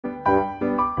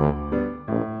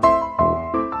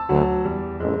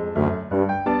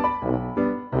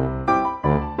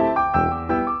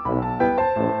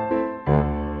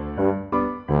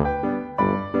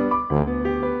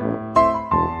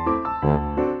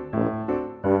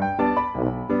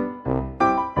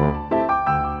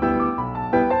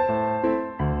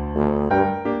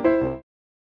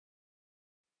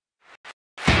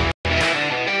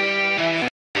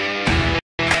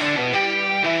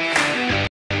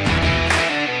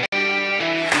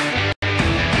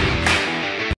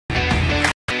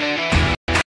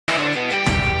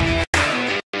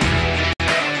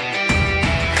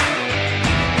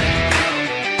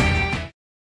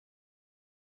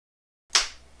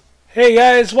Hey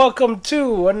guys, welcome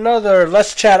to another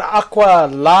Let's Chat Aqua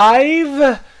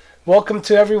Live. Welcome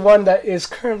to everyone that is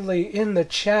currently in the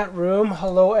chat room.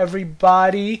 Hello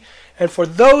everybody. And for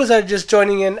those that are just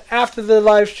joining in after the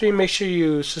live stream, make sure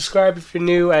you subscribe if you're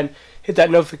new and hit that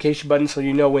notification button so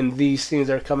you know when these things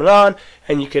are coming on,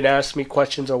 and you can ask me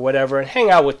questions or whatever and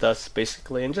hang out with us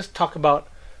basically and just talk about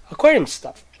aquarium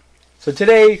stuff. So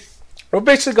today we're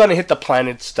basically going to hit the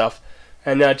planet stuff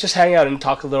and just hang out and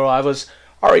talk a little. I was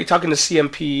already talking to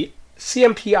CMPI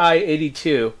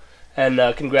 82,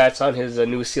 and congrats on his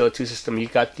new CO2 system. He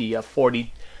got the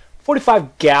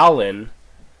 45 gallon,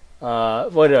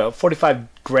 45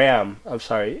 gram, I'm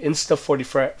sorry, Insta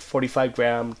 45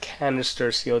 gram canister,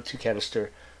 CO2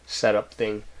 canister setup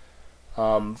thing.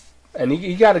 And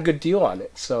he got a good deal on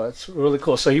it, so it's really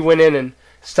cool. So he went in and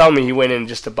he's telling me he went in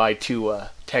just to buy two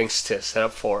tanks to set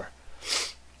up for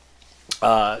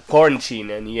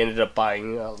quarantine, and he ended up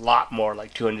buying a lot more,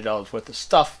 like $200 worth of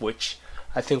stuff, which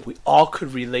I think we all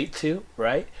could relate to,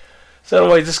 right? So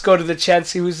anyway, let's go to the chat and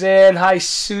see who's in. Hi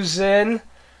Susan,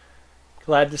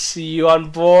 glad to see you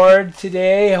on board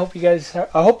today. I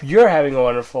hope you're having a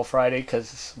wonderful Friday,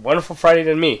 because it's a wonderful Friday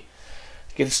to me.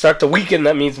 Get to start the weekend,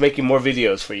 that means making more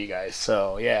videos for you guys.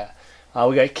 So yeah,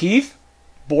 we got Keith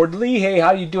Boardley. Hey,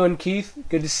 how you doing, Keith?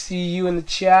 Good to see you in the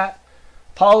chat.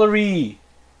 Pollery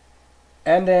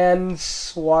and then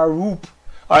Swaroop.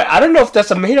 Alright, I don't know if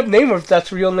that's a made up name or if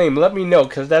that's a real name. Let me know,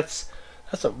 because that's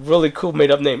a really cool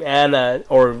made up name. Anna,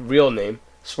 or real name.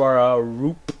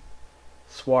 Swaroop.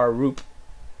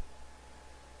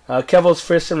 Kevo's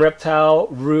Fish and Reptile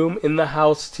Room in the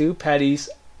house too. Patty's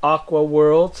Aqua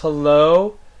World.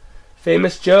 Hello.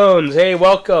 Famous Jones. Hey,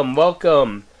 welcome.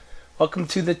 Welcome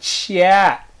to the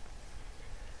chat.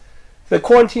 The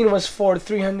quarantine was for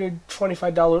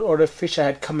 $325 order of fish I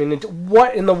had coming into.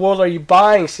 What in the world are you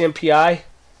buying, CMPI?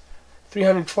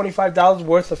 $325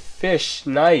 worth of fish.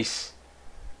 Nice.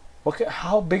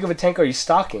 How big of a tank are you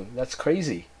stocking? That's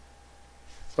crazy.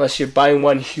 Unless you're buying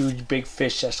one huge big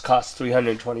fish that costs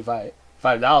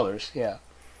 $325. Yeah.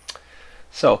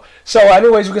 So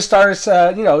anyways, we can start. Let's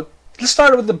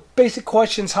start with the basic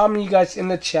questions. How many of you guys in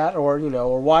the chat or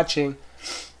watching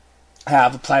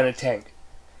have a planet tank?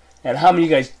 And how many of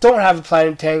you guys don't have a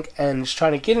planet tank and is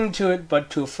trying to get into it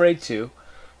but too afraid to?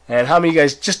 And how many of you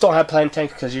guys just don't have planet tank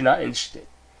because you're not interested?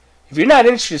 If you're not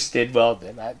interested, well,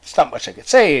 then there's not much I could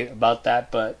say about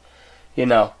that. But,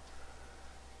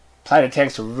 planet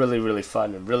tanks are really, really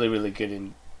fun and really, really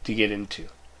good to get into.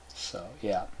 So,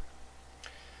 yeah.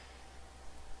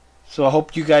 So I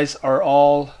hope you guys are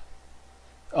all...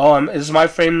 Oh, is my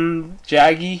frame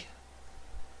jaggy?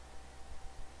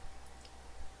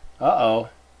 Uh-oh.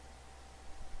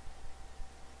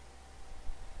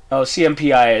 Oh,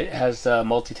 CMPI has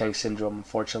multi-tank syndrome,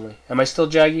 unfortunately. Am I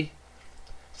still jaggy?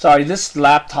 Sorry, this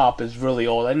laptop is really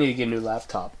old. I need to get a new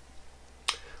laptop.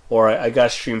 Or I got to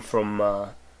stream from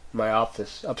my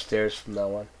office upstairs from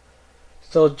now on.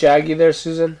 Still jaggy there,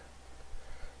 Susan?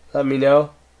 Let me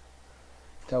know.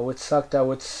 That would suck.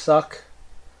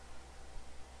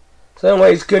 So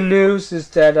anyways, good news is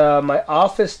that my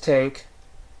office tank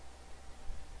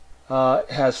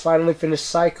has finally finished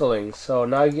cycling, so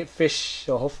now you get fish.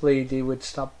 So hopefully they would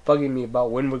stop bugging me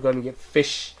about when we're going to get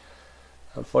fish.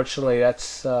 Unfortunately,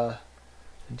 that's the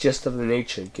gist of the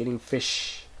nature, getting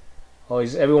fish.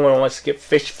 Always, everyone wants to get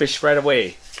fish right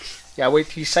away. Yeah, wait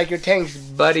till you cycle your tanks,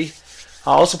 buddy.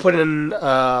 I also put in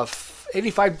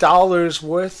 $85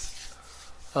 worth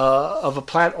of a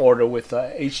plant order with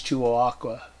H2O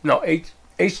Aqua. No,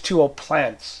 H2O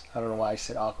plants. I don't know why I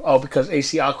said Aqua. Oh, because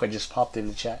AC Aqua just popped in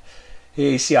the chat.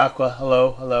 Hey, AC Aqua.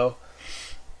 Hello.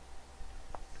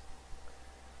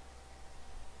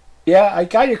 Yeah, I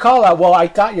got your call out. Well, I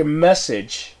got your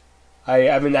message. I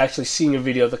haven't actually seen your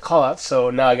video of the call out, so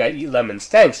now I gotta eat lemons.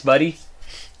 Thanks, buddy.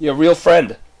 You're a real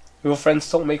friend. Real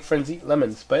friends don't make friends eat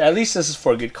lemons. But at least this is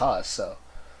for a good cause, so.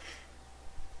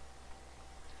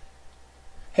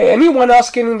 Hey, anyone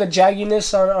else getting the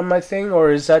jagginess on my thing,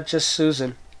 or is that just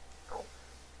Susan?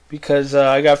 Because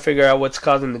I gotta figure out what's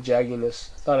causing the jagginess.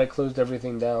 I thought I closed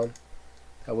everything down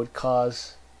that would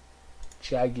cause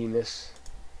jagginess.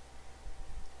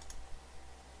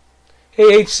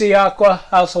 Hey, HC Aqua,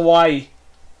 how's Hawaii?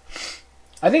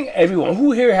 I think everyone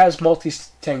who here has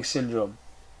multi-tank syndrome.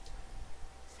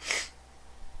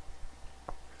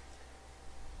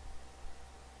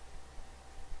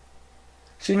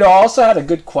 So I also had a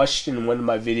good question in one of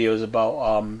my videos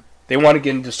about they want to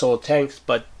get into solar tanks,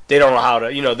 but they don't know how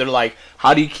to. They're like,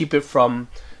 how do you keep it from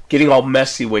getting all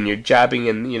messy when you're jabbing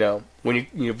and when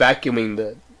you're vacuuming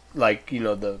the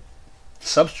the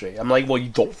substrate? I'm like, well, you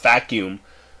don't vacuum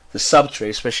the substrate,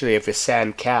 especially if it's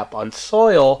sand cap. On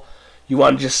soil, you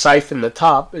want to just siphon the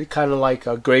top. It kind of like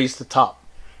graze the top.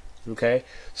 Okay,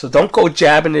 so don't go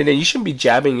jabbing it in. You shouldn't be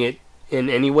jabbing it in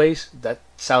anyways. That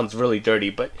sounds really dirty,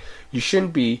 but you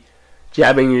shouldn't be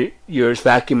jabbing your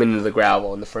vacuum into the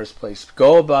gravel in the first place.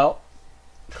 Go about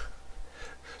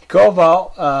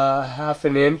half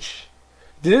an inch.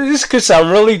 This could sound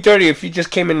really dirty if you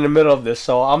just came in the middle of this,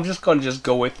 so I'm just going to just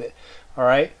go with it.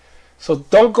 Alright? So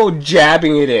don't go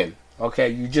jabbing it in. Okay?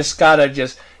 You just got to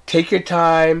just take your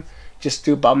time. Just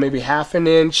do about maybe half an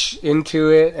inch into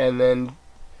it, and then,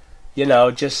 you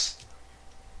know, just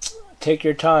take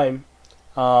your time.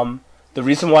 The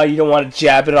reason why you don't want to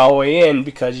jab it all the way in,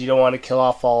 because you don't want to kill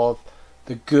off all of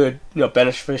the good,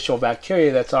 beneficial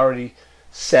bacteria that's already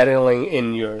settling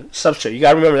in your substrate. You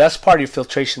got to remember, that's part of your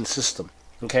filtration system.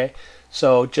 Okay,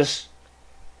 so just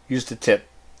use the tip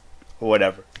or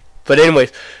whatever. But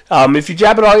anyways, if you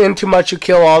jab it all in too much, you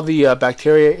kill all the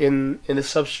bacteria in the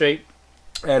substrate,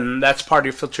 and that's part of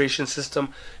your filtration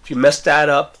system. If you mess that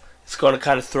up, it's going to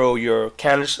kind of throw your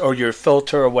canister or your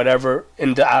filter or whatever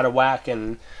out of whack,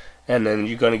 and then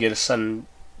you're going to get a sudden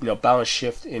balance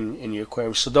shift in your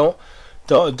aquarium. So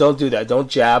don't do that. Don't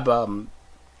jab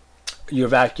your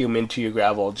vacuum into your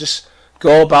gravel. Just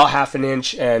go about half an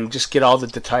inch and just get all the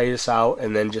detritus out,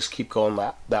 and then just keep going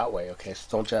that way. Okay, so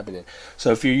don't jab it in.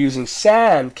 So if you're using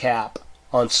sand cap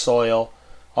on soil,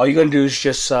 all you're going to do is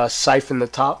just siphon the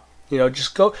top.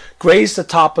 Just go graze the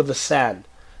top of the sand.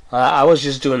 I was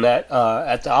just doing that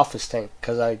at the office tank,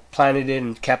 because I planted it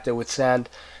and capped it with sand,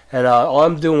 and all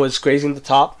I'm doing was grazing the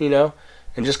top,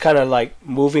 and just kind of like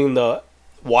moving the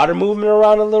water movement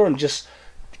around a little, and just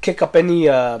kick up any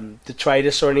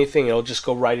detritus or anything. It'll just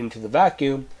go right into the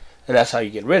vacuum, and that's how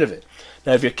you get rid of it.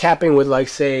 Now, if you're capping with, like,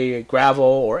 say, gravel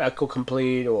or Eco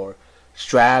Complete or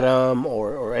Stratum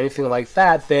or anything like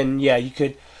that, then yeah,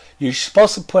 you're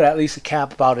supposed to put at least a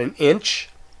cap about an inch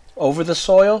over the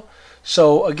soil.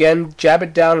 So again, jab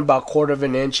it down about 1/4 of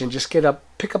an inch and just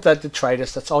pick up that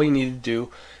detritus. That's all you need to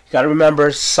do. You got to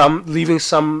remember, leaving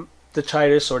some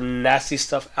detritus or nasty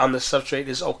stuff on the substrate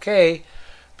is okay,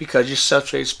 because your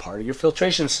substrate is part of your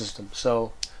filtration system.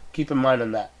 So keep in mind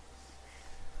on that.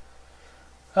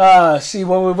 See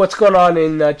what's going on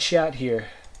in chat here.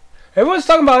 Everyone's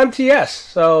talking about MTS.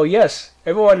 So yes,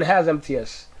 everyone has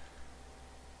MTS.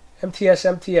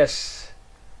 MTS.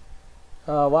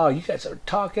 Wow, you guys are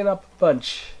talking up a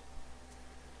bunch.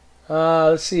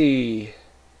 Let's see.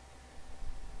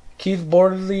 Keith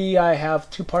Borderly, I have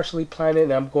 2 partially planted,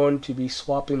 and I'm going to be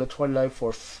swapping the 29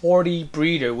 for 40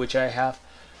 breeder, which I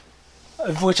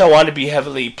want to be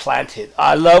heavily planted.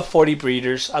 I love 40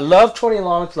 breeders. I love 20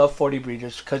 longs, love 40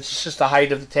 breeders, because it's just the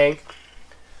height of the tank.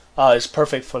 It's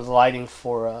perfect for the lighting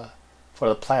for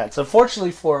the plants.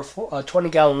 Unfortunately, for a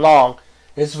 20-gallon long,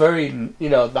 it's very,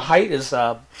 the height is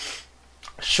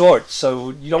short, so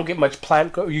you don't get much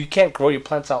plant growth. You can't grow your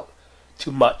plants out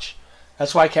too much.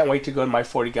 That's why I can't wait to go to my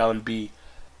 40-gallon B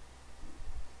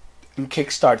and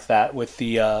kickstart that with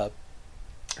the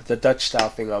Dutch style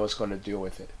thing I was going to do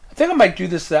with it. I think I might do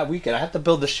this that weekend. I have to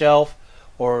build the shelf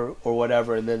or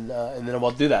whatever, and then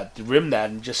I'll do that, rim that,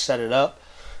 and just set it up.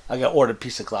 I got ordered a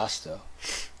piece of glass though,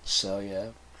 so yeah,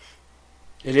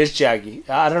 it is jaggy.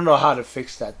 I don't know how to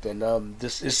fix that. Then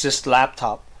this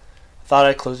laptop. I thought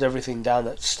I closed everything down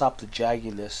that stopped the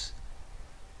jagginess.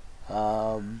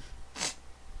 Oh,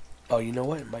 you know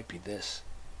what? It might be this.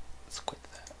 Let's quit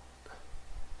that.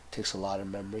 Takes a lot of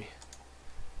memory.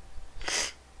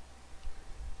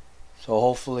 So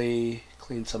hopefully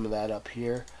clean some of that up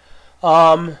here.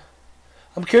 I'm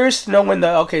curious to know when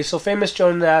so Famous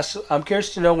Joan asks, I'm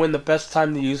curious to know when the best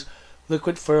time to use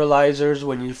liquid fertilizers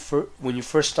when you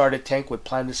first start a tank with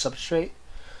planted substrate.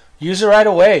 Use it right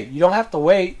away. You don't have to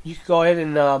wait. You can go ahead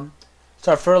and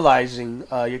start fertilizing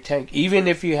your tank, even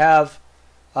if you have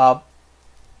planted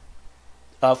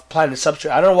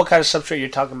substrate. I don't know what kind of substrate you're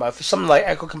talking about. If it's something like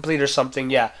Eco Complete or something,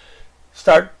 yeah,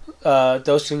 start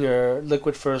dosing your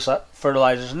liquid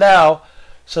fertilizers now,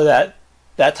 so that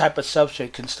type of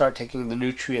substrate can start taking the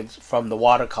nutrients from the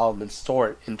water column and store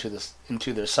it into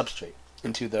their substrate,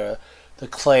 into the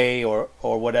clay or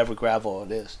whatever gravel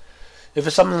it is. If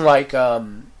it's something like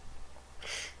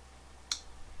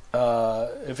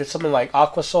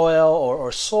aqua soil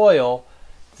or soil,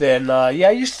 then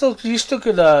yeah, you still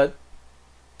could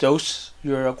dose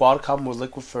your water column with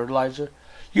liquid fertilizer.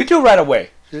 You do it right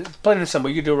away. It's plain and simple.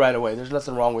 You do it right away. There's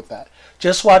nothing wrong with that.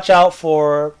 Just watch out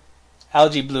for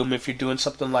algae bloom if you're doing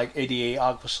something like 88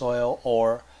 aqua soil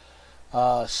or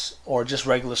just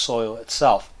regular soil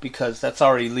itself, because that's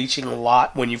already leaching a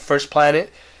lot when you first plant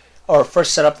it or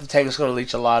first set up the tank. It's going to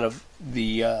leach a lot of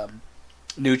the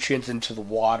nutrients into the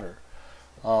water.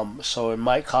 So it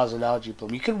might cause an algae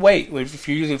bloom. You can wait if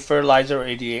you're using fertilizer or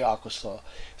ADA aqua soil.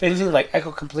 If anything like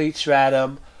Eco Complete,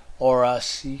 Stratum, or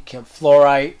C-Chem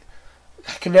Fluorite,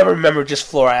 I can never remember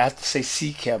just fluorite. I have to say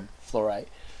C-Chem Fluorite.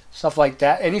 Stuff like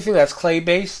that. Anything that's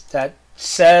clay-based that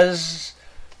says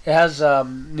it has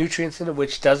nutrients in it,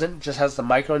 which doesn't, just has the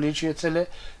micronutrients in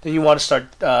it, then you want to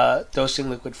start dosing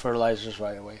liquid fertilizers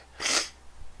right away.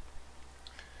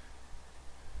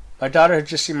 My daughter had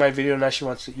just seen my video, now she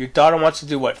wants to... Your daughter wants to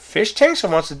do what? Fish tanks, or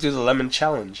wants to do the lemon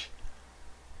challenge?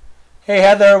 Hey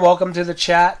Heather, welcome to the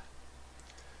chat.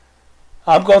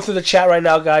 I'm going through the chat right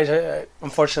now, guys.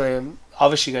 Unfortunately,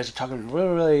 obviously you guys are talking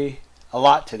really a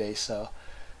lot today, so...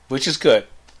 Which is good.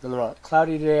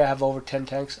 Cloudy today, I have over 10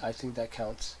 tanks. I think that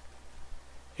counts.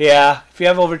 Yeah, if you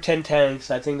have over 10 tanks,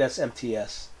 I think that's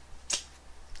MTS.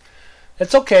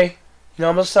 It's okay. You know,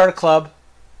 I'm going to start a club.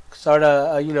 Start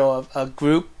a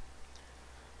group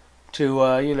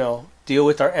to deal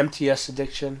with our MTS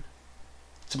addiction.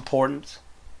 It's important.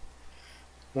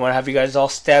 I want to have you guys all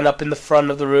stand up in the front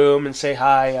of the room and say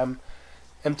hi, I'm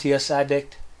MTS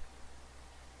addict.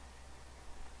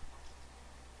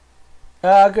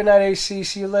 Good night, AC.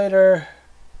 See you later.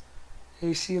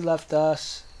 AC left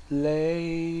us.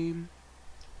 Lame.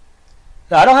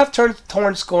 No, I don't have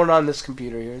torrents going on this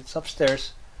computer here. It's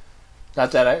upstairs.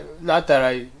 Not that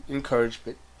I encourage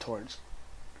torrents.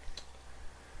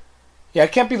 Yeah,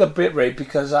 it can't be the bitrate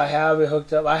because I have it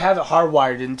hooked up. I have it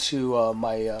hardwired into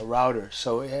my router,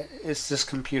 so it's this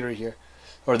computer here,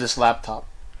 or this laptop.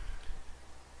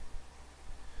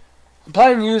 I'm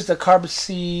planning to use the Carb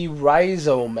C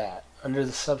rhizomat under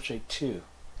the substrate too.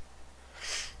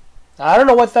 I don't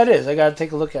know what that is. I gotta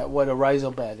take a look at what a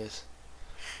rhizomat is.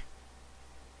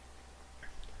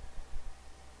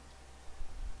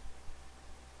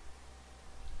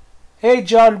 Hey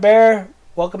John Bear,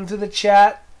 welcome to the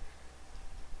chat.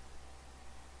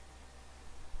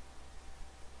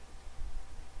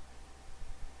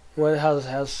 What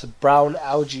has a brown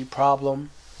algae problem?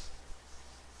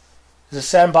 Is a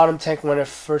sand bottom tank when it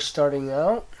first starting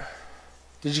out?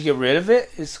 Did you get rid of it?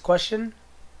 Is the question.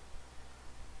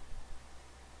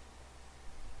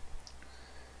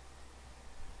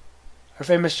 Our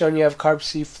famous Joan, you have Carb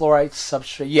C fluorite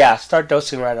substrate. Yeah, start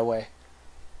dosing right away.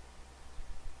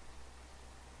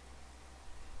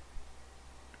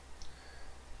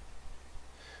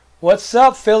 What's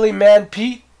up, Philly man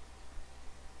Pete?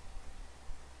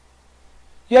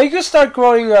 Yeah, you can start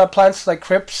growing plants like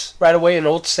crypts right away in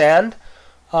old sand.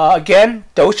 Again,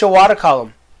 dose your water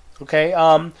column. Okay.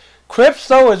 Crypts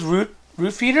though is root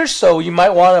feeders, so you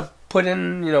might want to put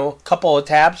in a couple of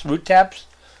tabs, root tabs,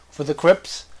 for the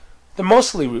crypts. They're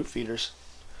mostly root feeders.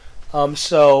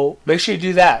 So make sure you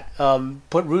do that.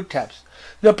 Put root tabs.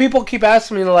 People keep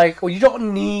asking me like, well, you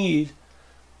don't need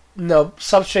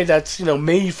substrate that's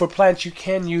made for plants. You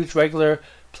can use regular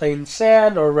plain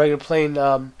sand or regular plain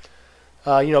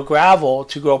gravel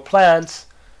to grow plants.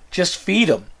 Just feed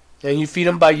them, and you feed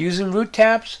them by using root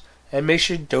tabs, and make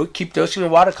sure you keep dosing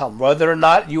your water column. Whether or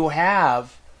not you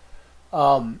have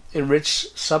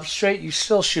enriched substrate, you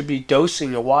still should be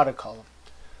dosing your water column.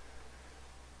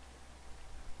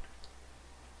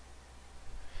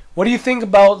 What do you think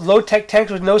about low-tech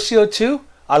tanks with no CO2?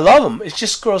 I love them. It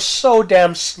just grows so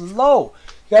damn slow.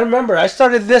 You gotta remember, I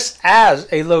started this as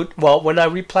a when I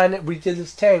redid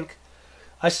this tank,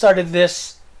 I started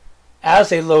this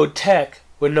as a low tech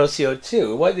with no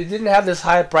CO2. It didn't have this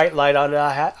high bright light on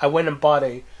it. I went and bought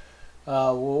a,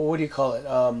 what do you call it?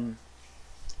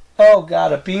 Oh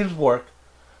god, a beamswork.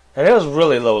 And it was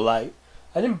really low light.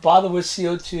 I didn't bother with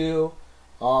CO2.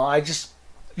 I just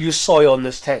used soil in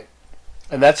this tank.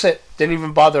 And that's it. Didn't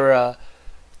even bother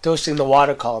dosing the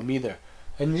water column either.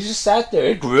 And it just sat there.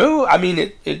 It grew. I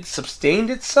mean, it sustained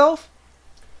itself.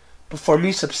 But for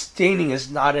me, sustaining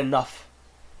is not enough.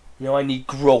 I need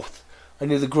growth. I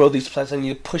need to grow these plants. I need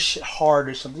to push it hard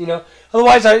or something.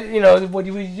 Otherwise, what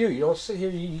do? You don't sit here.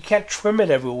 You can't trim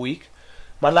it every week.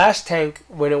 My last tank,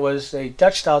 when it was a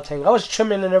Dutch style tank, I was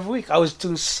trimming it every week. I was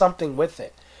doing something with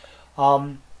it.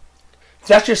 If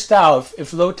that's your style.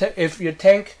 If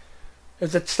the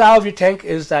style of your tank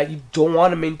is that you don't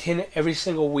want to maintain it every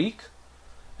single week,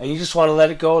 and you just want to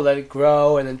let it go, let it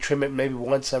grow, and then trim it maybe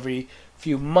once every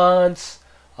few months,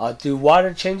 do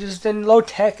water changes, then low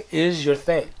tech is your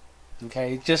thing.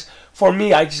 Okay, just for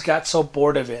me, I just got so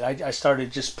bored of it. I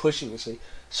started just pushing it. So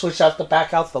switch out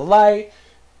the light,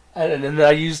 and then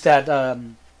I used that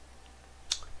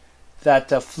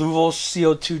Fluval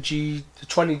CO2G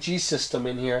 20G system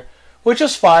in here, which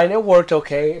was fine. It worked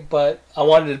okay, but I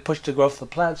wanted to push the growth of the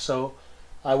plant, so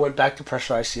I went back to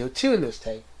pressurized CO2 in this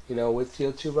tank. you know, with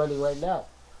CO2 running right now.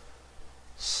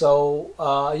 So,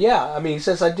 yeah, I mean,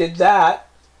 since I did that,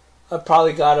 I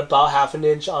probably got about half an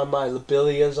inch on my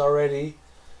lobelias already.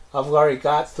 I've already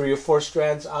got 3 or 4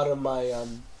 strands out of my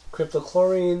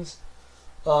cryptochlorines.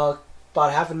 About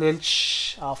half an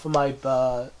inch off of my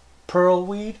pearl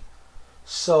weed.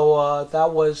 So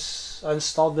that was, I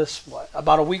installed this, what,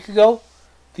 about a week ago?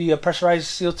 The pressurized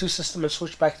CO2 system, and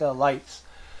switched back to the lights.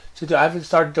 So I haven't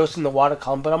started dosing the water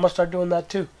column, but I'm going to start doing that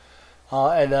too.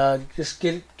 And just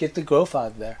get the growth out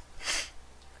of there.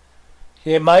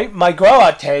 Yeah, my grow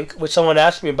out tank, which someone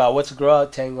asked me about, what's a grow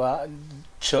out tank?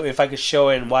 So if I could show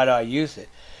it and why do I use it,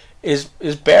 is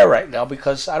bare right now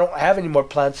because I don't have any more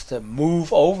plants to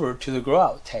move over to the grow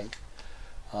out tank.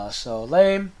 So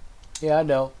lame. Yeah, I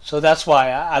know. So that's why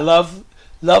I love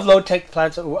low tech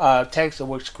plants tanks. It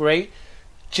works great.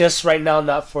 Just right now,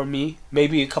 not for me.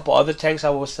 Maybe a couple other tanks I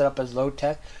will set up as low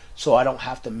tech, so I don't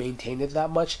have to maintain it that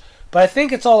much. But I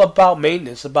think it's all about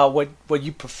maintenance, about what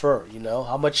you prefer. You know,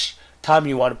 how much time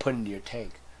you want to put into your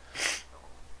tank.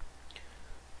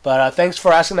 But thanks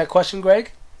for asking that question,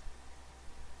 Greg.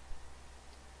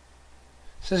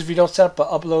 It says if you don't set up an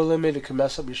upload limit, it could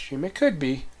mess up your stream. It could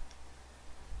be.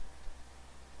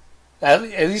 At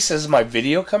least is my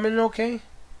video coming okay?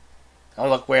 I don't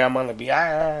look where I'm gonna be.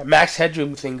 Max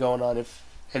headroom thing going on. If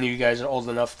any of you guys are old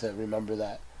enough to remember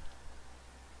that.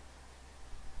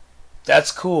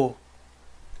 That's cool.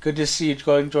 Good to see you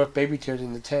going Dwarf baby tears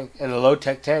in the tank, in a low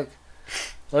tech tank.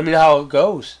 Let me know how it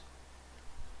goes.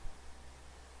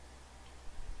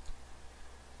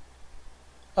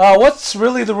 What's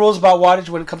really the rules about wattage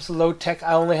when it comes to low tech?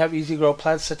 I only have easy grow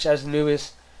plants such as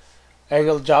newest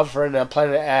angle job for, and I'm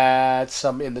planning to add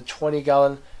some in the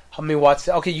 20-gallon. How many watts?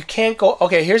 Okay, you can't go.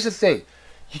 Okay, here's the thing.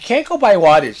 You can't go by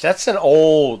wattage. That's an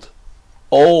old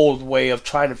way of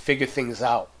trying to figure things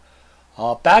out.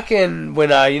 Back in when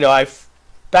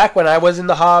back when I was in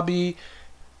the hobby,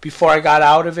 before I got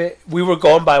out of it, we were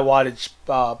going by wattage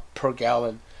per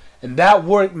gallon, and that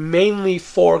worked mainly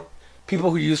for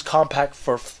people who use compact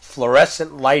for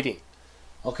fluorescent lighting.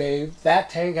 Okay, that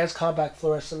tank has compact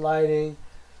fluorescent lighting.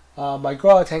 My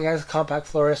grow tank has compact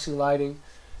fluorescent lighting.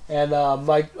 And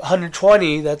my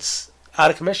 120 that's out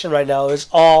of commission right now is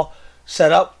all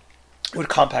set up with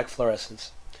compact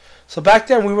fluorescence. So back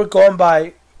then we were going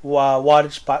by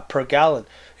wattage per gallon.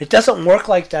 It doesn't work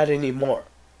like that anymore.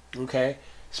 Okay,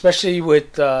 especially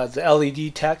with the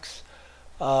LED techs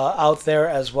out there,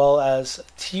 as well as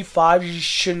T5. You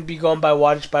shouldn't be going by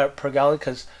wattage per gallon,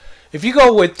 because if you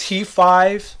go with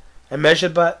T5 and measure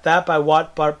that by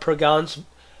watt per gallon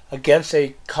against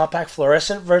a compact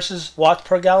fluorescent versus watts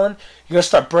per gallon, you're going to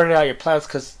start burning out your plants,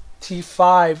 because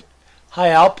T5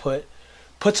 high output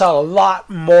puts out a lot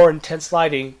more intense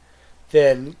lighting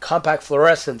than compact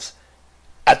fluorescents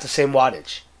at the same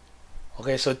wattage.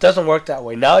 Okay, so it doesn't work that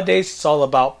way. Nowadays, it's all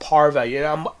about par value.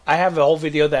 And I have a whole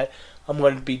video that I'm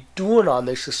going to be doing on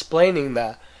this, explaining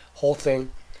that whole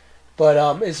thing.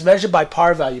 But it's measured by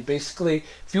par value. Basically,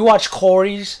 if you watch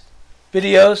Corey's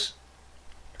videos,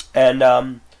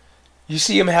 and you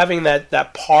see him having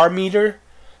that par meter,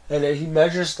 and then he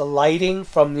measures the lighting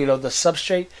from the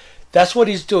substrate. That's what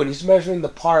he's doing. He's measuring the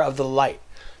par of the light.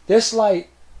 This light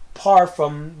par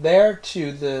from there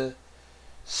to the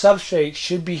substrate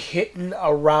should be hitting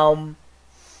around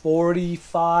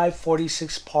 45,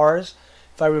 46 pars,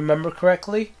 if I remember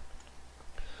correctly.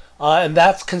 And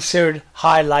that's considered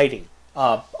high lighting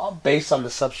based on the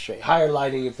substrate. Higher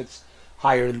lighting if it's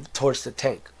higher towards the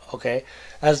tank. Okay,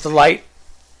 as the light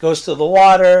goes to the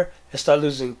water, it starts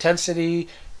losing intensity.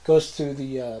 Goes to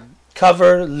the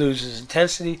cover, loses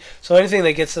intensity. So anything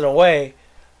that gets in the way,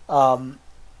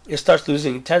 it starts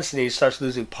losing intensity. It starts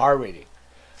losing par rating.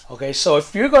 Okay, so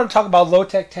if you're going to talk about low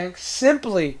tech tanks,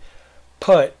 simply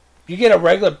put, you get a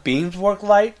regular beamswork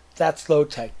light. That's low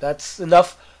tech. That's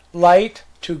enough light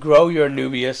to grow your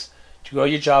Anubias, to grow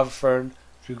your Java Fern,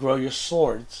 to grow your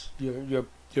swords, your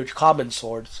common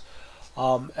swords,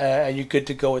 and you're good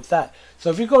to go with that.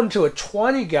 So if you're going to a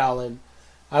 20-gallon,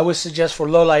 I would suggest for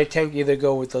low light tank either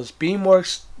go with those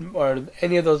Beamworks or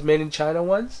any of those made in China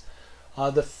ones.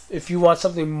 If you want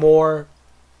something more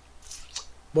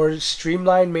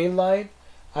streamlined, mainline,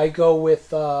 I go with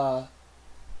the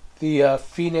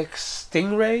Phoenix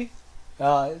Stingray.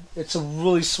 It's a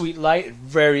really sweet light,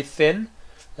 very thin,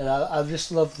 and I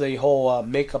just love the whole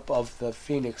makeup of the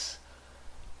Phoenix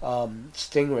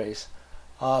Stingrays.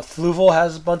 Fluval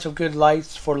has a bunch of good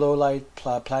lights for low light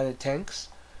planet tanks.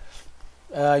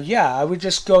 Yeah, I would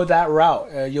just go that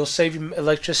route. You'll save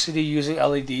electricity using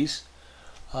LEDs.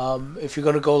 If you're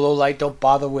going to go low light, don't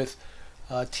bother with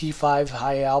T5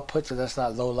 high output, so that's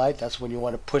not low light. That's when you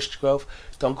want to push growth.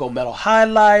 Don't go metal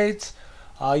highlights.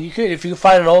 You could, if you can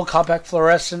find an old compact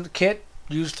fluorescent kit,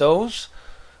 use those.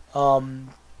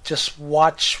 Just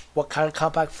watch what kind of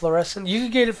compact fluorescent. You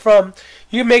can get it from,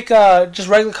 you can make just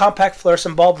regular compact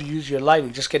fluorescent bulbs, use your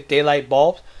lighting. Just get daylight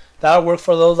bulbs. That'll work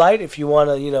for low light. If you want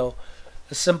to,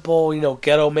 a simple,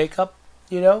 ghetto makeup,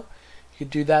 you could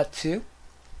do that too.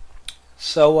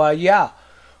 So, yeah.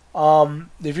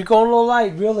 If you're going low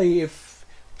light, really,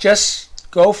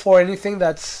 just go for anything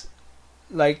that's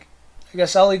like, I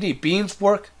guess LED beams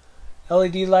work.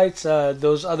 LED lights,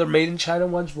 those other made in China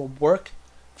ones will work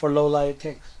for low light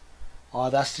tanks.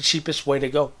 That's the cheapest way to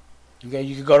go. Okay,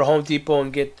 you can go to Home Depot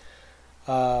and get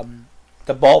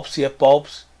the bulbs, CF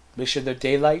bulbs. Make sure they're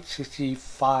daylight,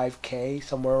 65K,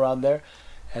 somewhere around there,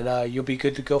 and you'll be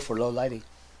good to go for low lighting.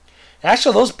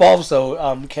 Actually, those bulbs though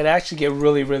can actually get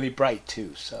really, really bright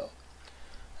too. So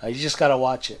you just gotta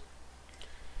watch it.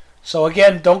 So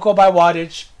again, don't go by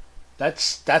wattage.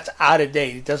 That's out of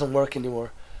date. It doesn't work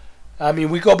anymore. I mean,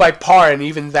 we go by par, and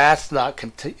even that's not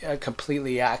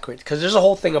completely accurate, because there's a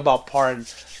whole thing about par,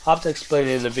 and I'll have to explain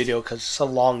it in the video because it's a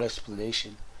long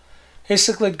explanation. Hey,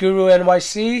 Cichlid Guru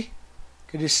NYC,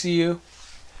 good to see you.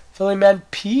 Philly Man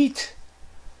Pete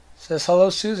says hello,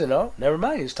 Susan. Oh, never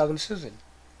mind. He's talking to Susan.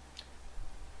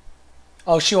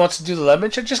 Oh, she wants to do the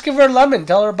lemon? Just give her a lemon.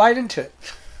 Tell her to bite into it.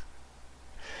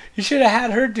 You should have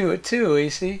had her do it too,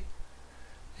 AC.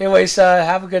 Anyways,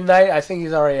 have a good night. I think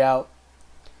he's already out.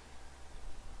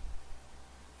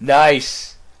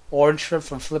 Nice. Orange shrimp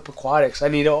from Flip Aquatics. I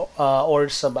need to order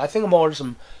some. I think I'm going to order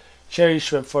some cherry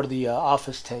shrimp for the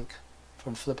office tank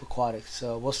from Flip Aquatics.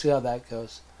 So we'll see how that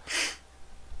goes.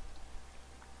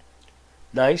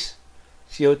 Nice.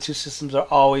 CO2 systems are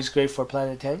always great for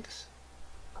planet tanks.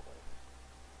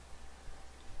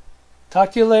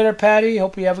 Talk to you later, Patty.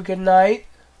 Hope you have a good night.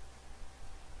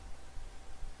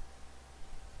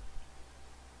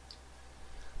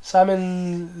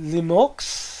 Simon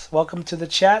Limox, welcome to the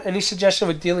chat. Any suggestion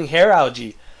with dealing hair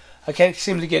algae? I can't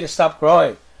seem to get it to stop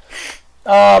growing.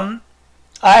 I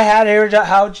had hair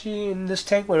algae in this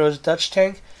tank when it was a Dutch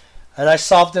tank, and I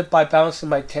solved it by balancing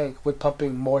my tank with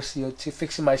pumping more CO2,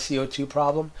 fixing my CO2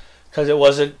 problem, because it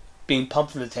wasn't being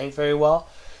pumped from the tank very well.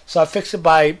 So I fixed it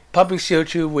by pumping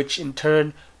CO2, which in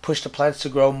turn pushed the plants to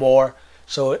grow more.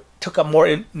 So it took up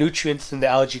more nutrients than the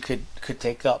algae could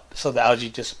take up. So the algae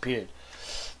disappeared.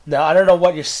 Now, I don't know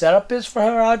what your setup is for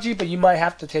hair algae, but you might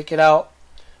have to take it out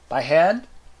by hand.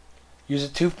 Use a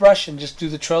toothbrush and just do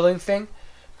the trilling thing.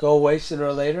 Go away sooner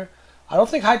or later. I don't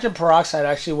think hydrogen peroxide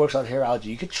actually works on hair algae.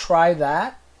 You could try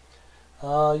that.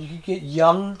 You could get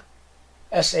young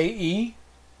SAE.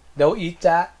 They'll eat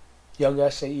that. Young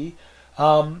SAE.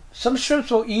 Some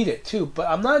shrimps will eat it too, but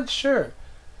I'm not sure.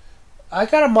 I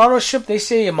got a mono shrimp. They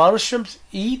say mono shrimps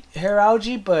eat hair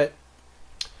algae, but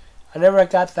I never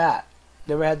got that.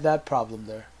 Never had that problem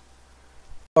there.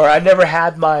 Or I never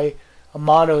had my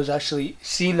monos actually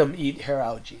seen them eat hair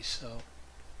algae. So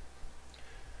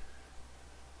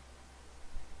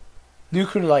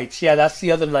nuclear lights. Yeah, that's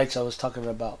the other lights I was talking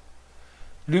about.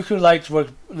 Nuclear lights work.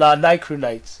 Night crew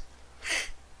lights.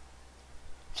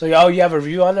 So, oh, you have a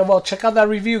review on them? Well, check out that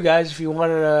review, guys, if you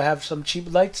want to have some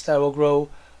cheap lights that will grow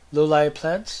low-light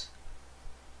plants.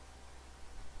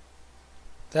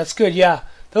 That's good, yeah.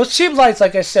 Those cheap lights,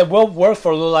 like I said, will work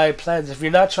for low-light plants. If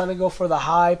you're not trying to go for the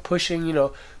high, pushing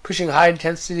high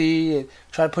intensity and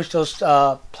trying to push those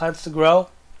plants to grow,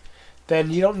 then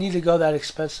you don't need to go that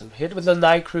expensive. Hit with the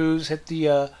night crews, hit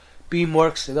the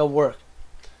Beamworks, and they'll work.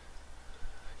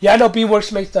 Yeah, I know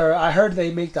Beamworks make I heard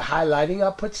they make the high lighting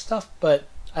output stuff, but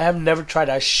I have never tried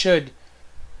it. I should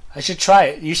try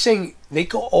it. You're saying they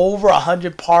go over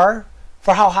 100 par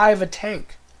for how high of a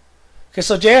tank? Okay,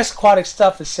 so JS Aquatic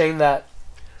Stuff is saying that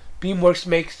Beamworks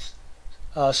makes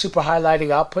super high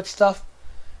lighting output stuff,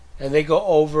 and they go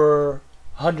over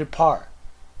 100 par.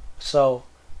 So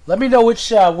let me know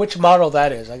which model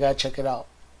that is. I gotta check it out.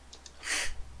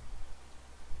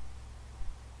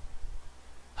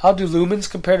 How do lumens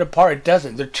compare to par? It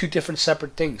doesn't. They're two different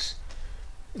separate things.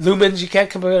 Lumens, you can't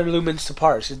compare lumens to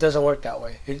pars. It doesn't work that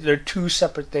way. They're two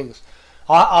separate things.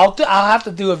 I'll have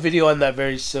to do a video on that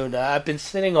very soon. I've been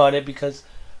sitting on it because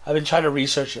I've been trying to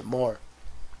research it more.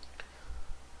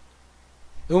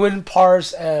 Lumen,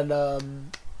 pars,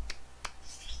 and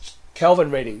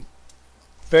Kelvin rating.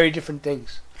 Very different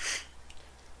things.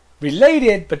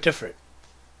 Related, but different.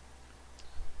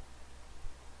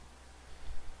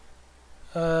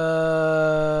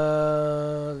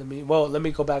 Let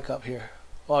me go back up here.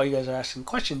 While you guys are asking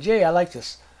questions. Yay, I like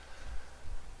this.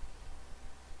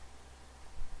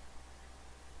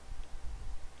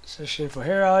 Session for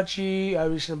hair algae. I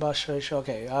recently about shellfish.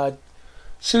 Okay.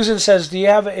 Susan says, do you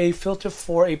have a filter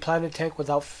for a planted tank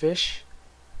without fish?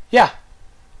 Yeah,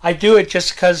 I do it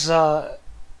just because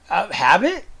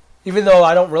habit. Even though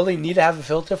I don't really need to have a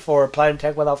filter for a planted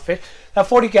tank without fish. That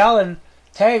 40-gallon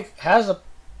tank has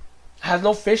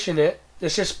no fish in it.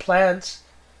 It's just plants.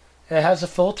 And it has a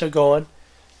filter going,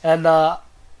 and I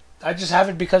just have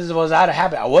it because it was out of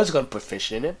habit. I was going to put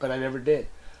fish in it, but I never did.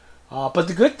 But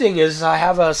the good thing is I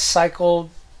have a cycle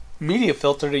media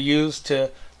filter to use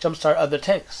to jumpstart other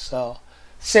tanks. So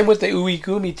same with the Ui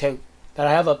Gumi tank that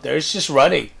I have up there. It's just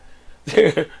running.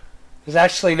 There's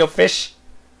actually no fish.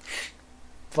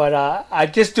 But I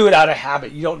just do it out of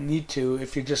habit. You don't need to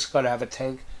if you're just going to have a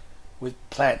tank with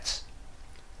plants.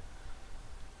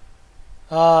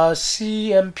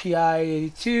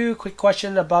 CMPI82, quick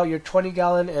question about your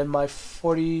 20-gallon and my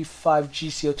 45G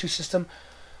CO2 system.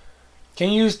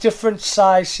 Can you use different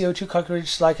size CO2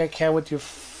 cartridges like I can with your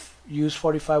use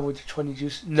 45 with your 20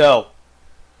 juice? No.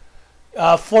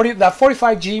 That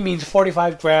 45G means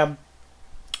 45-gram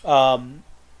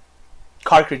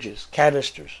cartridges,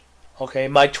 canisters. Okay,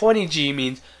 my 20G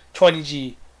means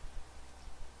 20G.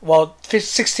 Well,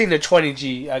 16 to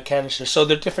 20G canisters. So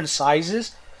they're different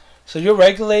sizes. So your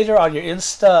regulator on your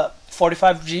Insta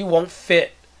 45G won't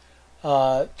fit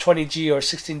 20G or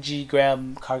 16G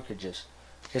gram cartridges.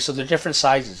 Okay, so they're different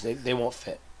sizes. They won't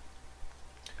fit.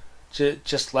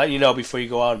 Just let you know before you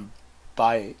go out and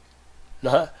buy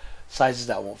sizes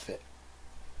that won't fit.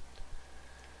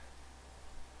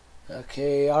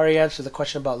 Okay, I already answered the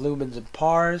question about lumens and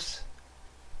pars.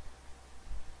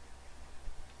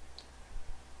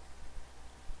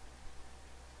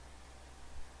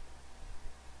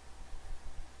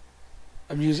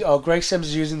 Greg Sims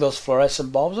is using those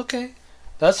fluorescent bulbs. Okay,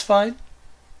 that's fine.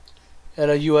 And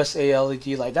a USA LED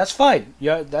light. That's fine.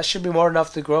 Yeah, that should be more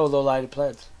enough to grow low lighted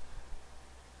plants.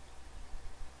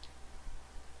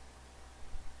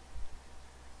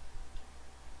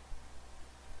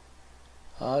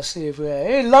 Let's see if we have,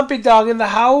 hey, Lumpy Dog in the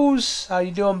house. How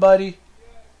you doing, buddy?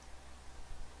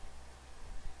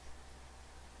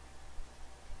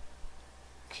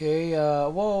 Okay,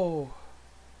 whoa.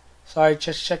 Sorry,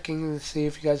 just checking to see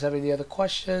if you guys have any other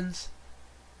questions.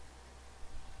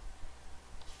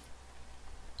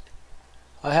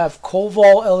 I have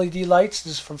Koval LED lights.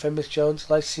 This is from Famous Jones.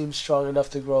 Light seems strong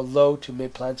enough to grow low to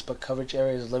mid plants, but coverage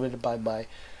area is limited by my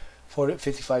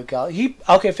 55 gallon.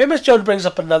 Okay, Famous Jones brings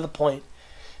up another point.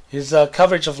 His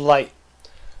coverage of light.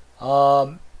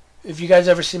 If you guys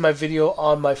ever see my video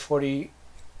on my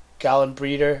 40-gallon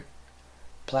breeder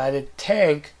planted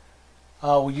tank,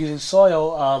 we're using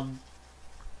soil.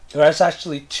 There's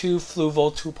actually 2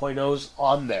 Fluval 2.0s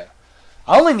on there.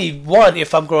 I only need one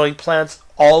if I'm growing plants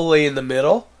all the way in the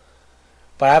middle,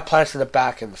 but I have plants in the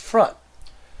back and the front.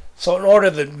 So in order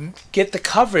to get the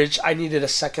coverage, I needed a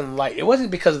second light. It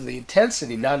wasn't because of the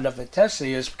intensity, not enough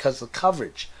intensity, it was because of the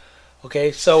coverage.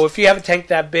 Okay, so if you have a tank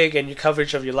that big and your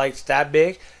coverage of your light's that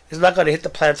big, it's not going to hit the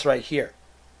plants right here.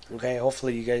 Okay,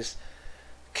 hopefully you guys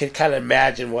can kind of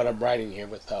imagine what I'm writing here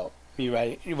without me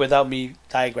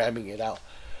diagramming it out.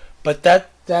 But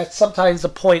that's sometimes the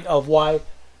point of why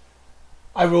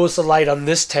I rose the light on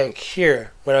this tank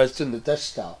here when I was doing the Dutch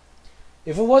style.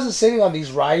 If it wasn't sitting on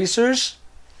these risers,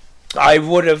 I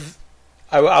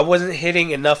wasn't hitting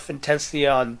enough intensity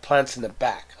on plants in the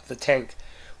back of the tank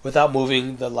without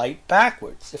moving the light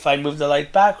backwards. If I move the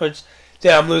light backwards,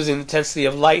 then I'm losing the intensity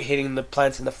of light hitting the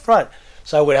plants in the front.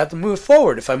 So I would have to move it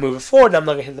forward. If I move it forward, I'm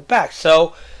not going to hit the back.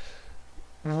 So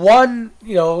one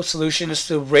solution is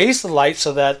to raise the light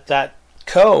so that that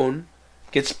cone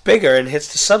gets bigger and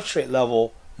hits the substrate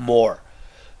level more.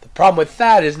 The problem with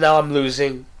that is now I'm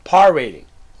losing par rating.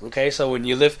 Okay, so when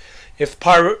you if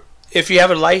you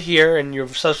have a light here and your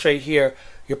substrate here,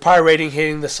 your par rating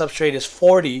hitting the substrate is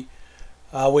 40,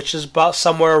 which is about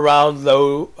somewhere around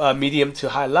low, medium to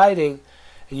high lighting,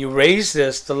 and you raise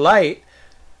the light,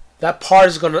 that par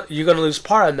is you're gonna lose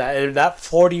par on that, and that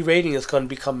 40 rating is gonna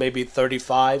become maybe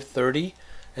 35, 30,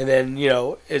 and then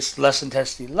it's less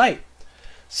intensity light.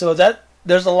 So that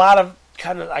there's a lot of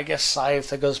kind of science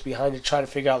that goes behind it, trying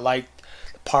to figure out the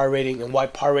par rating and why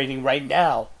par rating right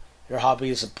now in your hobby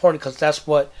is important, because that's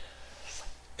what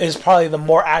is probably the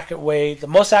most accurate way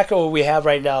we have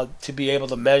right now to be able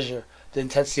to measure the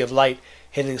intensity of light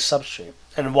hitting the substrate.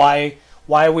 And why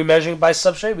are we measuring by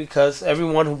substrate? Because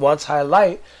everyone who wants high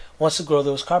light wants to grow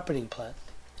those carpeting plants,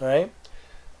 right?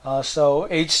 So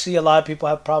HC, a lot of people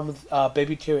have problems with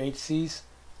baby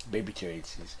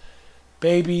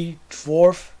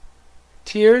dwarf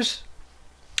tiers.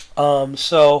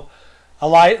 So a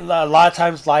lot of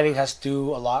times lighting has to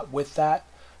do a lot with that.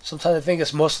 Sometimes I think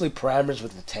it's mostly parameters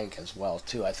with the tank as well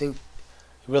too. I think it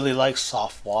really likes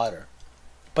soft water,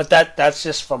 but that's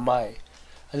just from my,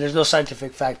 and there's no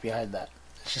scientific fact behind that.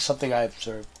 It's just something I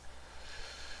observed.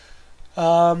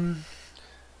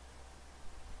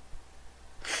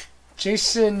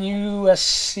 Jason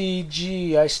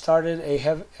USCG, I started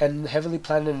and heavily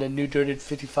planted a new dirted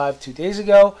 55 2 days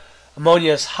ago.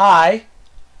 Ammonia is high.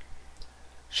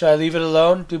 Should I leave it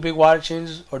alone? Do big water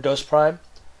changes or dose prime?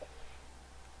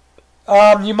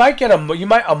 You might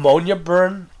ammonia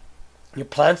burn your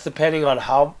plants depending on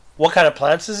what kind of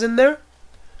plants is in there.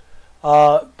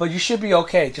 But you should be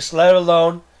okay. Just let it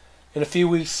alone. In a few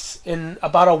weeks, in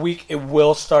about a week, it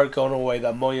will start going away. The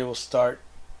ammonia will start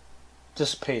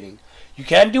dissipating. You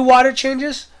can do water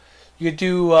changes. You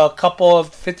do a couple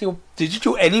of 50. Did you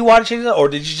do any water changes, or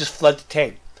did you just flood the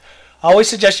tank? I always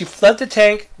suggest you flood the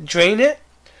tank, drain it,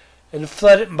 and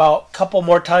flood it about a couple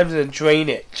more times, and then drain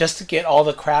it just to get all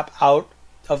the crap out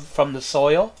from the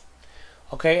soil.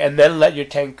 Okay, and then let your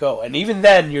tank go. And even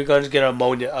then, you're going to get a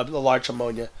large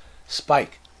ammonia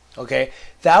spike. Okay,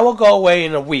 that will go away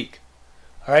in a week.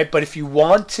 All right, but if you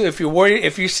want to, if you're worried,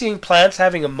 if you're seeing plants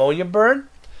having ammonia burn,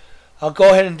 I'll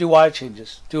go ahead and do water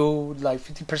changes. Do like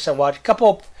 50% water,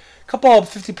 couple of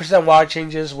 50% water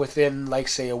changes within, like,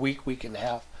 say, a week and a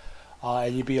half,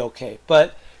 and you'll be okay.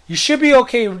 But you should be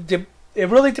okay. It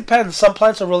really depends. Some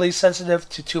plants are really sensitive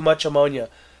to too much ammonia.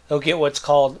 They'll get what's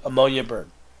called ammonia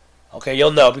burn. Okay,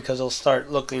 you'll know because it'll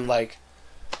start looking like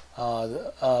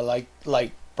brown,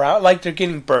 like they're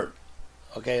getting burnt.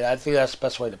 Okay, I think that's the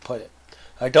best way to put it.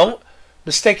 I don't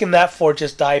mistaken that for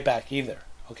just dieback either.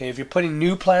 Okay, if you're putting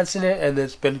new plants in it and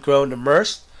it's been grown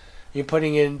immersed, you're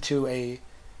putting it into a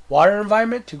water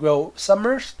environment to grow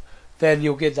submersed, then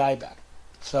you'll get dieback.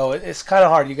 So it's kind of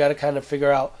hard. You got to kind of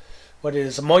figure out what it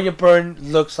is. Ammonia burn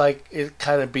looks like it's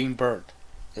kind of being burned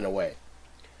in a way.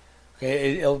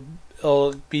 Okay,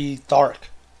 it'll be dark.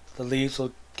 The leaves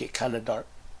will get kind of dark.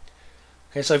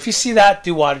 Okay, so if you see that,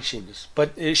 do water changes,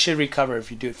 but it should recover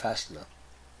if you do it fast enough.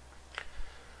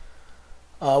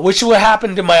 Which would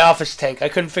happen to my office tank. I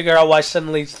couldn't figure out why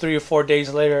suddenly 3 or 4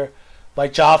 days later, my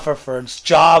Java ferns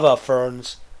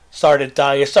started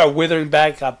dying. It started withering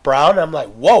back, got brown. I'm like,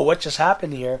 whoa, what just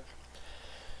happened here?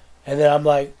 And then I'm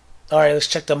like, all right, let's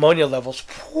check the ammonia levels.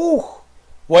 Whew,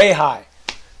 way high.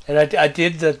 And I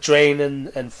did the drain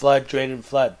and flood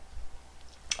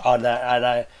on that. And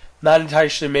I'm not entirely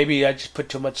sure. Maybe I just put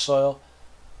too much soil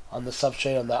on the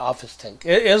substrate on the office tank.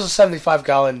 It was a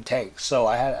 75-gallon tank, so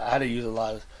I had to use a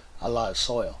lot of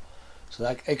soil. So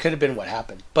that it could have been what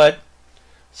happened. But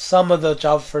some of the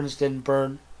Java ferns didn't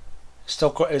burn.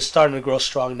 It's starting to grow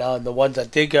strong now, and the ones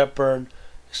that did get burned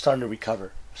is starting to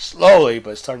recover slowly,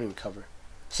 but it's starting to recover.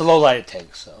 It's a low-lighted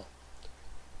tank, so.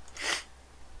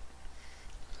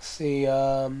 Let's see.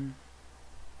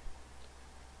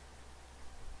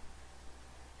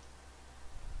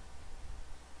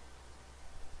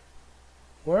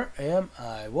 Where am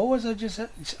I? What was I just?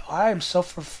 I am so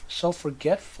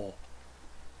forgetful.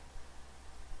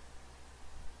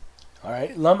 All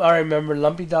right, I remember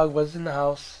Lumpy Dog was in the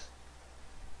house.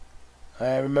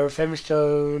 I remember Famous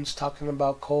Jones talking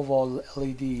about Koval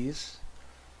LEDs.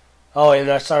 Oh, and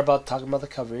I started talking about the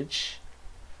coverage.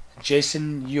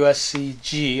 Jason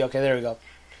USCG. Okay, there we go.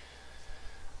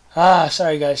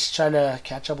 Sorry guys, trying to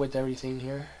catch up with everything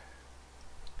here.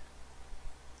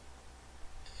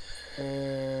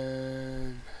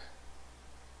 And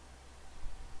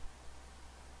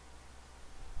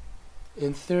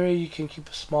in theory, you can keep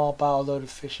a small bio-load of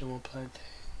fish in one plantain.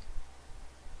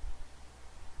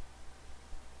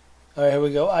 Alright, here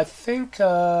we go. I think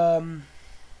yeah,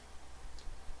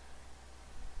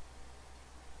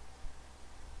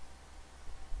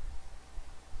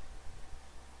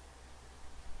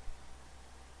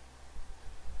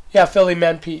 Philly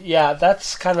Man Pete. Yeah,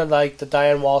 that's kind of like the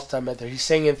Diane Wallstein method. He's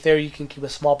saying in theory you can keep a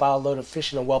small bio-load of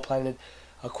fish in a well-planted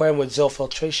aquarium with zero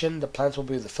filtration. The plants will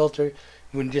be the filter.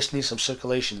 You just need some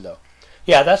circulation, though.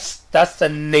 Yeah, that's the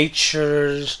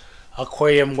nature's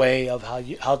aquarium way of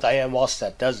how Diane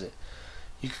Wallstein does it.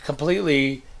 You can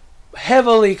completely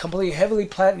heavily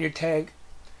plant in your tank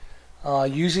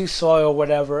using soil or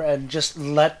whatever, and just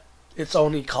let its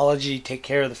own ecology take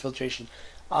care of the filtration.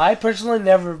 I personally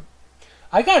never.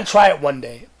 I gotta try it one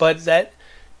day, but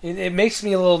it makes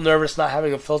me a little nervous not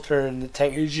having a filter in the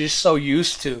tank. You're just so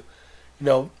used to,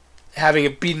 having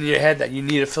it beat in your head that you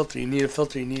need a filter, you need a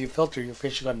filter, you need a filter. Your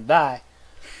fish are gonna die.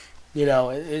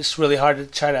 It's really hard to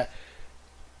try to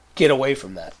get away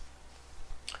from that.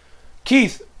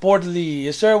 Keith Bordley,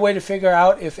 is there a way to figure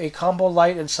out if a combo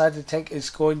light inside the tank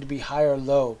is going to be high or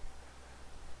low?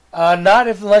 Not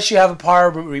unless you have a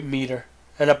power meter.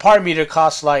 And a par meter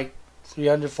costs like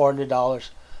 $300, $400.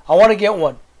 I want to get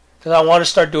one because I want to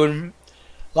start doing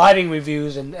lighting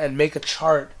reviews and make a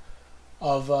chart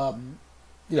of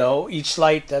you know, each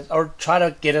light that, or try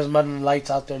to get as many lights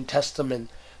out there and test them, and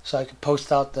so I can post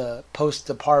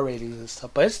the par ratings and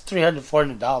stuff. But it's $300,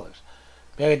 $400.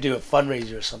 Maybe I could do a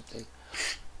fundraiser or something.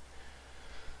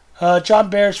 John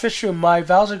Bear's Fish Room. My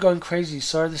vows are going crazy.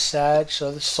 So are the Sag. So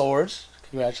are the Swords.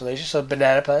 Congratulations. So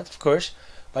banana plants, of course.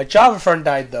 My Java Fern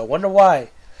died though. Wonder why.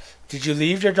 Did you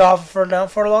leave your Java Fern down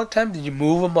for a long time? Did you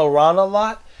move them around a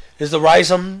lot? Is the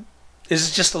rhizome, is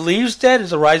it just the leaves dead? Is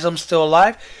the rhizome still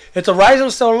alive? If the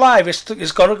rhizome's still alive, it's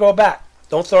going to grow back.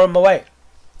 Don't throw them away.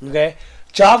 Okay?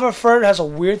 Java Fern has a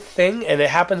weird thing, and it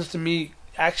happens to me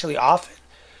actually often,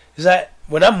 is that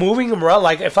when I'm moving them around,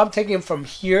 like if I'm taking them from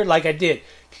here, like I did,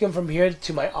 taking them from here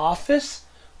to my office,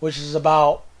 which is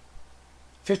about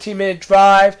 15-minute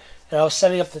drive, and I was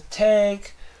setting up the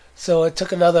tank, so it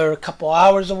took another couple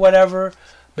hours or whatever.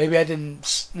 Maybe I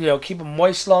didn't, you know, keep them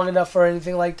moist long enough or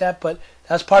anything like that, but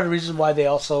that's part of the reason why they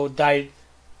also died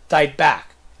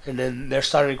back, and then they're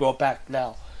starting to grow back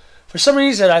now. For some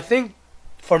reason, I think,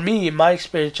 for me, in my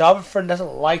experience, Java Fern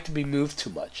doesn't like to be moved too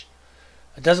much.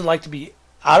 It doesn't like to be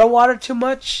out of water too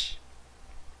much.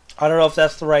 I don't know if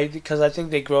that's the right, because I think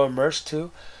they grow immersed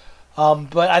too.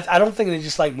 But I don't think they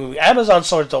just like moving. Amazon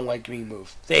swords don't like being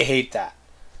moved. They hate that.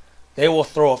 They will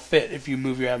throw a fit if you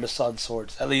move your Amazon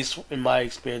swords. At least in my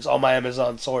experience, all my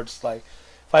Amazon swords, like,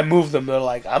 if I move them, they're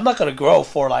like, I'm not going to grow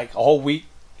for like a whole week.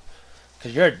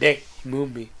 Because you're a dick. You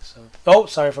moved me. So, oh,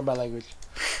 sorry for my language.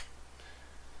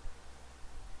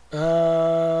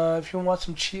 If you want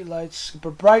some cheat lights, super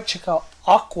bright, check out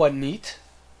Aqua Neat.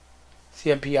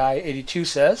 CMPI 82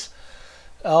 says.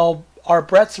 Our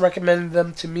Brett's recommended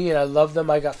them to me, and I love them.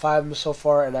 I got 5 of them so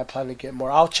far, and I plan to get more.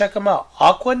 I'll check them out.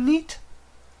 Aqua Neat?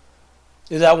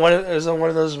 Is that one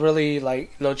of those really,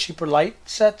 like, you know, cheaper light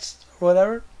sets or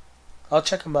whatever? I'll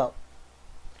check them out.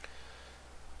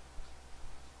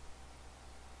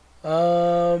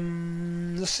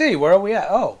 Let's see. Where are we at?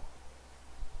 Oh.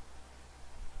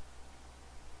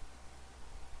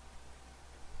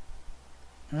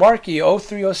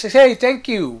 Marky0306. Hey, thank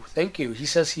you. Thank you. He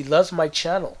says he loves my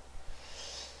channel.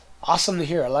 Awesome to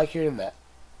hear. I like hearing that.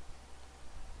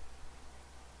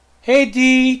 Hey,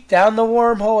 D. Down the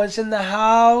wormhole is in the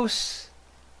house.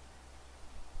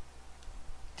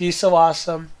 D's so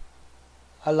awesome.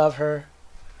 I love her.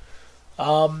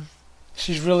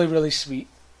 She's really, really sweet.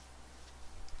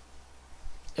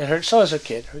 And so is her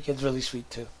kid. Her kid's really sweet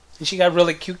too. And she got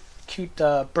really cute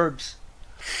birds.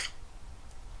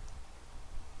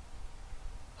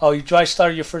 Oh, you dry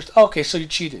started your first. Oh, okay, so you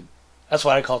cheated. That's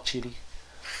what I call cheating.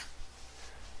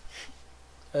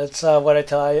 That's what I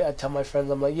tell my friends.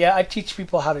 I'm like, yeah, I teach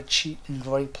people how to cheat in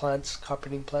growing plants,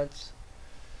 carpeting plants.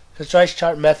 Because dry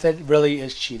chart method really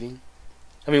is cheating.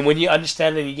 I mean, when you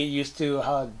understand and you get used to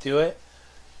how to do it,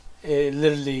 it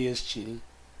literally is cheating.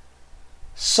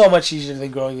 So much easier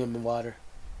than growing them in water.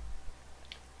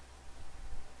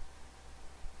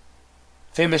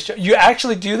 Famous Joe. You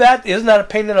actually do that? Isn't that a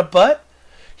pain in the butt?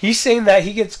 He's saying that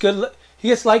he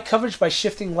gets light coverage by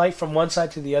shifting light from one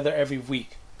side to the other every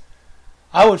week.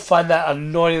 I would find that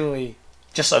annoyingly,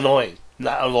 just annoying.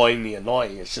 Not annoyingly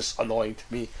annoying. It's just annoying to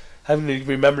me. Having to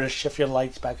remember to shift your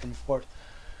lights back and forth.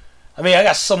 I mean, I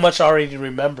got so much already to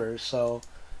remember, so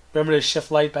remember to shift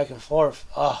light back and forth.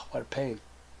 Oh, what a pain.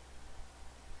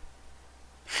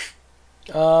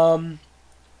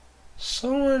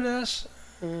 Someone else.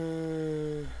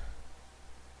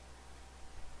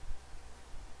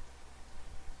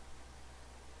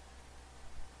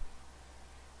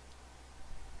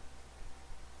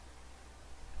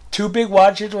 Two big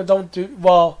watches or don't do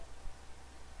well.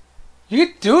 You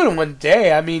can do it in one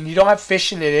day. I mean, you don't have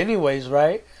fish in it anyways,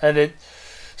 right? And it.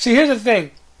 See, here's the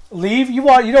thing. You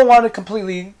don't want to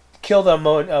completely kill the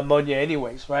ammonia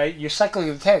anyways, right? You're cycling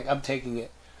the tank. I'm taking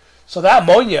it. So that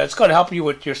ammonia, it's going to help you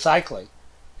with your cycling.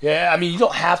 Yeah, I mean, you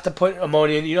don't have to put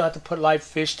ammonia in. You don't have to put live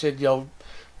fish to, you know,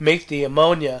 make the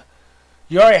ammonia.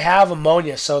 You already have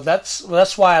ammonia, so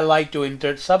that's why I like doing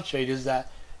dirt substrate. Is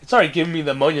that it's already giving me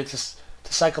the ammonia to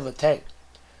cycle the tank.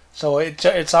 So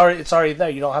it's already there.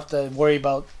 You don't have to worry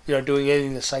about, you know, doing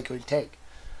anything to cycle your tank.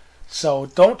 So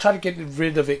don't try to get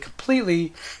rid of it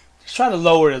completely. Just try to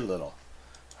lower it a little.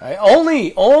 All right?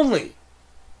 Only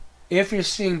if you're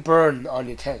seeing burn on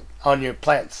your tank, on your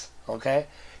plants. Okay?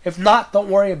 If not, don't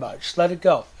worry about it. Just let it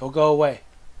go. It'll go away.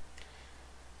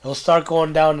 It'll start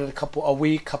going down in couple of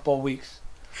weeks.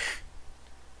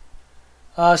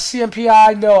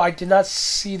 CMPI, no, I did not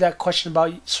see that question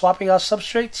about swapping out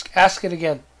substrates. Ask it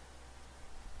again.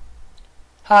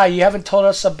 Hi, you haven't told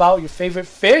us about your favorite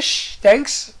fish.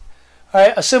 Thanks.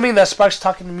 Alright, assuming that Spark's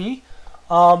talking to me.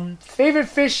 Favorite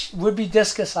fish would be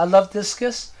discus. I love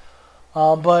discus.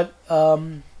 I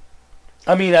mean,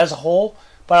 as a whole.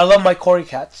 But I love my cory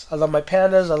cats. I love my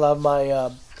pandas. I love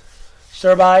my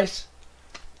cerbis,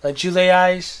 my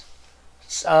juleis.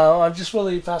 I'm just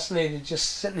really fascinated just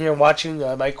sitting here watching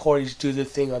my cories do the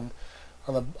thing on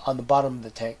the bottom of the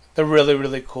tank. They're really,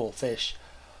 really cool fish.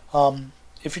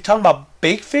 If you're talking about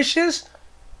big fishes,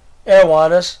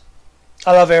 arowanas.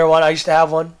 I love arowana. I used to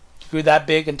have one. Grew that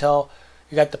big until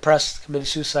you got depressed, committed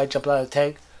suicide, jumped out of the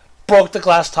tank, broke the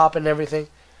glass top and everything.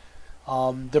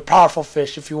 They're powerful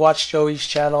fish. If you watch Joey's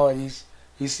channel and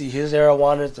you see his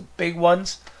arowanas, the big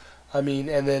ones. I mean,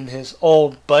 and then his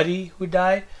old buddy who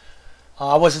died.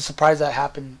 I wasn't surprised that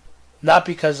happened. Not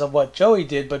because of what Joey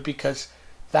did, but because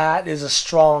that is a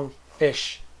strong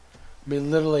fish. I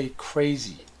mean, literally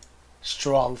crazy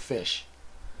strong fish.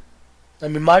 I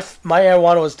mean, my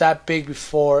arowana was that big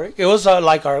before. It was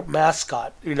like our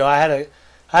mascot. You know, I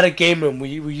had a game room. We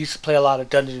used to play a lot of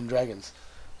Dungeons and Dragons,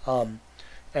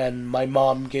 and my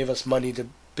mom gave us money to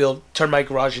turn my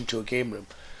garage into a game room.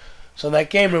 So in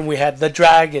that game room, we had the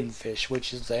dragonfish,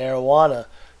 which is the arowana.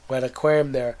 We had an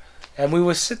aquarium there, and we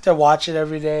would sit there watch it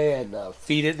every day and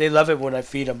feed it. They love it when I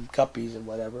feed them guppies and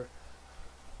whatever.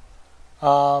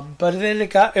 But then I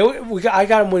got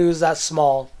him when he was that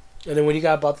small. And then when he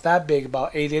got about that big,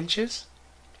 about 8 inches,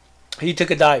 he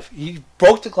took a dive. He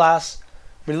broke the glass,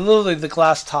 I mean, literally the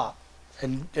glass top,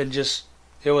 and just,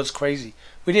 it was crazy.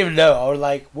 We didn't even know. I was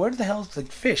like, where the hell is the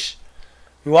fish?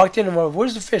 We walked in and went,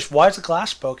 where's the fish? Why is the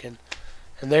glass broken?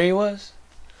 And there he was,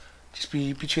 just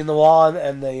between the wall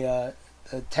and the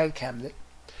tank cabinet.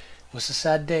 It was a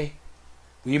sad day.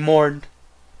 We mourned.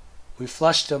 We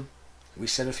flushed him. We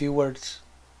said a few words.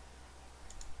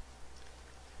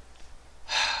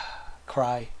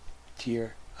 Cry,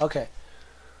 tear. Okay.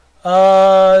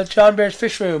 John Bear's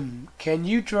Fish Room. Can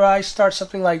you dry start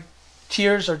something like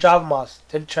tears or Java moss,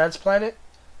 then transplant it?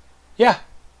 Yeah.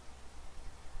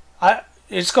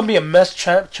 It's gonna be a mess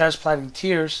transplanting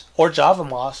tears or Java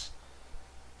moss,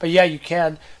 but yeah, you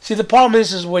can. See, the problem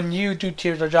is when you do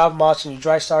tears or Java moss and you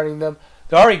dry starting them,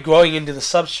 they're already growing into the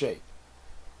substrate.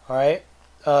 All right.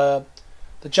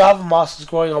 The Java moss is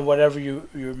growing on whatever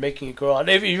you're making it grow on.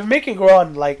 If you're making it grow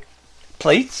on like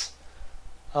plates,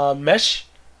 mesh,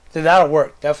 then that'll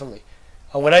work definitely.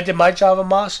 When I did my Java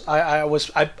moss, I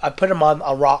put them on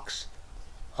rocks,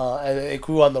 and it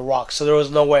grew on the rocks. So there was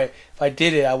no way if I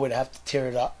did it, I would have to tear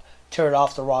it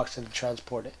off the rocks and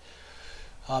transport it.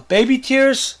 Baby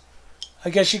tears,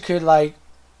 I guess you could like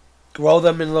grow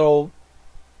them in little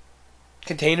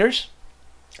containers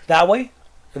that way,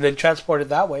 and then transport it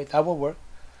that way. That will work.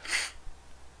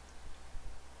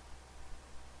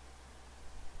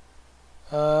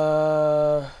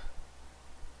 I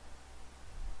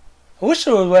wish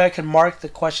there was a way I could mark the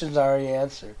questions I already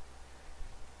answered.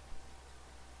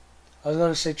 I was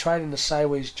going to say try it in a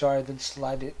sideways jar, then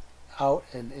slide it out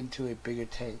and into a bigger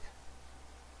tank.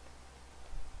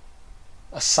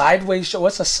 A sideways jar?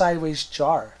 What's a sideways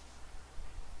jar?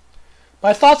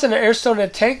 My thoughts on an airstone in a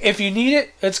tank. If you need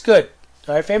it, it's good.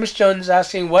 Alright, Famous Jones is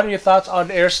asking, what are your thoughts on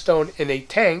airstone in a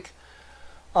tank?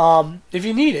 If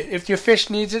you need it, if your fish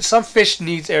needs it, some fish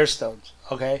needs airstones,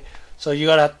 okay? So you're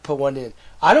going to have to put one in.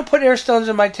 I don't put airstones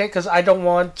in my tank because I don't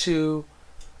want to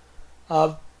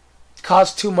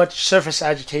cause too much surface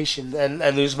agitation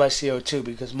and lose my CO2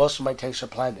 because most of my tanks are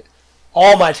planted.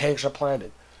 All my tanks are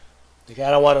planted. Okay, I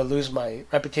don't want to lose my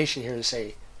reputation here and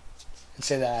say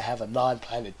that I have a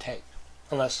non-planted tank,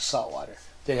 unless it's saltwater.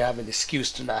 Then I have an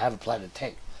excuse to not have a planted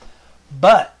tank.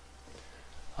 But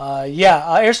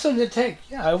airstone in the tank.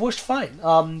 Yeah, it works fine.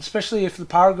 Especially if the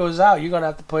power goes out, you're gonna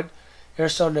have to put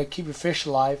airstone to keep your fish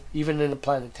alive, even in a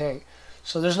planted tank.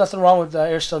 So there's nothing wrong with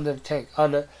airstone in the tank.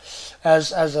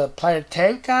 As a planted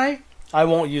tank guy, I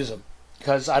won't use them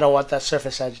because I don't want that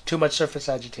too much surface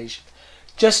agitation.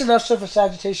 Just enough surface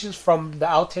agitation from the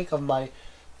outtake of my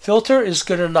filter is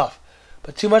good enough.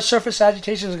 But too much surface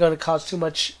agitation is going to cause too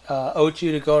much O2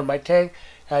 to go in my tank,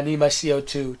 and I need my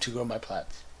CO2 to grow my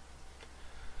plants.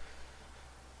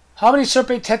 How many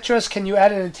Serpent Tetras can you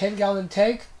add in a 10-gallon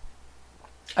tank?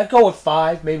 I'd go with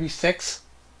 5, maybe 6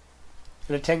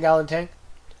 in a 10-gallon tank.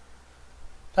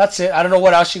 That's it. I don't know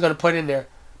what else you're going to put in there.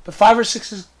 But 5 or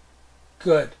 6 is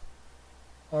good.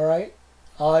 Alright?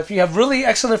 If you have really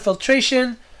excellent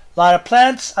filtration, a lot of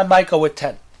plants, I might go with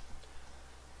 10.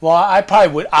 Well,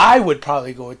 I would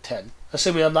probably go with 10,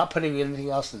 assuming I'm not putting anything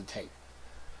else in the tank.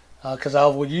 Because I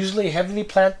would usually heavily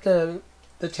plant the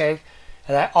tank,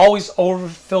 and I always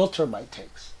over-filter my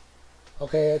tanks.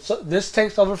 Okay, so this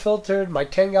tank's overfiltered. My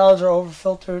 10 gallons are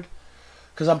overfiltered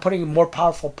because I'm putting a more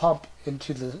powerful pump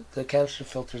into the canister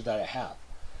filters that I have.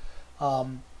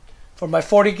 For my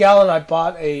 40 gallon, I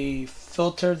bought a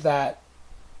filter that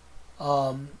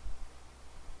that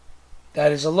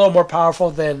is a little more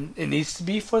powerful than it needs to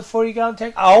be for the 40 gallon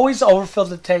tank. I always overfill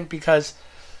the tank because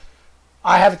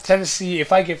I have a tendency,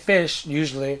 if I get fish,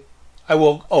 usually, I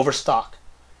will overstock.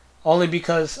 Only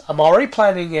because I'm already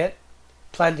planting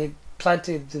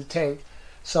the tank.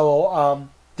 So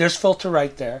there's filter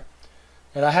right there.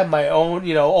 And I have my own,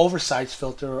 oversized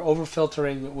filter, or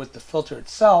over-filtering with the filter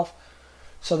itself.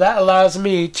 So that allows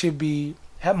me to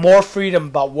have more freedom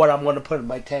about what I'm going to put in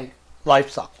my tank,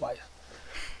 livestock-wise.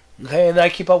 Okay, and I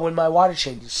keep up with my water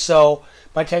changes. So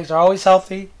my tanks are always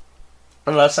healthy,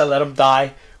 unless I let them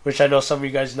die, which I know some of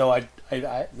you guys know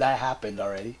that happened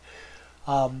already.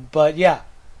 But yeah,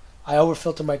 I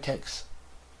overfilter my tanks.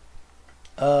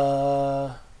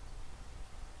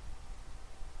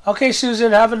 Okay,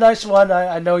 Susan, have a nice one.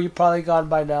 I know you're probably gone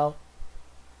by now.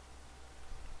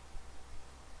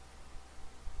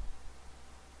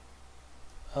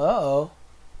 Uh-oh.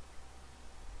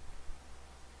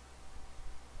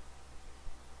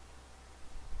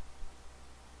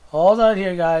 Hold on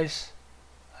here, guys.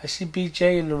 I see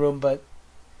BJ in the room, but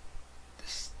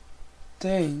this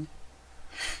thing...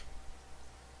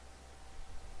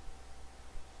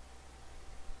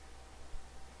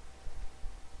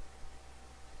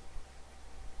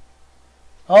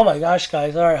 Oh my gosh,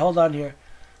 guys. Alright, hold on here.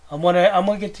 I'm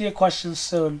gonna get to your questions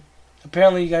soon.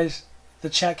 Apparently, you guys, the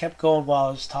chat kept going while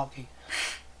I was talking.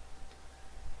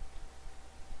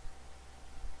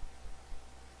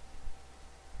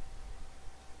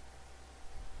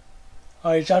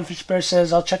 Alright, John Fishbear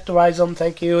says, I'll check the rhizome.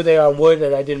 Thank you. They are on wood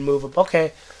and I didn't move them.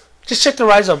 Okay. Just check the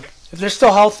rhizome. If they're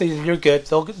still healthy, then you're good.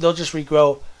 They'll just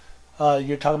regrow.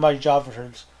 You're talking about your job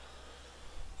returns.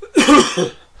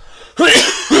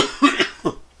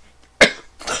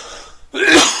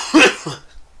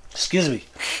 Excuse me.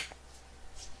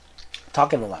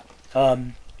 Talking a lot.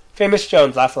 Famous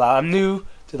Jones, laugh aloud. I'm new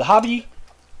to the hobby.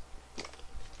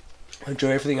 I enjoy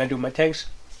everything I do with my tanks.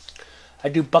 I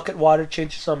do bucket water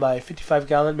changes on my 55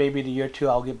 gallon. Maybe in a year or two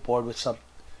I'll get bored with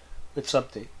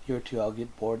something. Year or two I'll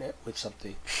get bored with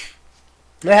something.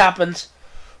 It happens.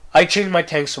 I change my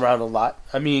tanks around a lot.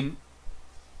 I mean,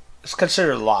 it's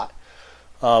considered a lot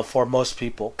for most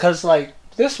people. Because like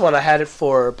this one, I had it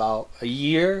for about a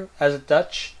year as a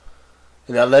Dutch.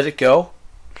 And I let it go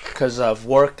because of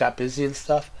work, got busy and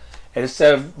stuff. And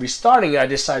instead of restarting it, I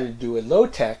decided to do a low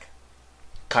tech.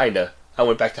 Kinda. I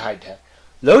went back to high tech.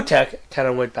 Low tech, kind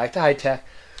of went back to high tech.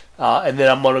 And then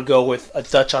I'm going to go with a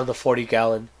Dutch on the 40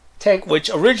 gallon tank, which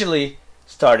originally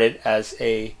started as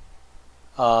a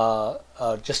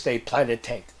just a planted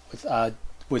tank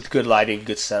with good lighting,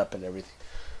 good setup and everything.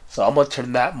 So I'm going to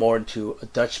turn that more into a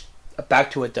Dutch,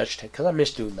 back to a Dutch tank, because I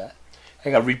miss doing that. I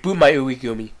got to reboot my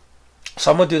Uigumi. So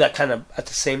I'm going to do that kind of at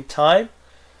the same time,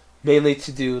 mainly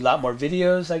to do a lot more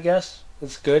videos, I guess.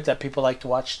 It's good that people like to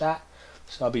watch that.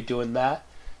 So I'll be doing that.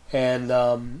 And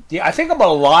yeah, I think I'm going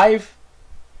to live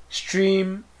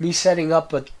stream me setting up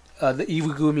the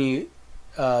Iwagumi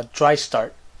dry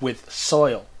start with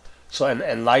soil. So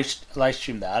and live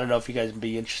stream that. I don't know if you guys would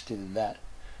be interested in that.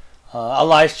 I'll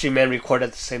live stream and record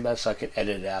at the same time so I can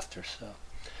edit it after.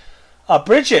 So,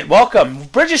 Bridget, welcome.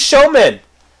 Bridget Showman.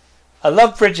 I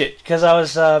love Bridget because I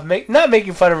was not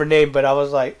making fun of her name, but I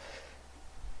was like,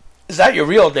 "Is that your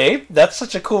real name? That's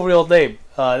such a cool real name."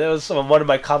 That was one of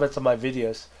my comments on my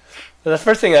videos. The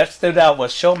first thing that stood out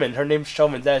was Showman. Her name's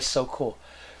Showman. That is so cool.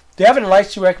 Do you have any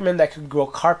lights you recommend that could grow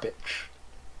carpet?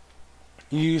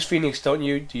 You use Phoenix, don't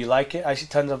you? Do you like it? I see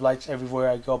tons of lights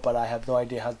everywhere I go, but I have no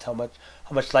idea how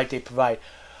much light they provide.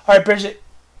 All right, Bridget.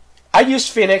 I use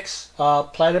Phoenix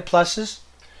Planet Pluses.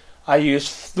 I use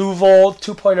Fluval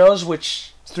 2.0s,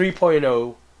 which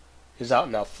 3.0 is out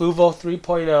now. Fluval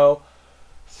 3.0,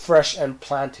 fresh and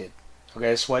planted. Okay,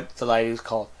 that's what the lighting is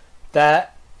called.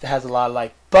 That has a lot of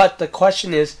light. But the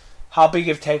question is, how big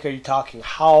of a tank are you talking?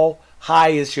 How high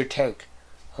is your tank?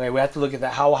 Okay, we have to look at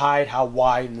that. How high, how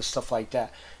wide, and stuff like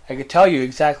that. I can tell you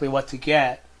exactly what to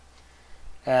get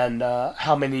and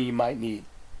how many you might need.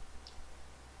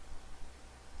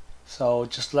 So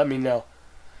just let me know.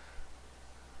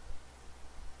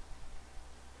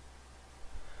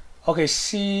 Okay,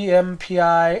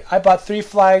 CMPI. I bought 3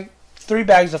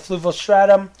 bags of Fluval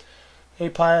Stratum,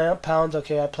 8 pounds.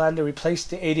 Okay, I plan to replace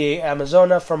the 88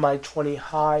 Amazona from my 20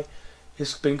 high.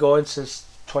 It's been going since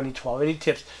 2012. Any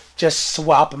tips? Just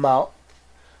swap them out.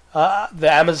 The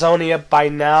Amazonia by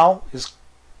now is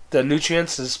the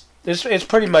nutrients is it's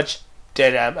pretty much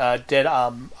dead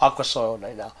aqua soil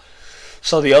right now.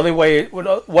 So the only way,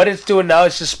 what it's doing now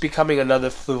is just becoming another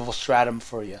fluvial stratum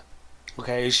for you.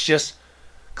 Okay, it's just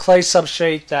clay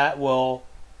substrate that will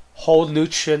hold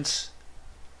nutrients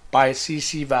by a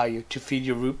CC value to feed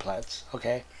your root plants.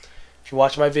 Okay, if you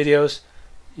watch my videos,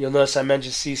 you'll notice I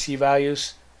mentioned CC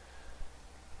values.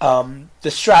 The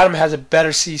stratum has a better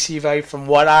CC value from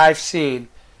what I've seen.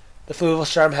 The fluvial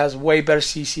stratum has way better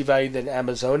CC value than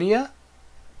Amazonia,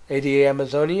 ADA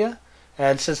Amazonia.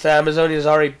 And since the Amazonia has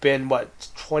already been, what,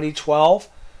 2012?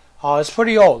 It's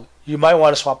pretty old. You might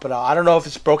want to swap it out. I don't know if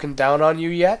it's broken down on you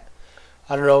yet.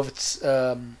 I don't know if it's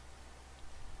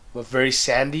very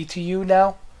sandy to you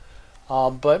now.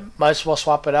 But might as well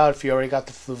swap it out if you already got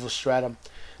the fluvial stratum.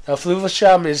 Now, fluvial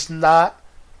stratum is not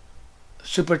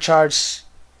supercharged,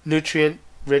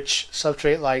 nutrient-rich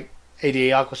substrate like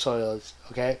ADA aqua soil is,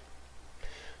 okay?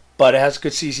 But it has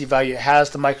good CC value. It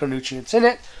has the micronutrients in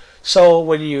it. So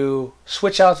when you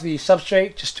switch out the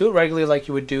substrate, just do it regularly like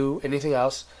you would do anything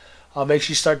else. Make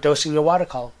sure you start dosing your water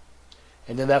column.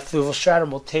 And then that fluvial stratum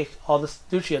will take all the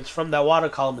nutrients from that water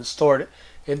column and store it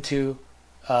into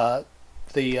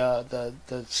the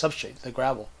substrate, the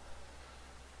gravel.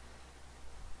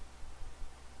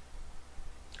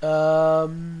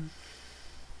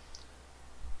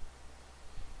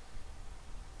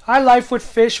 Hi, Life with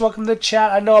Fish. Welcome to the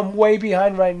chat. I know I'm way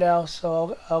behind right now,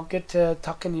 so I'll get to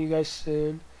talking to you guys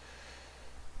soon.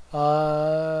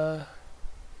 Oh,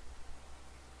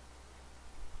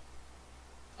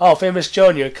 Famous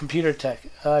Joan, you're computer tech.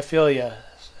 I feel ya.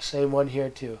 Same one here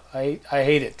too. I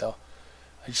hate it though.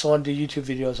 I just want to do YouTube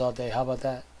videos all day. How about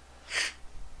that?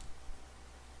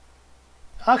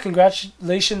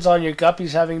 Congratulations on your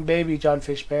guppies having baby, John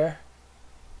Fish Bear.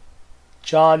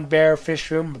 John Bear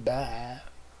Fish Room. Bah.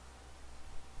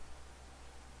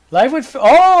 Live with...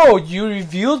 Oh, you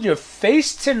revealed your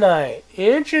face tonight.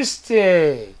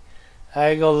 Interesting.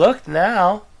 I go look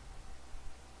now.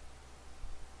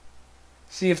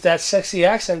 See if that sexy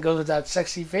accent goes with that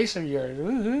sexy face of yours.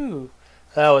 Woohoo.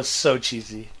 That was so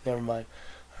cheesy. Never mind.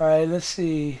 Alright, let's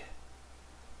see.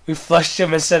 We flushed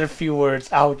him and said a few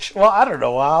words. Ouch. Well, I don't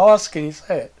know. How else can you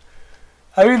say it?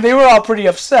 I mean, they were all pretty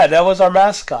upset. That was our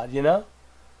mascot, you know?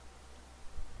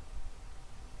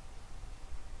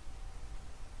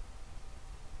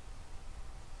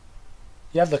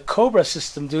 You have the Cobra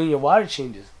system doing your water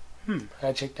changes. I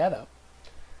gotta check that out.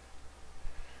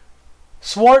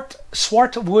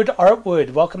 Swartwood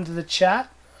Artwood, welcome to the chat.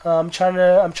 I'm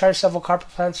trying several carpet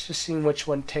plants, just seeing which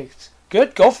one takes.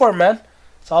 Good, go for it, man.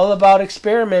 It's all about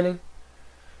experimenting.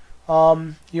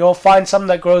 You'll find some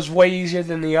that grows way easier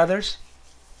than the others,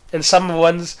 and some of the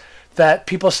ones that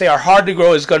people say are hard to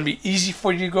grow is going to be easy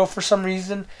for you to grow for some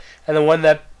reason, and the one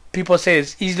that people say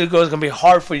it's easy to grow is going to be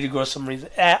hard for you to grow for some reason.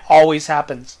 That always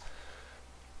happens.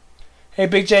 Hey,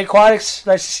 Big J Aquatics,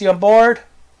 nice to see you on board.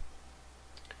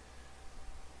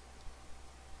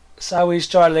 Sideways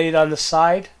jar laid on the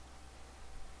side.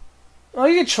 Oh,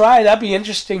 you can try. That'd be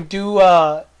interesting. Do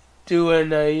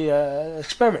an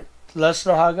experiment. Let us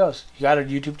know how it goes. You got a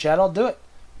YouTube channel? Do it.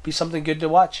 Be something good to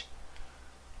watch.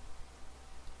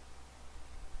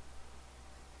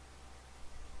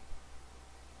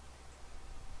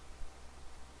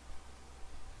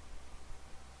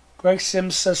 Greg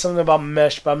Sims says something about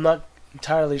mesh, but I'm not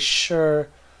entirely sure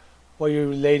what you're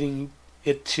relating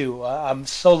it to. I'm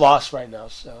so lost right now,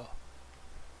 so.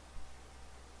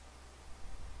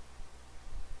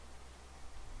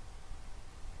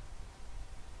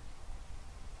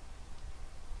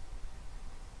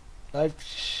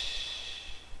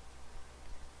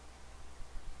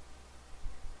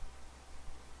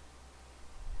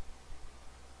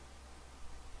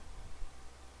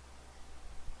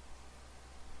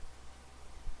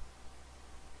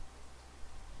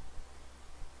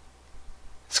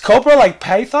 Is Cobra like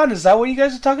Python? Is that what you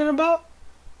guys are talking about?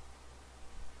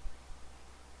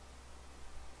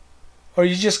 Or are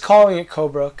you just calling it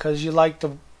Cobra because you like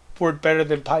the word better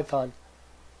than Python?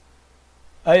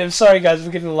 I am sorry guys,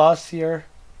 we're getting lost here.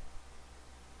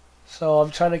 So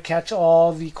I'm trying to catch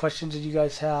all the questions that you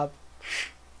guys have.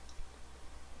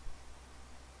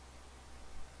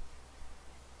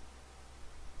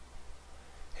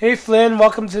 Hey Flynn,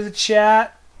 welcome to the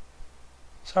chat.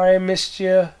 Sorry I missed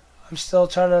you. I'm still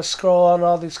trying to scroll on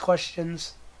all these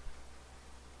questions.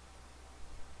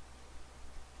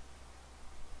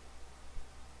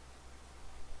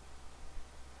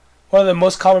 What are the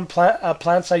most common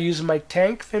plants I use in my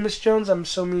tank, Famous Jones? I'm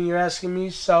assuming you're asking me.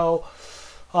 So,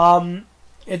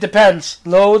 it depends.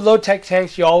 Low tech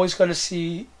tanks, you're always going to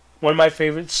see one of my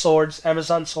favorites, swords,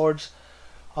 Amazon swords.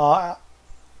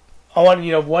 I want,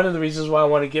 one of the reasons why I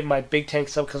want to get my big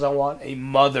tanks up, because I want a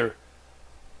mother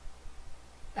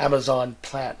Amazon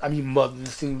plant. I mean, mother.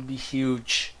 This thing would be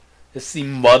huge. It's the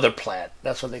mother plant.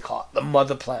 That's what they call it. The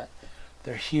mother plant.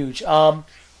 They're huge. But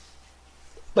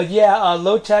yeah,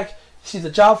 low tech. You see the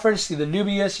Jobfer, you see the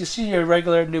Nubius, you see your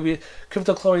regular Nubius,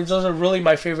 cryptochlorines. Those are really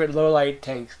my favorite low light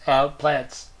tanks,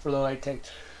 plants for low light tanks.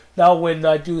 Now, when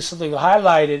I do something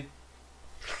highlighted,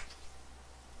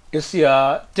 you'll see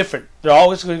different. They're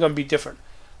always going to be different.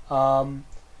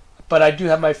 But I do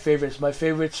have my favorites. My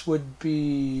favorites would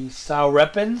be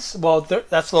Saurepins. Well,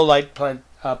 that's low light plant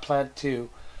too.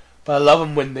 But I love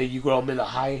them when you grow them in a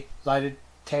high lighted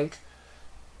tank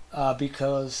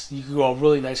because you can grow a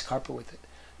really nice carpet with it.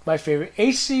 My favorite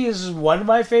AC is one of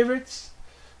my favorites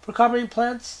for carpeting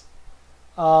plants.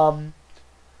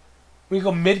 We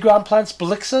go mid-ground plants,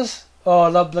 Blixas. Oh, I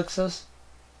love Blixas.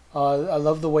 I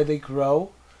love the way they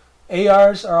grow.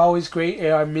 ARs are always great.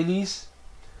 AR minis.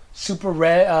 Super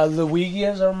red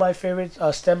Luigias are my favorite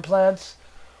stem plants.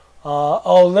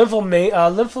 Aromatica,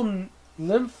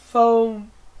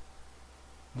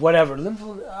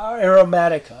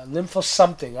 lympho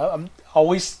something. I'm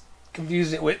always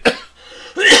confused it with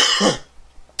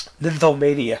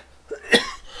Lymphomania.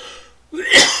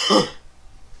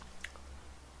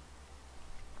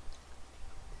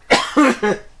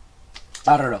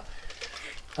 I don't know.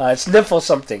 It's nympho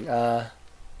something.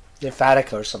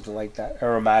 Lymphatica or something like that.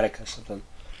 Aromatic or something.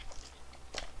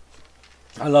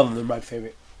 I love them. They're my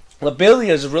favorite.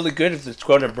 Lobelia is really good if it's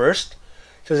grown in burst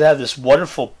because it has this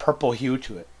wonderful purple hue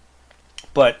to it.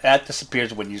 But that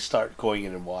disappears when you start going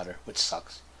in water, which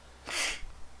sucks.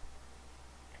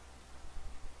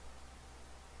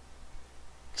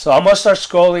 So I'm going to start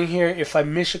scrolling here. If I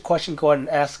miss a question, go ahead and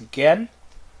ask again.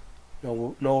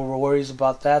 No worries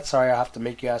about that. Sorry, I have to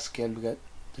make you ask again because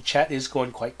the chat is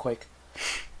going quite quick.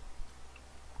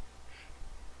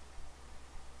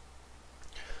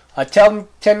 10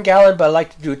 gallon, but I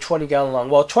like to do a 20 gallon long.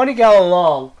 Well, 20 gallon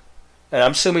long, and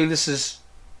I'm assuming this is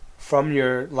from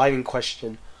your lighting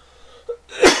question.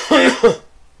 Well,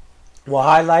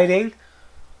 highlighting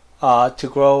to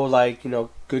grow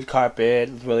good carpet,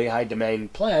 really high demanding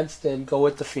plants, then go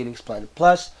with the Phoenix Planet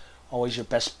Plus. Always your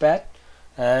best bet.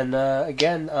 And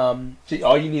again,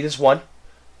 all you need is one.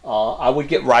 I would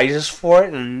get risers for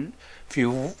it, and if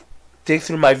you dig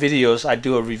through my videos, I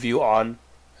do a review on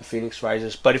the Phoenix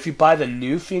risers. But if you buy the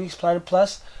new Phoenix Planet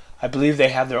Plus, I believe they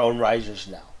have their own risers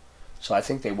now. So I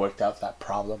think they worked out that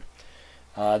problem.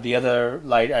 The other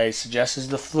light I suggest is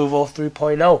the Fluval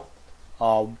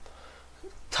 3.0.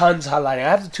 Tons highlighting. I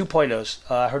have the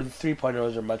 2.0s. I heard the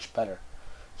 3.0s are much better.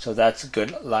 So that's good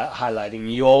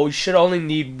highlighting. You should only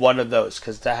need one of those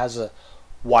because that has a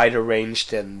wider range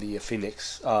than the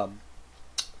Phoenix.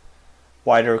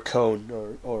 Wider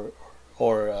cone or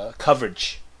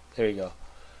coverage. There you go.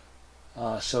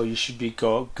 So you should be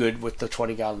good with the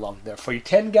 20 gallon long there. For your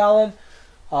 10 gallon,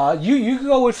 you can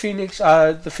go with Phoenix,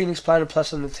 the Phoenix Planet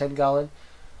Plus and the 10 gallon.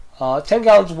 10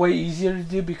 gallon is way easier to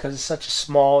do because it's such a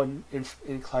small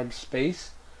inclined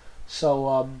space.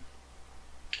 So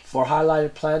for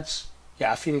highlighted plants,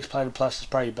 yeah, Phoenix Planet Plus is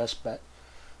probably your best bet.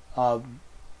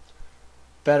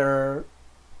 Better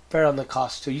on the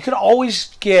cost too. You can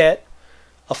always get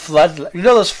a flood. You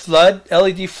know those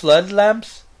LED flood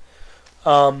lamps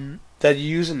that you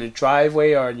use in the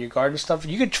driveway or in your garden stuff.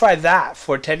 You could try that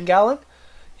for 10 gallon.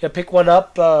 Yeah, pick one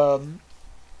up. I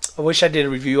wish I did a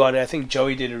review on it. I think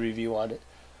Joey did a review on it,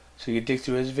 so you can dig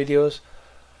through his videos.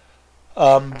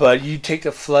 But you take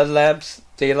the flood lamps,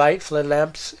 daylight flood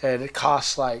lamps, and it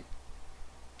costs like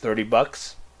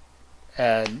 $30,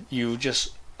 and you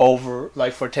just for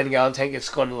a 10 gallon tank, it's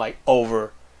going to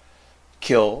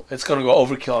overkill. It's going to go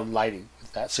overkill on lighting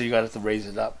with that, so you're going to have to raise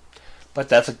it up. But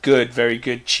that's a very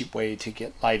good, cheap way to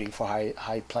get lighting for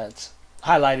high plants,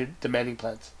 highlighted, demanding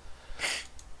plants.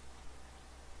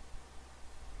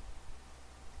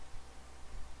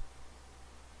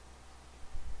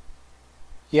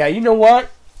 Yeah, you know what?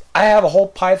 I have a whole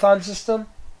Python system.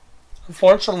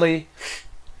 Unfortunately,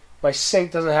 my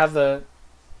sink doesn't have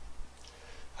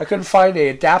I couldn't find an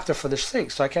adapter for this sink,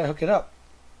 so I can't hook it up.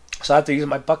 So I have to use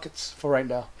my buckets for right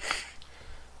now.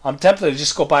 I'm tempted to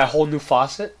just go buy a whole new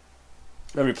faucet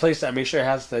and replace that. Make sure it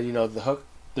has the the hook,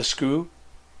 the screw.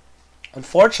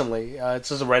 Unfortunately, it's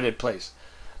just a rented place,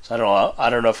 so I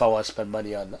don't know if I want to spend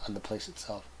money on the place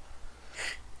itself.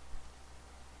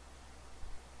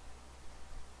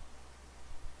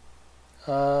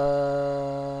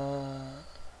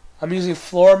 I'm using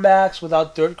Floor Max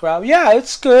without dirt gravel. Yeah,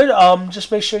 it's good.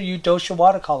 Just make sure you dose your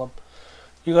water column.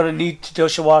 You're gonna need to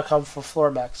dose your water column for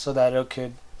Floor Max so that it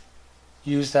could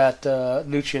use that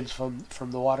nutrients from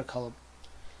the water column.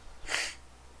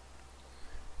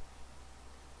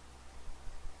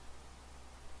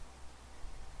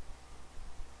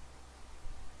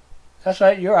 That's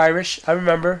right, you're Irish. I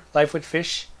remember Life with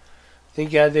Fish. I think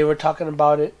they were talking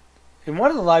about it in one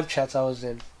of the live chats I was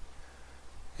in.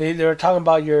 They were talking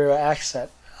about your accent.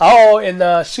 Oh, in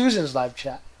Susan's live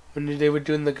chat when they were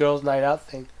doing the girls' night out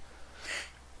thing.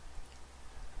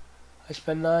 I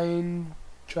spent 9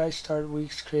 dry start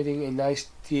weeks creating a nice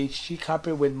DHG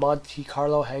carpet with Monte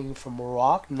Carlo hanging from a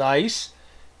rock. Nice.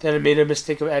 Then I made a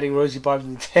mistake of adding rosy barbs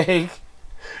in the tank.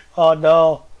 Oh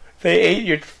no. They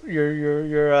ate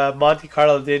your Monte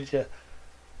Carlo, did you?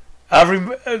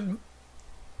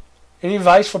 Any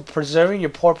advice for preserving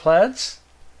your poor plants?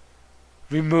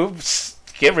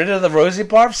 Get rid of the rosy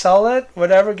barb, sell it,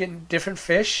 whatever. Get different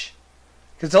fish,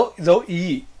 because they'll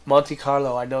eat Monte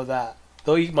Carlo. I know that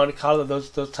they'll eat Monte Carlo. Those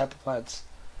type of plants,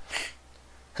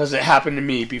 because it happened to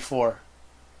me before.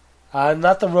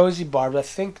 Not the rosy barbs. I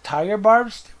think tiger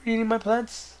barbs were eating my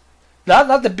plants.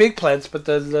 Not the big plants, but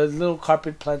the little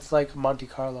carpet plants like Monte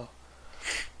Carlo.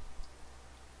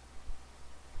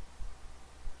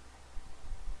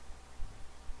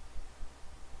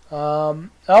 Oh,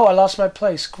 I lost my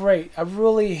place. Great. I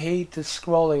really hate the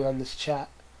scrolling on this chat.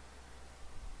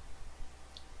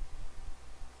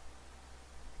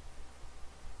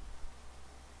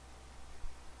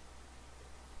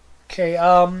 Okay,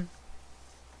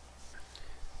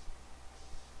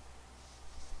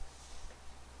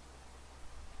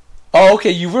 Oh,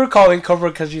 okay, you were calling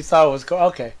Cobra because you thought it was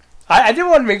okay. I didn't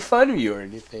want to make fun of you or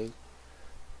anything.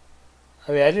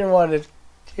 I mean, I didn't want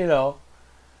to,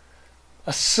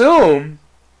 assume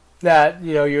that,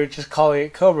 you were just calling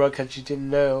it Cobra because you didn't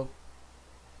know.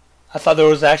 I thought there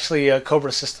was actually a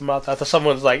Cobra system out there. I thought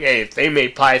someone was like, hey, if they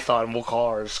made Python, we'll call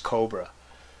ours Cobra.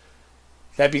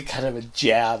 That'd be kind of a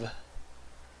jab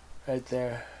right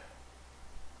there.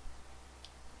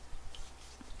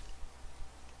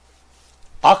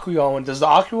 Aqua one. Does the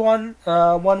Aqua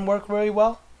one work very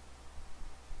well?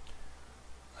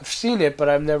 I've seen it, but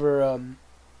I've never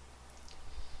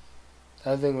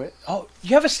I think. Oh,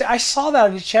 you have a snake. I saw that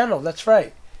on your channel. That's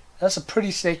right. That's a pretty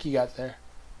snake you got there.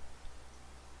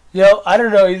 I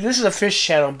don't know. This is a fish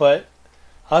channel, but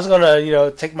I was gonna,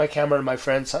 take my camera to my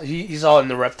friend's. He's all in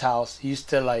the reptiles. He used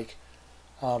to like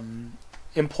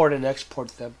import and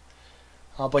export them,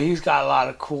 but he's got a lot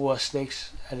of cool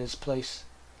snakes at his place.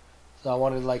 So I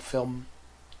wanted to like film.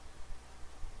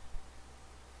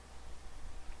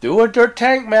 Do a dirt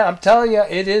tank, man. I'm telling you,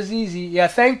 it is easy. Yeah,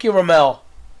 thank you, Ramel.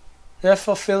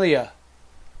 Nephophilia.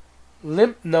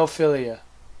 Lymphnophilia.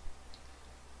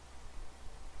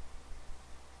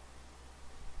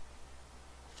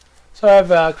 So I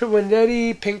have Crib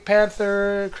Wendetti, Pink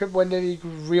Panther, Crib Wendetti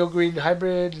Real Green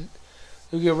Hybrid,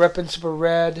 Lugia Repin Super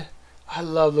Red. I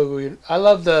love Lugia. I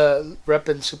love the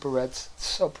Repin Super Reds. It's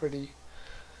so pretty.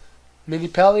 Mini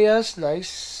Pelias,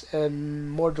 nice,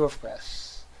 and more dwarf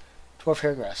grass. Dwarf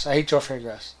hair grass. I hate dwarf hair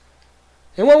grass.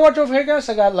 Anyone want dwarf hair grass?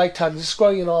 I got like tons. It's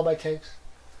growing in all my tanks.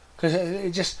 Because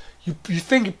it just, you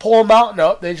think you pull them out,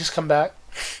 no, they just come back.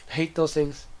 I hate those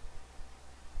things.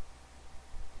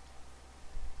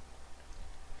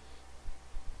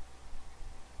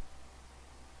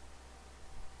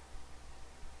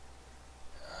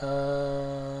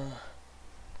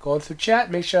 Going through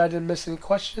chat, make sure I didn't miss any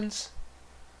questions.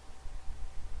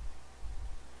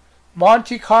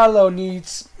 Monte Carlo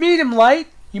needs medium light.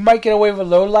 You might get away with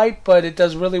low light, but it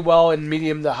does really well in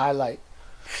medium to high light.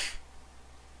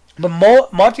 But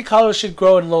Monte Carlo should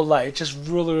grow in low light. It's just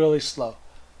really, really slow.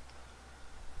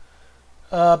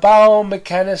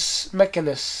 Biomechanist.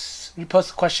 You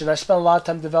posted a question. I spent a lot of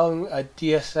time developing a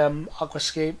DSM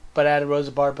aquascape, but I added rosy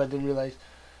barb, but I didn't realize.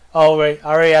 Oh, right.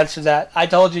 I already answered that. I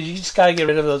told you, you just got to get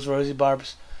rid of those rosy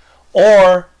barbs.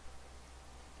 Or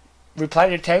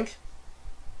replant your tank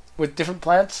with different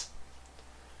plants.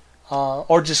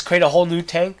 Or just create a whole new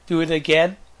tank. Do it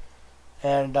again.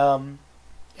 And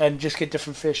just get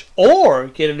different fish. Or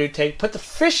get a new tank. Put the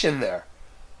fish in there.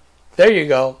 There you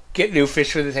go. Get new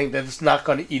fish for the tank that's not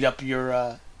going to eat up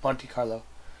your Monte Carlo.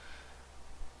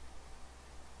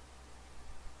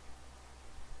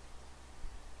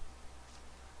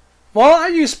 Well, I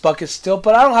use buckets still,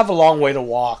 but I don't have a long way to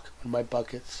walk with my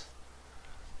buckets.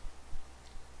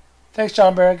 Thanks,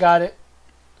 John Bear. Got it.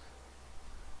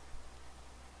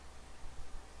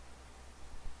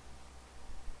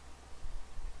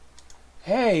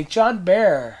 Hey, John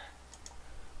Bear.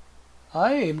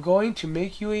 I am going to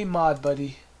make you a mod,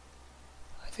 buddy.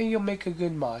 I think you'll make a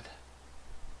good mod.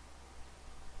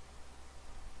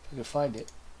 If I can find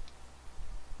it.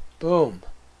 Boom.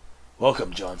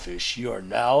 Welcome, John Fish. You are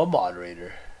now a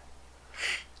moderator.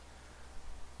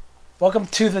 Welcome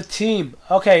to the team.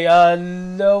 Okay,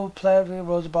 no plant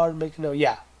Rosie Barb making no.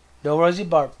 Yeah, no Rosie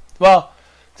Barb. Well,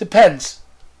 depends.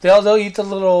 They'll eat the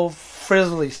little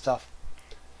frizzly stuff.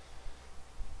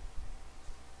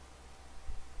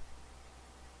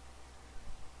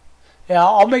 Yeah,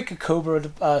 I'll make a Cobra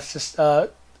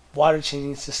water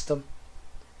changing system.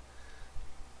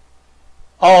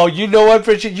 Oh, you know what,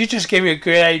 Bridget? You just gave me a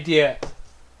great idea.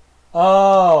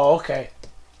 Oh, okay.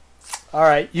 All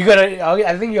right,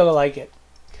 I think you'll like it.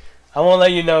 I won't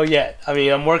let you know yet. I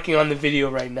mean, I'm working on the video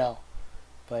right now,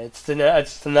 but it's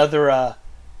another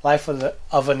life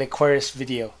of an Aquarius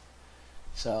video.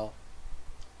 So,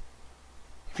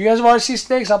 if you guys want to see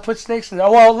snakes, I'll put snakes in there.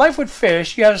 Well, life with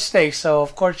fish, you have snakes, so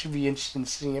of course you'd be interested in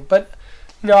seeing it. But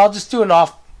I'll just do an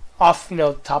off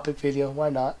topic video.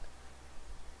 Why not?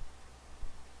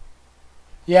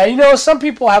 Yeah, some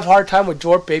people have a hard time with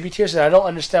dwarf baby tears, and I don't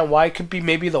understand why. It could be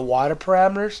maybe the water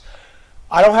parameters.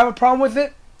 I don't have a problem with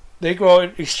it. They grow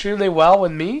extremely well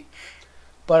with me.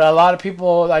 But a lot of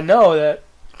people I know that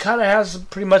kind of has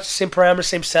pretty much the same parameters,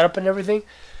 same setup and everything,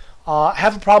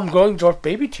 have a problem growing dwarf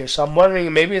baby tears. So I'm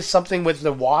wondering maybe it's something with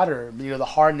the water, the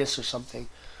hardness or something.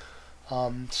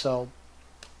 So,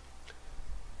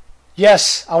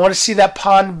 yes, I want to see that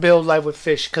pond build live with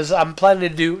fish, because I'm planning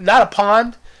to do, not a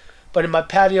pond, but in my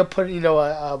patio, put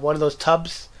one of those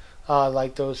tubs,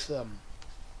 like those, the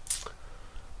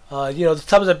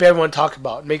tubs that everyone talk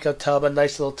about. Make a tub, a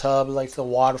nice little tub, like the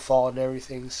waterfall and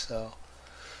everything. So,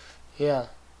 yeah.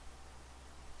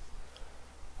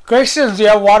 Grayson's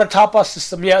water top off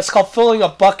system. Yeah, it's called filling a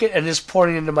bucket and just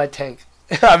pouring it into my tank.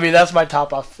 I mean, that's my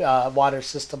top off water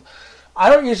system. I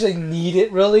don't usually need it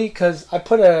really, because I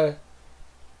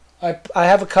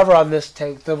have a cover on this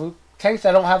tank. The tanks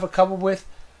I don't have a cover with,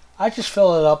 I just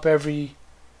fill it up I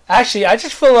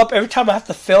just fill it up every time I have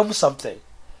to film something.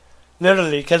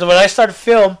 Literally, because when I start to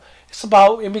film, it's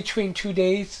about in between 2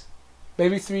 days,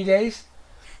 maybe 3 days.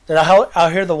 Then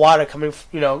I'll hear the water coming,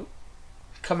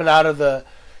 coming out of the.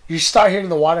 You start hearing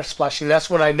the water splashing. That's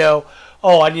when I know,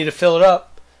 I need to fill it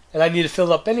up, and I need to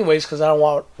fill it up anyways because I don't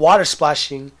want water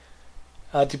splashing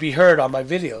to be heard on my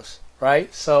videos,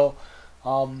 right? So,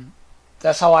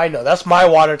 that's how I know. That's my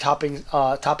water topping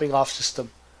off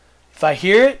system. If I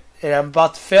hear it and I'm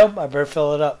about to film, I better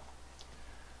fill it up.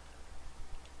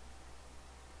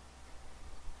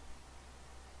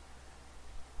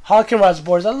 Harlequin rods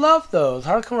boards, I love those.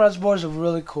 Harlequin rods boards are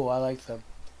really cool. I like them.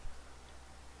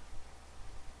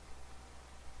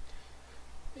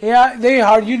 Yeah, they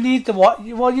are. You need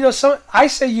the I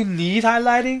say you need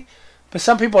highlighting, but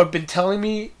some people have been telling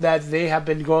me that they have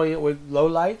been growing it with low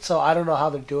light, so I don't know how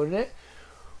they're doing it,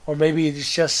 or maybe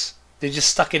it's just. They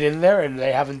just stuck it in there and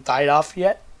they haven't died off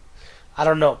yet. I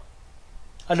don't know.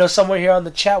 I know someone here on the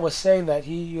chat was saying that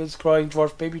he is growing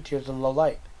dwarf baby tears in low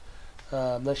light.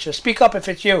 I'm not sure. Speak up if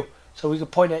it's you, so we can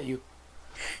point at you.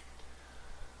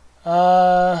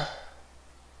 Yeah,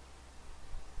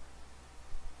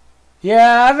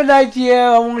 I have an idea.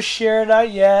 I won't share it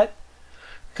out yet,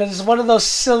 because it's one of those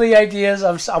silly ideas.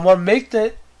 I'm gonna make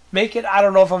it. I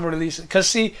don't know if I'm gonna release it. Cause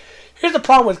see. Here's the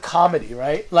problem with comedy,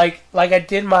 right? Like I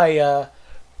did my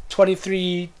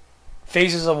 23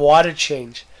 phases of water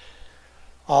change.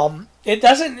 It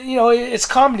doesn't, it's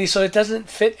comedy, so it doesn't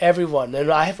fit everyone.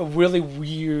 And I have a really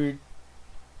weird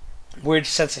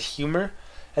sense of humor,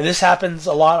 and this happens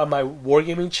a lot on my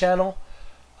wargaming channel.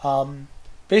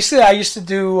 Basically, I used to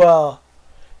do. On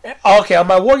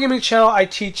my wargaming channel, I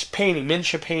teach painting,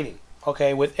 miniature painting.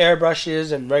 Okay, with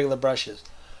airbrushes and regular brushes.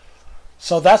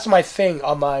 So that's my thing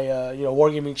on my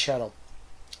wargaming channel.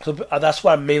 So that's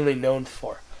what I'm mainly known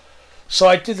for. So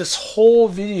I did this whole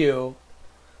video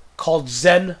called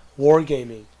Zen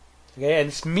Wargaming. Okay, and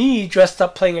it's me dressed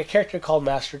up playing a character called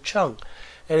Master Chung.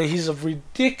 And he's a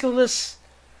ridiculous,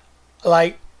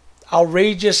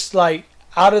 outrageous,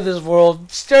 out of this world,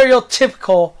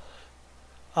 stereotypical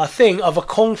thing of a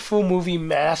kung fu movie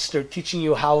master teaching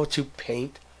you how to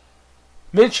paint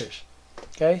miniatures.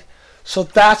 Okay? So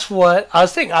that's what I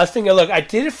was thinking. Look, I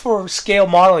did it for scale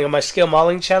modeling on my scale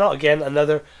modeling channel. Again,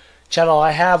 another channel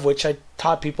I have, which I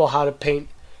taught people how to paint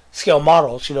scale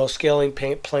models. Scaling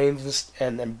paint planes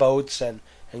and boats and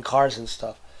cars and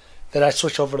stuff. Then I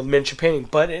switched over to miniature painting.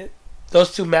 But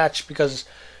those two matched because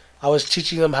I was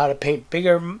teaching them how to paint big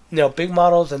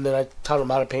models, and then I taught them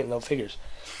how to paint little figures.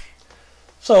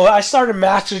 So I started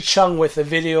Master Chung with a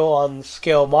video on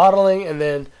scale modeling, and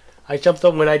then I jumped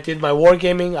up when I did my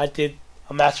wargaming. I did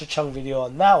a Master Chung video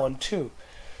on that one too.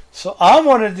 So I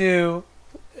want to do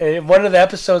one of the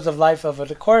episodes of Life of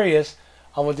an Aquarius.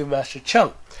 I'm gonna do Master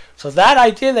Chunk. So that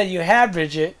idea that you had,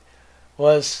 Bridget,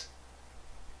 was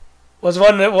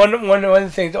one of the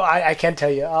things. I can't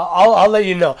tell you. I'll let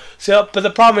you know. So, but the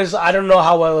problem is I don't know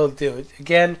how well it'll do.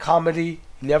 Again, comedy.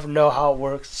 You never know how it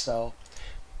works. So,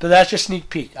 but that's your sneak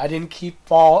peek. I didn't keep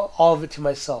all of it to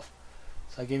myself.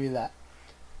 So I give you that.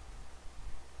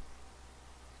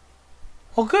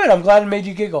 Well, good. I'm glad it made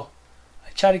you giggle.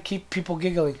 I try to keep people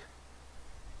giggling.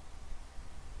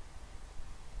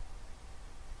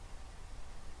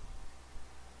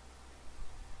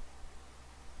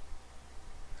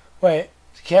 Wait,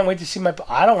 can't wait to see my...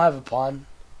 I don't have a pond.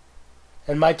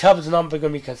 And my tub is not going to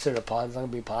be considered a pond. It's not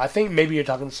going to be a pond. I think maybe you're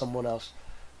talking to someone else.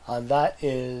 That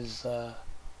is...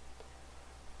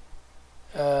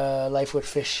 Life with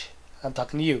Fish. I'm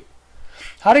talking to you.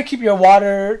 How to keep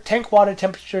your tank water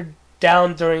temperature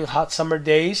down during hot summer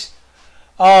days?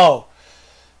 Oh.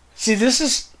 See, this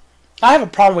is... I have a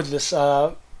problem with this.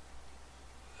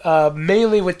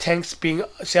 Mainly with tanks being...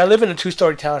 See, I live in a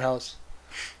 2-story townhouse.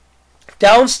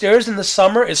 Downstairs in the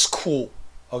summer is cool,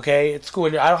 okay? It's cool,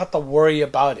 and I don't have to worry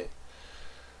about it.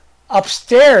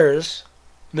 Upstairs,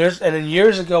 and then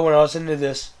years ago when I was into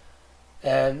this,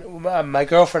 and my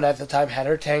girlfriend at the time had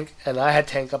her tank, and I had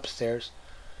tank upstairs,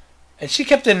 and she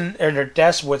kept it in her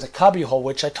desk with a cubby hole,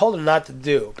 which I told her not to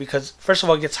do, because first of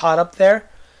all, it gets hot up there,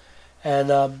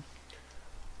 and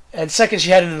second,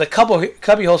 she had it in the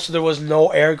cubby hole, so there was no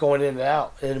air going in and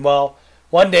out. And well,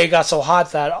 one day it got so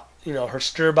hot that her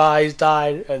stir-bys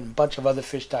died, and a bunch of other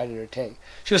fish died in her tank.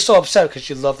 She was so upset because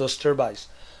she loved those stir-bys.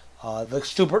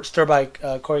 The stir-by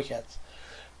koi cats.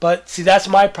 But, see, that's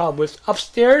my problem. With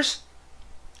upstairs,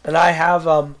 and I have,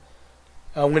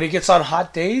 when it gets on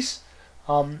hot days,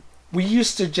 we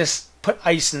used to just put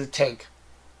ice in the tank.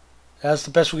 That's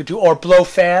the best we could do. Or blow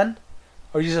fan,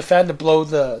 or use a fan to blow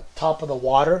the top of the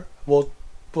water. We'll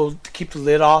keep the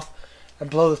lid off and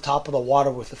blow the top of the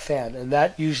water with the fan. And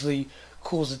that usually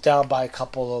cools it down by a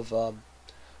couple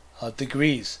of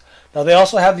degrees. Now they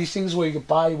also have these things where you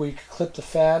can clip the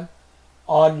fan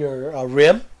on your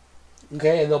rim,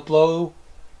 okay, and they'll blow.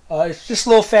 It's just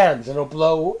little fans, and it'll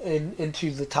blow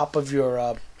into the top of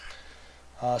your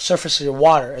surface of your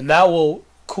water, and that will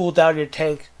cool down your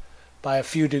tank by a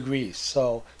few degrees.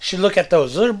 So you should look at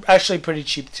those. Those are actually pretty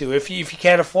cheap too. If you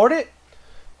can't afford it,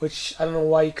 which I don't know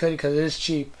why you couldn't, because it is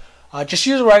cheap. Just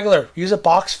use a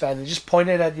box fan and just point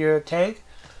it at your tank,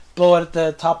 blow it at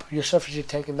the top of your surface of your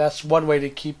tank, and that's one way to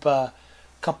keep a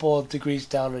couple of degrees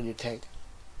down on your tank.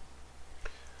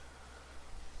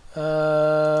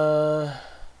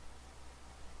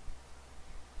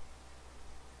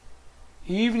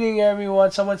 Evening,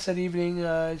 everyone. Someone said evening.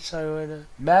 Sorry,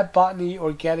 Mad Botany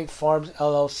Organic Farms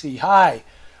LLC. Hi.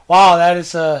 Wow,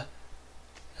 that's a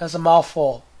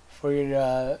mouthful for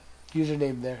your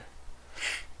username there.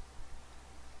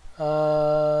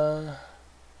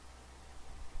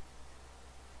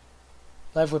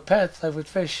 Life with Pets, Life with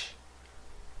Fish.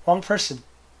 Wrong person.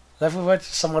 Life with Pets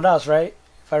is someone else, right?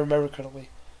 If I remember correctly.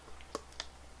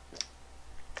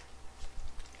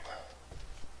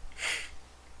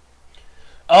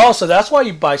 Oh, so that's why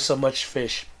you buy so much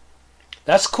fish.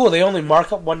 That's cool. They only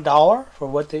mark up $1 for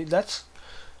what they... That's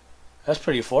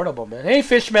pretty affordable, man. Hey,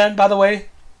 Fishman, by the way.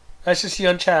 Nice to see you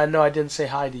on chat. I know I didn't say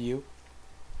hi to you.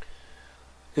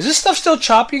 Is this stuff still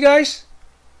choppy, guys?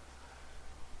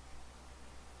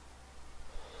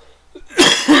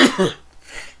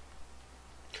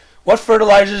 What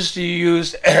fertilizers do you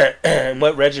use and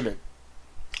what regimen?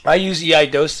 I use EI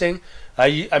dosing.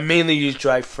 I mainly use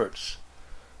dry ferts.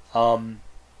 Let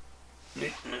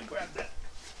me grab that.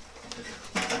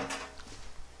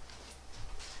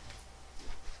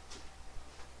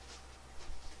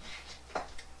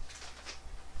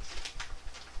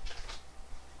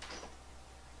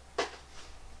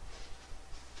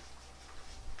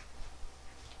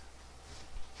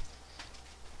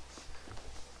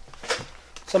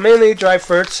 So mainly dry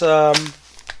ferts.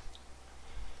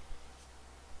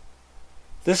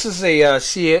 This is a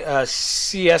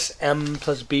CSM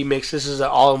plus B mix. This is an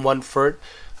all-in-one fert.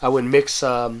 I would mix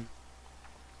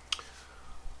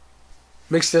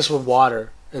this with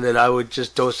water, and then I would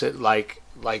just dose it like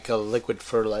a liquid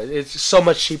fertilizer. It's so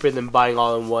much cheaper than buying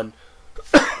all-in-one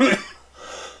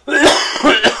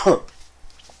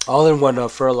all-in-one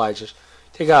fertilizers.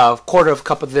 Take a quarter of a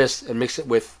cup of this and mix it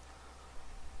with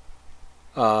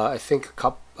I think a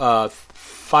cup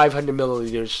 500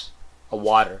 milliliters of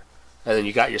water, and then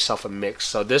you got yourself a mix.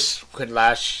 So this could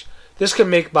last. This could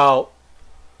make about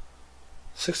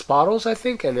 6 bottles, I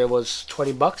think, and it was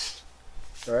 $20.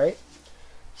 All right.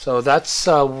 So that's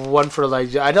one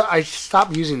fertilizer. I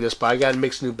stopped using this, but I gotta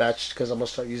mix new batch because I'm gonna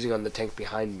start using on the tank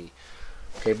behind me.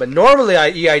 Okay, but normally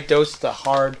I dose the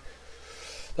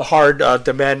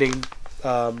demanding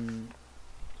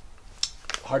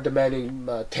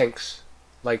tanks,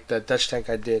 like the Dutch tank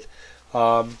I did.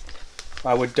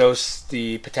 I would dose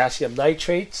the potassium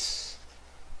nitrates,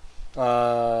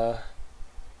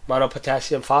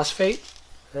 monopotassium phosphate,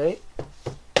 right,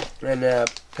 and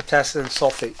potassium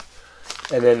sulfate.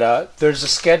 And then there's a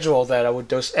schedule that I would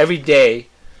dose every day.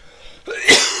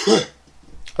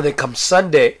 And then come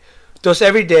Sunday, dose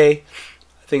every day.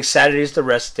 I think Saturday is the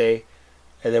rest day.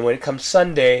 And then when it comes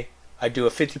Sunday, I do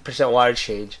a 50% water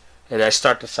change, and I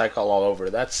start the cycle all over.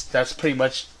 That's pretty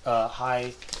much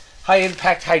high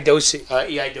impact, high dosing,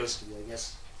 EI dosing, I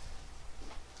guess.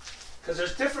 Because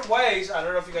there's different ways. I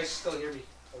don't know if you guys still hear me.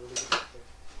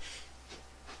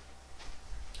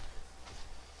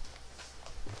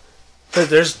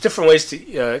 There's different ways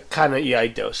to kind of EI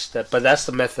dose that, but that's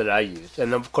the method I use.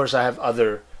 And of course, I have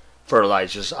other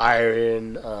fertilizers,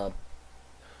 iron,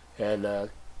 and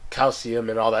calcium,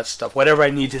 and all that stuff. Whatever I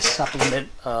need to supplement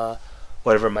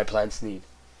whatever my plants need.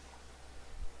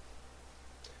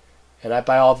 And I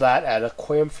buy all that at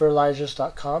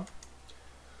aquariumfertilizers.com.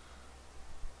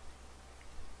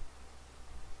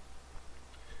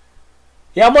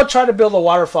 Yeah, I'm gonna try to build a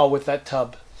waterfall with that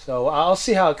tub, so I'll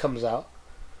see how it comes out.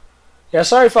 Yeah,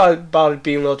 sorry about it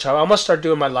being a little choppy. I'm gonna start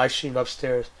doing my live stream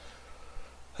upstairs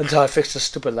until I fix the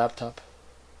stupid laptop.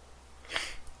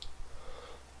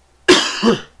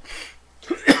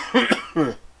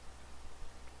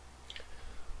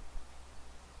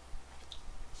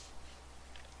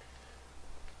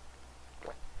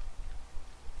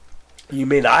 You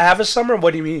mean I have a summer?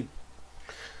 What do you mean?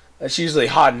 It's usually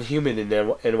hot and humid in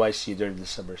NYC during the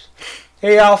summers.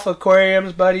 Hey, Alpha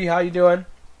Aquariums, buddy. How you doing?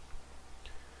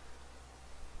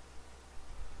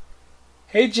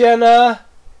 Hey, Jenna.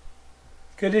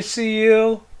 Good to see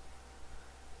you.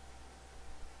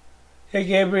 Hey,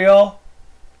 Gabriel.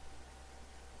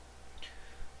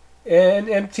 And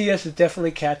MTS is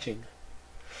definitely catching.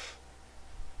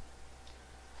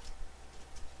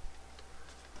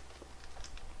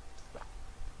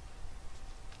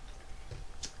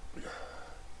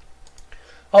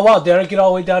 Oh wow, did I get all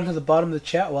the way down to the bottom of the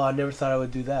chat? Well, I never thought I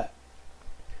would do that.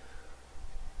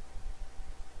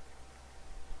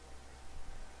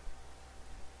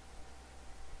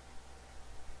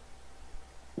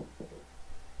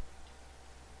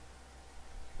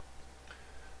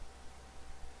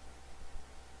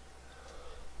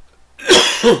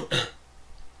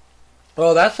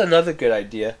 Well, that's another good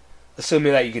idea,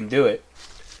 assuming that you can do it,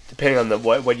 depending on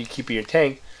what you keep in your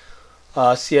tank.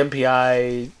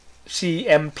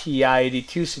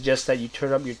 CMPI82 suggests that you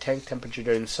turn up your tank temperature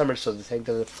during the summer so the tank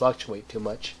doesn't fluctuate too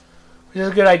much, which is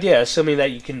a good idea, assuming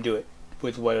that you can do it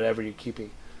with whatever you're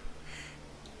keeping.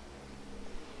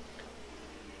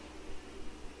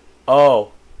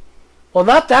 Oh, well,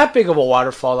 not that big of a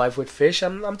waterfall life with fish.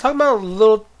 I'm talking about a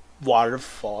little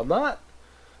waterfall, not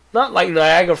like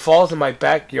Niagara Falls in my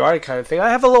backyard kind of thing.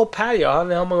 I have a little patio. How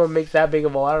the hell am I gonna make that big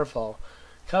of a waterfall?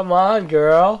 Come on,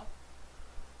 girl.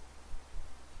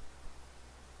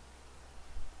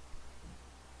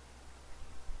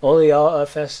 Only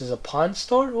LFS is a pond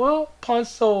store? Well, pond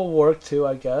store will work too,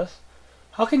 I guess.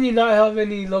 How can you not have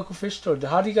any local fish store?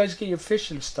 How do you guys get your fish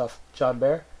and stuff, John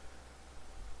Bear?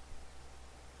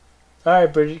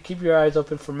 Alright, Bridget, keep your eyes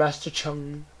open for Master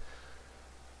Chung.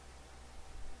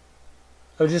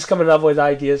 I'm just coming up with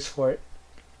ideas for it.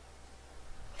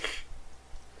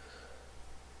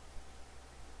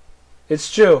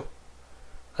 It's true.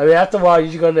 I mean, after a while,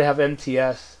 you're going to have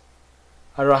MTS.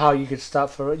 I don't know how you could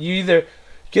stop for it. You either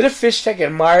get a fish tank,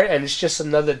 admire it, and it's just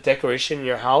another decoration in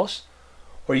your house,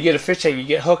 or you get a fish tank, you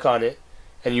get hooked on it,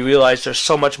 and you realize there's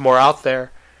so much more out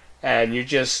there, and you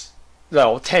just,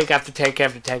 tank after tank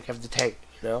after tank after tank,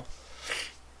 you know?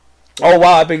 Oh,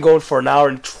 wow, I've been going for an hour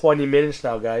and 20 minutes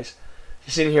now, guys.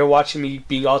 You're sitting here watching me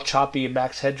being all choppy and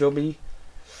Max Hedro-me.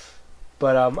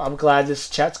 But I'm glad this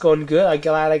chat's going good. I'm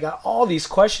glad I got all these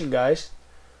questions, guys.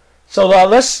 So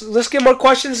let's get more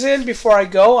questions in before I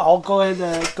go. I'll go ahead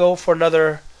and go for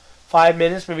another 5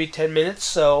 minutes, maybe 10 minutes.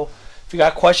 So if you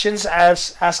got questions,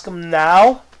 ask them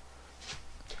now.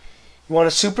 You want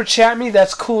to super chat me?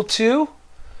 That's cool too.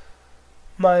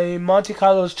 My Monte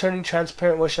Carlo is turning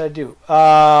transparent. What should I do?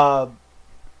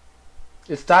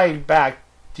 It's dying back.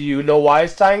 Do you know why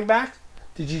it's dying back?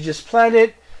 Did you just plant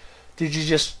it? Did you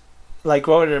just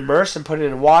grow it in immerse and put it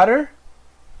in water?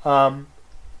 Do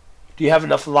you have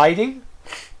enough lighting?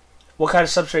 What kind of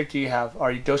substrate do you have?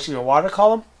 Are you dosing a water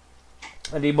column?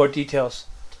 I need more details.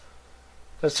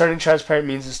 Because turning transparent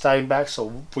means it's dying back,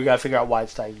 so we gotta figure out why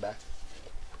it's dying back.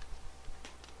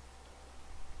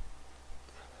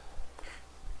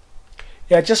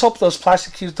 Yeah, just hope those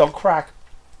plastic cubes don't crack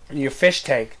in your fish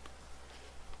tank.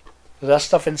 That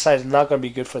stuff inside is not going to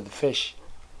be good for the fish.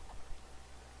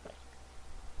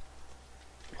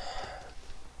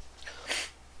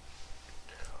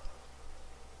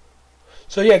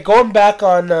 So yeah, going back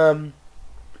on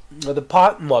the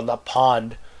pond, well, not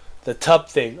pond, the tub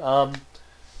thing. I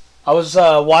was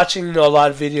watching a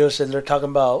lot of videos, and they're talking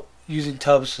about using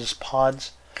tubs as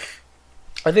ponds.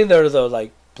 I think they're the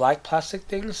like black plastic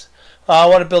things. I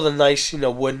want to build a nice,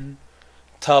 wooden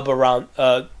tub around,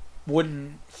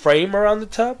 wooden frame around the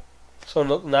tub, so it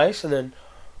look nice, and then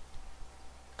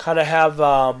kind of have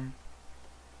the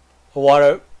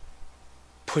water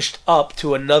pushed up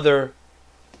to another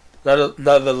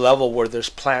level where there's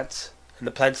plants, and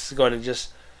the plants are going to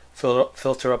just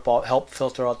filter up help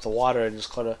filter out the water, and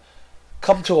just kind of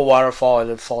come to a waterfall and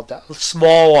then fall down. A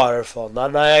small waterfall,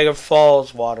 not Niagara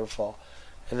Falls waterfall,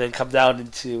 and then come down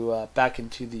into back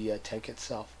into the tank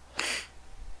itself.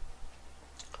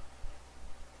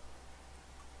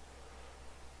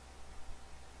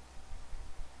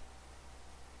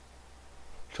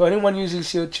 So anyone using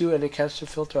CO2 and a canister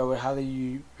filter, I would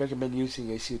highly recommend using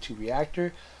a CO2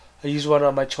 reactor. I used one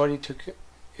on my 20.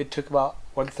 It took about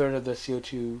 1/3 of the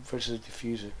CO2 versus a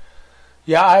diffuser.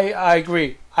 Yeah, I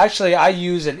agree. Actually, I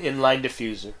use an inline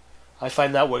diffuser. I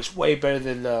find that works way better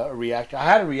than a reactor. I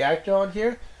had a reactor on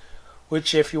here,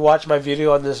 which if you watch my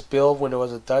video on this build when it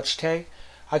was a Dutch tank,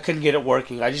 I couldn't get it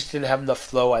working. I just didn't have enough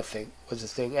flow, I think, was the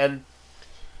thing. And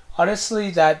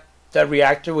honestly, that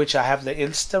reactor, which I have the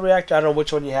Insta reactor, I don't know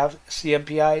which one you have,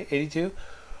 CMPI 82,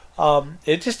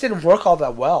 it just didn't work all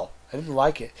that well. I didn't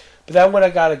like it. But then when I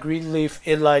got a Greenleaf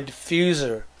inline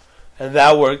diffuser, and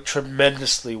that worked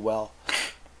tremendously well.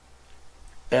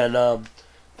 And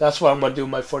that's what I'm going to do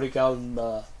my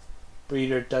 40-gallon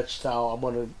breeder Dutch style. I'm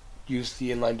going to use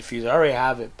the inline diffuser. I already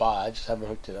have it bought. I just haven't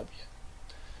hooked it up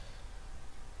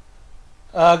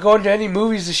yet. Going to any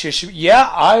movies this year? Yeah,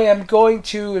 I am going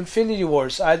to Infinity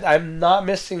Wars. I'm not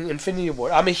missing Infinity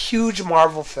Wars. I'm a huge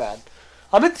Marvel fan.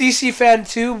 I'm a DC fan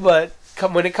too, but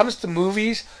when it comes to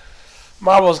movies,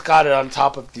 Marvel's got it on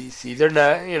top of DC. They're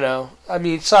not, I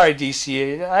mean, sorry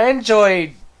DC. I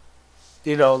enjoyed,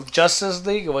 Justice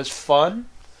League. It was fun.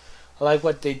 I like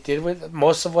what they did with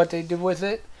most of what they did with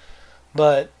it.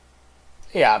 But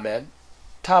yeah, man,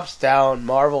 tops down,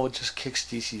 Marvel just kicks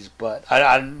DC's butt.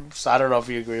 I don't know if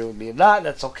you agree with me or not.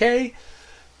 That's okay,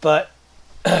 but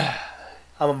I'm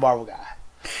a Marvel guy.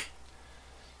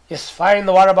 Yes, firing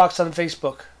the water box on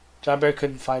Facebook. John Bear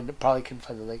probably couldn't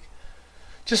find the link.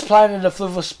 Just planted a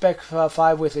Fluval Spec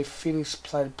 5 with a Phoenix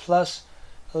Planet Plus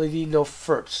LED, no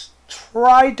FERTs.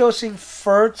 Try dosing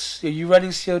FERTs. Are you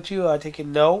running CO2? I take it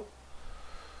no.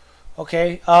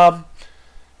 Okay. If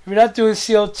you're not doing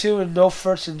CO2 and no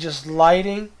FERTs and just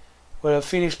lighting with a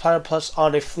Phoenix Planet Plus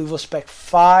on a Fluval Spec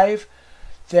 5,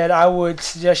 then I would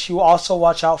suggest you also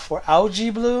watch out for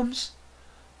algae blooms.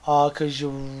 Because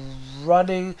you're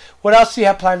running... What else do you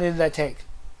have planted in that tank?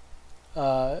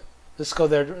 Let's go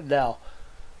there now.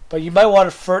 But you might want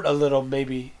to FERT a little,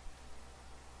 maybe.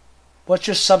 What's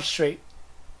your substrate?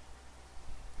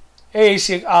 Hey,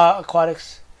 AC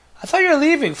Aquatics. I thought you were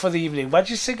leaving for the evening. Why'd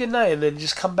you say goodnight and then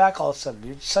just come back all of a sudden?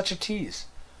 You're such a tease.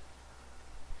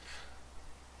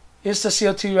 It's the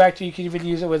CO2 reactor. You can even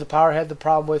use it with a power head. The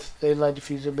problem with the inline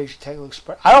diffuser makes your tank look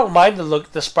sprite. I don't mind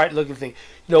the sprite looking thing.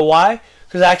 You know why?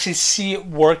 Because I actually see it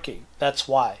working. That's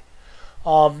why.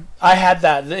 I had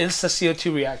that, the Insta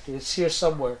CO2 reactor. It's here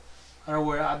somewhere. I don't know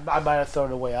where. I might have thrown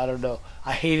it away. I don't know.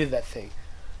 I hated that thing.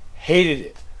 Hated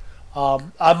it.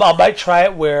 I might try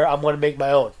it where I'm going to make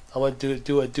my own. I want to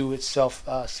do a do-it-self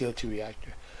CO2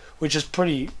 reactor, which is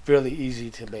really easy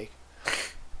to make.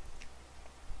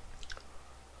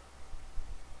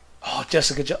 Oh,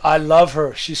 Jessica Jones. I love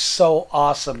her. She's so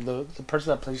awesome. The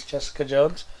person that plays Jessica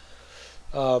Jones.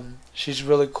 She's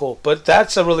really cool. But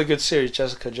that's a really good series,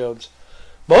 Jessica Jones.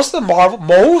 Most of the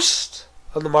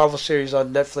Marvel series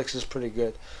on Netflix is pretty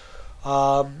good.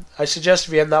 I suggest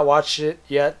if you have not watched it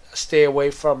yet, stay away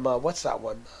from what's that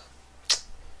one?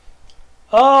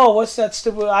 Oh, what's that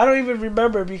stupid? I don't even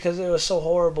remember because it was so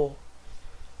horrible.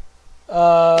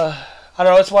 I don't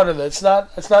know. It's one of them. It's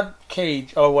not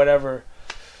Cage or whatever.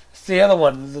 It's the other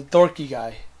one, the dorky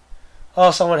guy.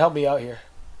 Oh, someone help me out here.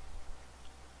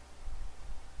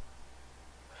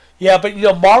 Yeah, but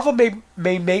Marvel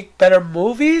may make better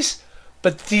movies,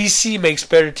 but DC makes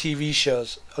better TV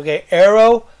shows. Okay,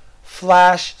 Arrow,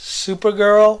 Flash,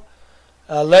 Supergirl,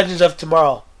 Legends of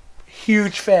Tomorrow.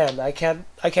 Huge fan. I can't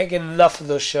get enough of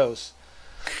those shows.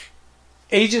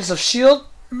 Agents of S.H.I.E.L.D.,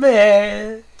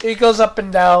 man, it goes up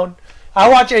and down. I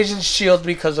watch Agents of S.H.I.E.L.D.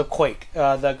 because of Quake,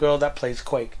 the girl that plays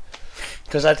Quake.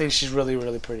 because I think she's really,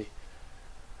 really pretty.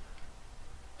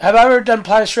 Have I ever done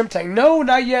planet shrimp tank? No,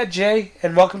 not yet, Jay.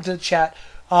 And welcome to the chat.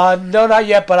 No, not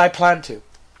yet, but I plan to.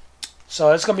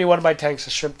 So it's going to be one of my tanks, a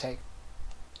shrimp tank.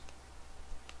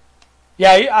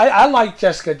 Yeah, I like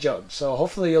Jessica Jones, so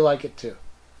hopefully you'll like it too.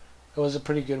 It was a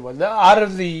pretty good one. Out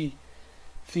of the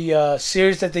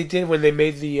series that they did when they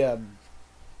made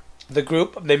the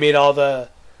group, they made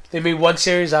one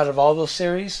series out of all those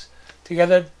series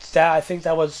together. That I think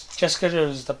that was Jessica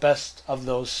Jones is the best of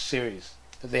those series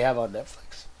that they have on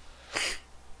Netflix.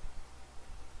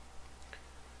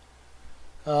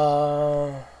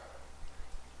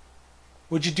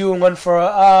 Would you do one for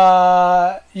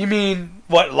you mean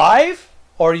what, live,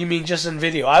 or you mean just in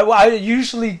video? I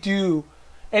usually do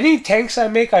any tanks I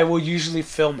make. I will usually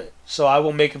film it, so I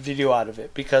will make a video out of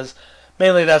it because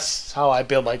mainly that's how I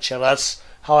build my channel. That's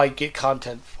how I get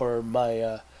content for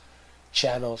my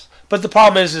channels. But the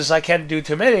problem is I can't do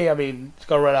too many. I mean, it's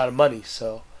gonna run out of money.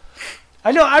 So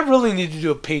I know I really need to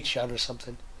do a Patreon or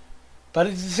something. But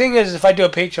the thing is, if I do a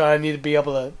Patreon, I need to be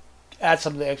able to add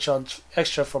something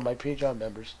extra for my Patreon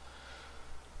members.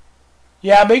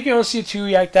 Yeah, make your own CO2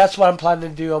 react. That's what I'm planning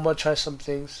to do. I'm going to try some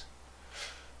things.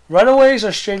 Runaways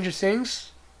or Stranger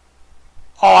Things?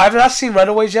 Oh, I have not seen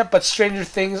Runaways yet, but Stranger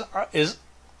Things is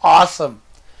awesome.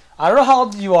 I don't know how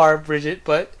old you are, Bridget,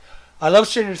 but I love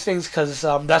Stranger Things because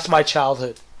that's my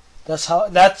childhood.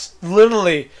 That's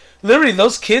literally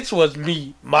those kids was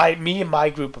me and my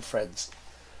group of friends.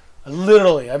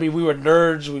 Literally, I mean, we were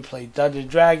nerds. We played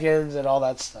Dungeons & Dragons and all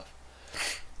that stuff.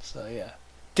 So yeah,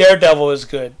 Daredevil is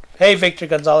good. Hey, Victor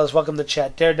Gonzalez, welcome to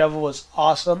chat. Daredevil was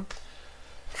awesome.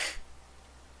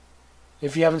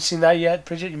 If you haven't seen that yet,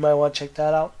 Bridget, you might want to check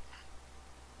that out.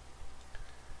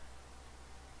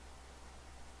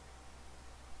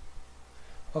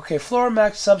 Okay,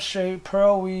 Floramax substrate,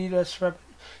 pearl weed.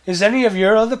 Is any of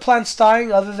your other plants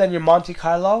dying other than your Monte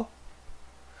Carlo?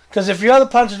 Because if your other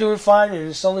plants are doing fine and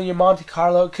it's only your Monte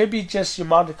Carlo, it could be just your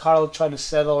Monte Carlo trying to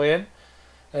settle in.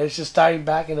 And it's just dying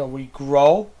back and it'll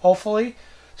regrow, hopefully.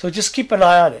 So just keep an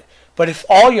eye on it. But if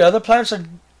all your other plants are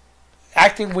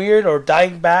acting weird or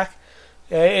dying back,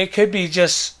 it could be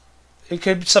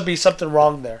something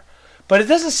wrong there. But it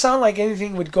doesn't sound like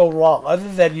anything would go wrong other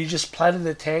than you just planted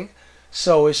the tank.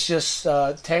 So it's just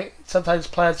sometimes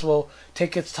plants will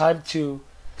take its time to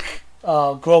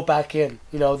grow back in.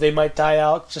 You know, they might die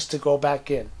out just to grow back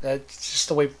in. That's just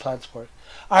the way plants work.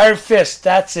 Iron Fist,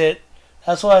 that's it.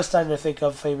 That's what I was starting to think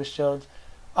of, Famous Jones.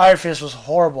 Iron Fist was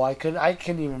horrible. I couldn't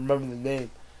even remember the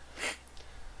name.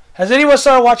 Has anyone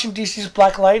started watching DC's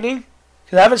Black Lightning?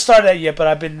 Because I haven't started that yet, but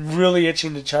I've been really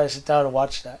itching to try to sit down and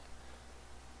watch that.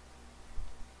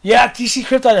 Yeah, DC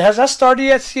Krypton. Has that started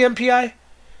yet, CMPI?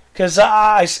 Because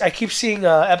I keep seeing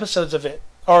episodes of it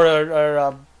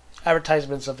or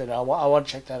advertisements of it. I want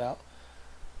to check that out.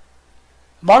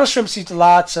 Monoshrimps eat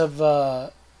lots of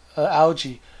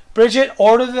algae. Bridget,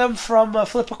 order them from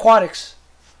Flip Aquatics.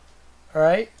 All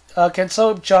right.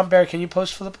 John Bear, can you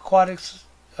post Flip Aquatics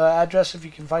address if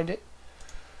you can find it?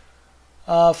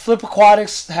 Flip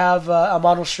Aquatics have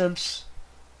monoshrimps,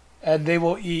 and they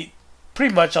will eat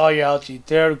pretty much all your algae.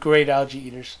 They're great algae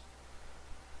eaters.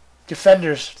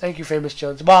 Defenders, thank you, Famous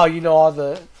Jones. Wow, you know all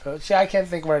the. See, I can't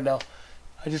think right now.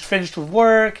 I just finished with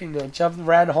work and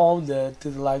ran home to do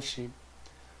the live stream.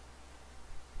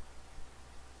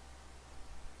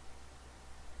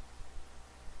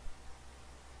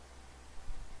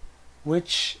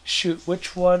 Which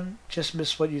one? Just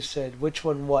missed what you said. Which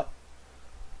one? What?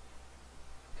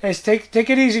 Hey, take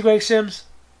it easy, Greg Sims.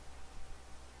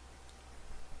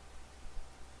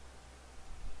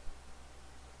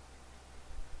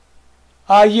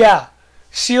 Yeah.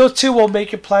 CO2 will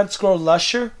make your plants grow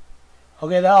lusher.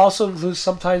 Okay, that also includes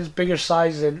sometimes bigger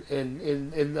size in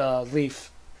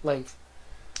leaf length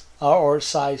or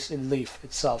size in leaf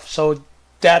itself. So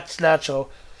that's natural.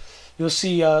 You'll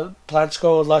see plants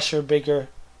grow lusher, bigger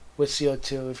with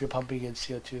CO2 if you're pumping in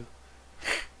CO2.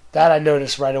 That I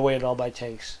noticed right away in all my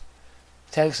tanks.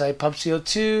 Tanks I pump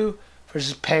CO2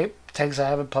 versus tanks I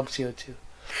haven't pumped CO2.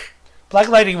 Black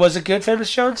Lightning, was it good,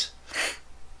 Famous Jones?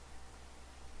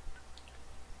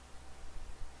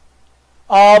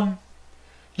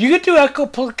 You could do Echo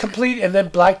Complete and then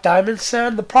Black Diamond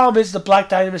Sand. The problem is the Black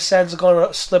Diamond Sand is going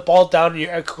to slip all down to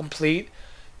your Echo Complete,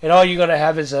 and all you're going to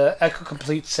have is a Echo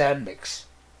Complete sand mix.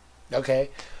 Okay?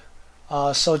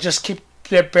 So just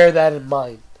bear that in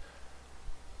mind.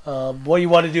 What you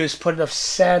want to do is put enough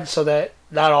sand so that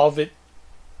not all of it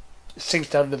sinks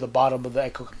down to the bottom of the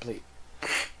Echo Complete.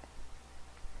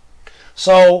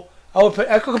 So I would put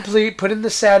Echo Complete, put in the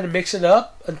sand and mix it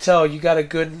up until you got a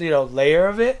good layer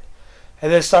of it.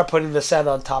 and then start putting the sand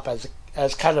on top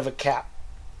as kind of a cap.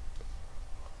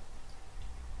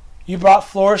 You brought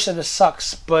Flourish and it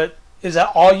sucks, but is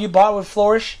that all you bought with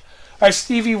Flourish? All right,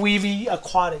 Stevie Weavy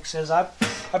Aquatic says, I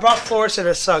brought Flourish and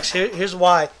it sucks. Here's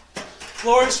why.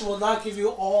 Flourish will not give you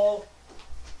all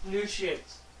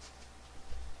nutrients.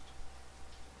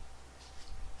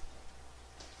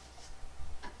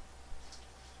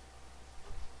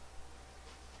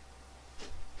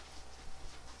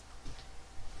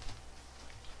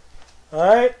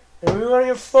 Alright, and we want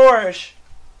to get Flourish.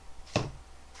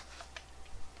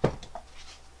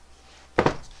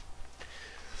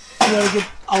 You gotta get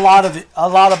a lot of it, a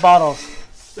lot of bottles.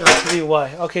 I'll tell you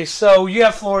why. Okay, so you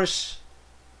have Flourish.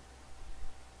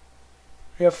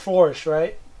 You have Flourish,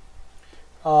 right?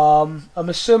 I'm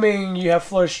assuming you have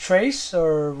Flourish Trace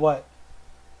or what?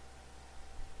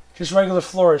 Just regular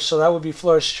Flourish, so that would be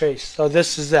Flourish Trace. So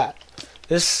this is that.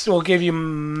 This will give you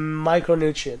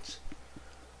micronutrients.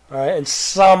 Alright, and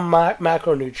some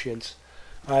macronutrients.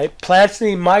 Alright, plants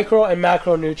need micro and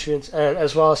macronutrients, and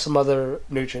as well as some other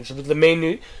nutrients. But the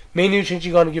main nutrients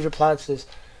you're going to give your plants is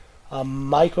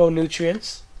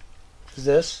micronutrients, is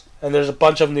this, and there's a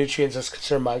bunch of nutrients that's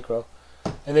considered micro.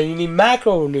 And then you need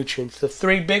macronutrients, the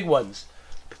three big ones: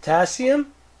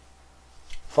 potassium,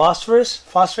 phosphorus,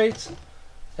 phosphates,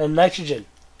 and nitrogen.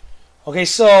 Okay,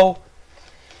 so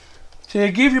to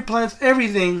give your plants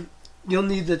everything, you'll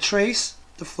need the trace,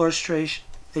 the Flourish Trace,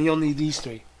 and you'll need these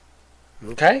three.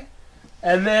 Okay?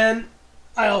 And then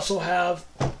I also have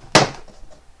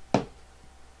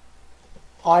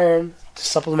iron to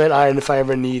supplement iron if I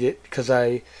ever need it, because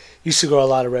I used to grow a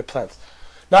lot of red plants.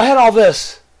 Now I had all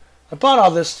this. I bought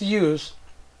all this to use,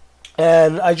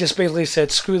 and I just basically said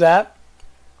screw that,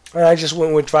 and I just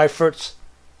went with dry fruits.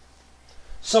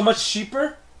 So much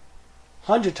cheaper,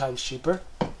 100 times cheaper.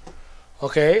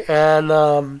 Okay,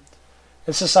 and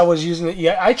since I was using the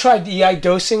I tried EI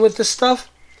dosing with this stuff,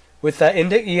 with the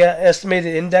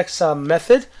estimated index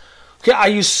method. Okay, I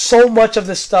used so much of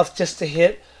this stuff just to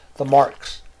hit the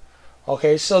marks.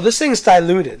 Okay, so this thing's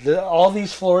diluted. All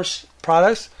these Flourish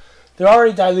products, they're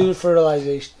already diluted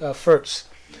ferts.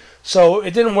 So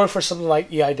it didn't work for something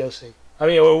like EI dosing. I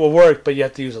mean, it will work, but you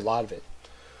have to use a lot of it.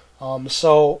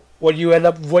 So what you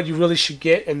really should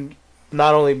get, and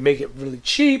not only make it really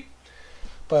cheap,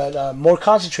 but more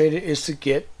concentrated, is to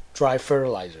get dry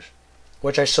fertilizers,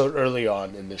 which I showed early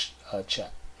on in this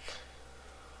chat.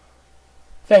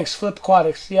 Thanks, Flip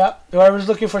Aquatics. Yeah, whoever's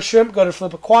looking for shrimp, go to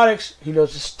Flip Aquatics. He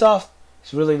knows his stuff.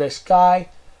 He's a really nice guy,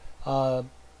 and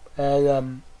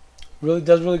really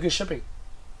does really good shipping.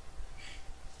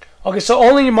 Okay, so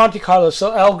only in Monte Carlo.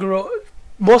 So El Guru,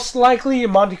 most likely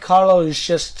in Monte Carlo, is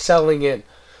just settling in.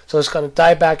 So it's going to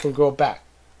die back and grow back,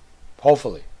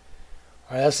 hopefully.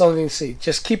 All right, that's the only thing to see.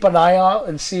 Just keep an eye out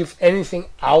and see if anything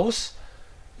else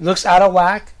looks out of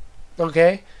whack.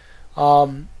 Okay,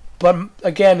 but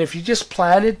again, if you just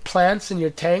planted plants in your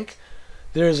tank,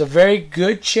 there is a very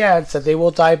good chance that they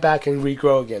will die back and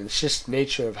regrow again. It's just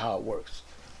nature of how it works.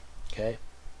 Okay.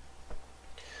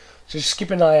 So just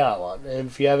keep an eye out on. And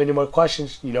if you have any more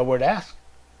questions, you know where to ask.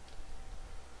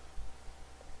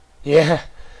 Yeah.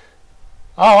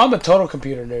 Oh, I'm a total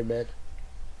computer nerd, man.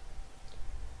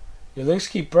 Your links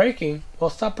keep breaking. Well,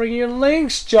 stop bringing your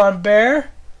links, John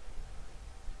Bear.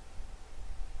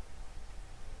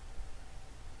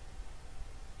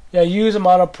 Yeah, use a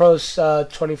Monopros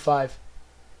 25.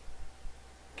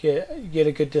 Get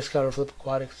a good discount on Flip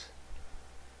Aquatics.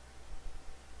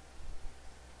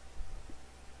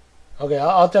 Okay,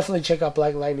 I'll definitely check out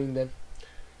Black Lightning then.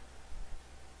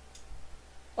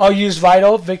 I'll use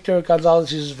Vital. Victor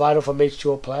Gonzalez uses Vital from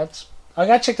H2O plants. I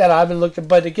gotta check that out. I haven't looked at,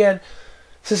 but again,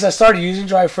 since I started using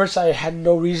dry fruits, I had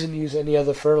no reason to use any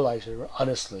other fertilizer,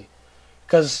 honestly.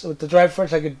 Because with the dry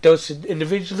fruits, I could dose it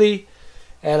individually,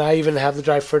 and I even have the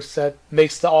dry fruits that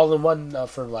makes the all-in-one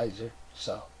fertilizer.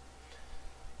 So,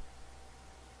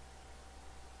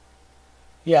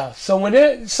 yeah. So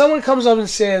when someone comes up and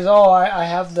says, "Oh, I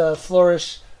have the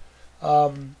Flourish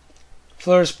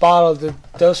bottle to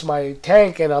dose my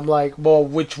tank," and I'm like, "Well,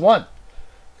 which one?"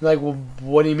 They're like, "Well,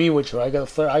 what do you mean which one?" I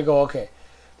go, "Okay,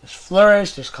 there's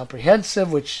Flourish, there's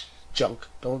Comprehensive, which junk.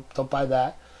 Don't buy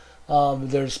that.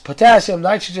 There's potassium,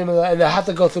 nitrogen, and I have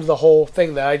to go through the whole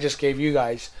thing that I just gave you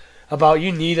guys about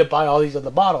you need to buy all these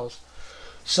other bottles.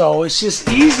 So it's just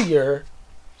easier.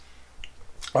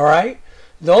 All right.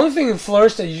 The only thing in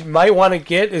Flourish that you might want to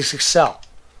get is Excel.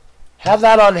 Have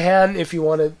that on hand if you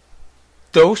want to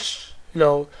dose,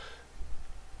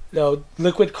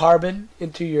 liquid carbon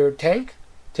into your tank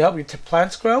to help your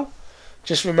plants grow.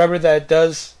 Just remember that it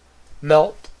does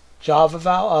melt Java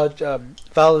valve,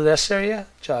 valve nest area,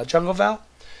 jungle valve.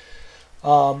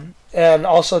 and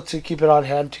also to keep it on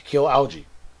hand to kill algae.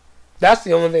 That's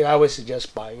the only thing I would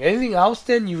suggest buying. Anything else,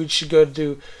 then you should go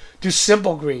do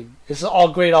simple green. It's all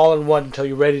great all in one until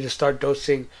you're ready to start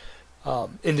dosing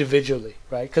individually,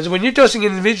 right? Because when you're dosing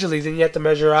individually, then you have to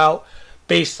measure out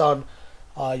based on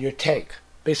your tank,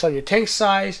 based on your tank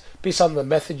size, based on the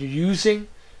method you're using.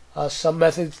 Some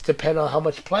methods depend on how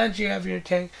much plants you have in your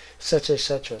tank, etc.,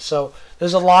 etc. So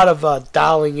there's a lot of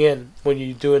dialing in when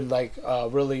you're doing like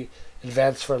really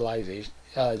advanced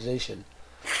fertilization.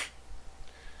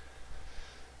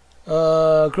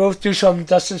 Growth douche from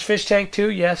Dustin's fish tank too.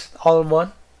 Yes, all in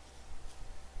one.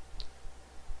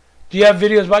 Do you have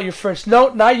videos about your first?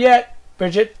 No, not yet,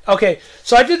 Bridget. Okay,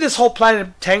 so I did this whole Planet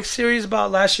Tank series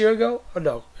about last year ago. Or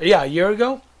no, yeah, a year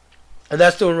ago. And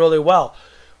that's doing really well.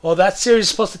 Well, that series is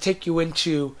supposed to take you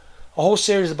into a whole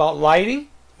series about lighting,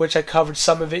 which I covered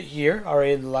some of it here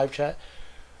already in the live chat.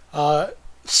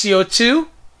 CO2,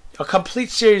 a complete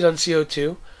series on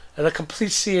CO2, and a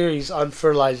complete series on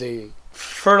fertilizers.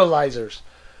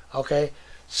 Okay?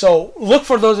 So look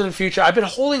for those in the future. I've been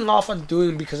holding off on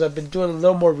doing because I've been doing a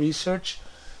little more research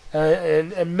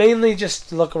and mainly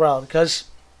just look around because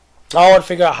I want to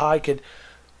figure out how I could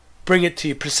bring it to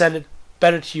you, present it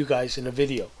better to you guys in a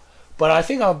video. But I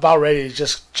think I'm about ready to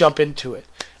just jump into it.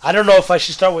 I don't know if I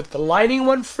should start with the lighting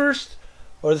one first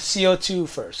or the CO2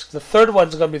 first. The third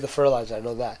one's going to be the fertilizer, I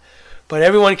know that. But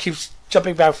everyone keeps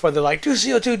jumping back and forth. They're like, do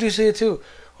CO2, do CO2.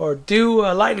 Or do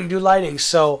lighting, do lighting.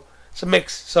 So it's a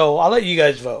mix. So I'll let you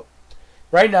guys vote.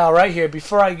 Right now, right here,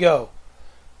 before I go,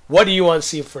 what do you want to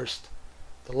see first?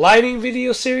 The lighting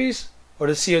video series or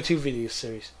the CO2 video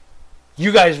series?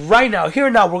 You guys, right now, here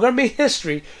and now, we're going to make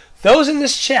history. Those in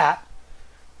this chat,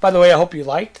 by the way, I hope you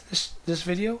liked this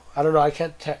video. I don't know, I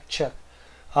can't check.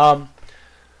 Right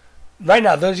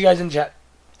now, those of you guys in chat,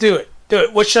 do it. Do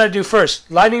it. What should I do first?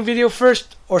 Lighting video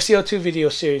first or CO2 video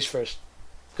series first?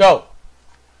 Go.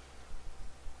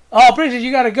 Oh, Bridget,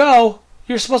 you gotta go.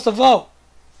 You're supposed to vote.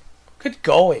 Good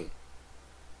going.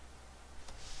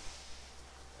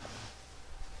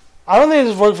 I don't think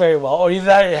this worked very well, or either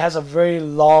that it has a very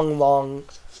long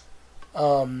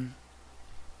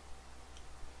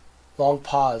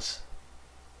pause,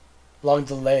 long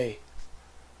delay.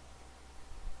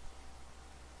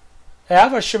 Hey, I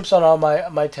have our shrimps on all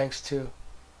my tanks too.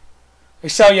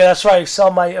 Excel, yeah, that's right.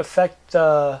 Excel might affect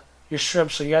your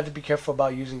shrimp, so you have to be careful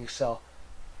about using Excel.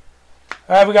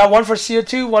 All right, we got one for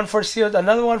CO2, one for CO2,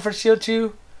 another one for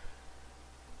CO2.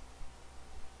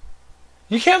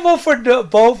 You can't vote for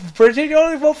both, Bridget. You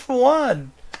only vote for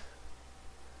one.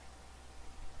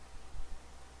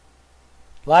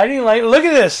 Lighting. Look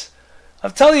at this.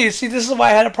 I'm telling you. See, this is why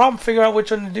I had a problem figuring out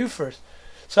which one to do first.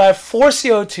 So I have 4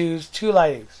 CO2s, 2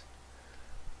 lightings.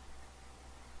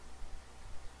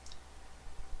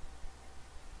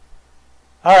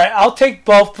 All right, I'll take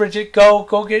both, Bridget. Go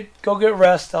get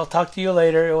rest. I'll talk to you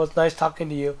later. It was nice talking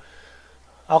to you.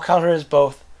 I'll count her as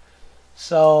both.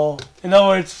 So, in other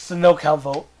words, it's a no count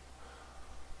vote.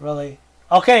 Really.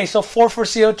 Okay, so 4 for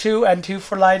CO2 and 2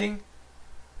 for lighting.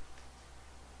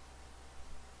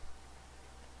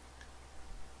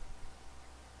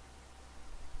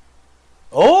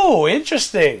 Oh,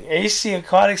 interesting. AC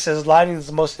Aquatics says lighting is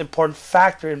the most important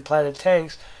factor in Planet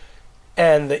Tanks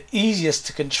and the easiest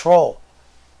to control.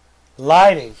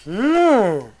 Lighting.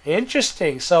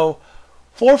 Interesting. So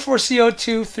 4 for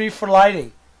CO2, 3 for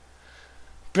lighting.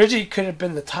 Bridget could have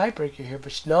been the tiebreaker here,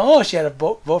 but no, she had to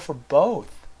vote for both.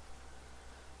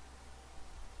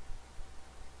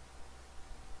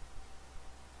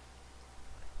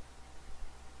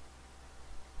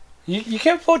 You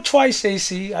can't vote twice,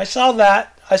 AC. I saw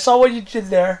that. I saw what you did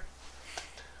there.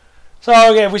 So,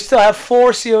 okay, we still have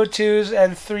 4 CO2s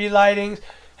and 3 lightings.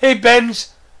 Hey,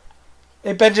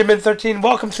 Hey, Benjamin13,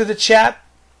 welcome to the chat.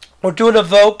 We're doing a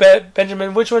vote,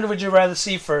 Benjamin. Which one would you rather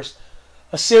see first?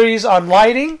 A series on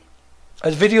lighting,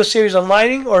 a video series on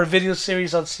lighting, or a video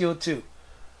series on CO2?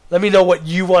 Let me know what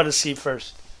you want to see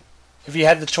first, if you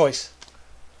had the choice.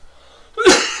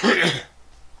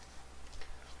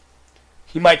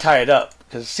 He might tie it up,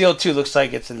 because CO2 looks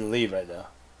like it's in the lead right now.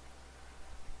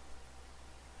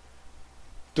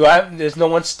 There's no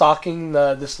one stalking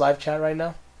this live chat right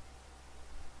now?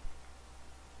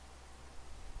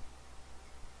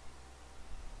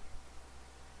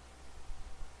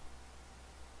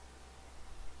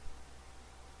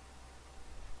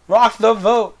 Rock the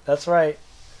vote. That's right.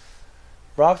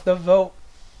 Rock the vote.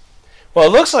 Well,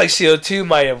 it looks like CO2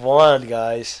 might have won,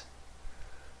 guys.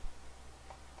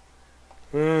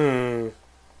 Oh,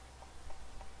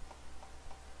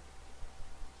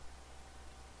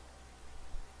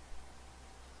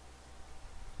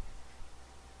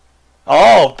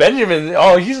 Oh, Benjamin.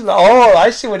 Oh, he's. Oh,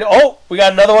 I see what. Oh, we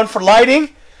got another one for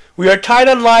lighting. We are tight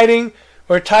on lighting.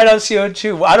 We're tight on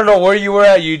CO2. I don't know where you were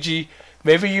at, UG.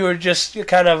 Maybe you were just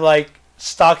kind of like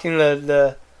stalking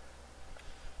the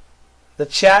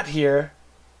chat here.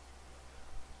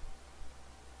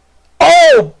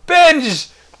 Oh,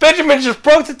 Benjamin just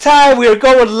broke the tie. We are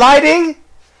going with lighting.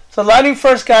 So lighting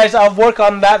first, guys. I'll work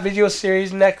on that video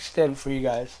series next then for you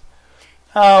guys.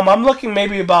 I'm looking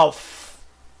maybe about...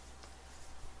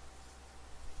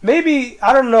 Maybe,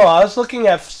 I don't know. I was looking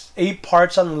at 8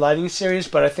 parts on the lighting series,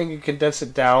 but I think you condense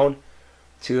it down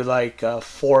to like 4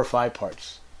 or 5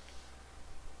 parts.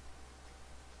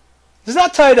 Is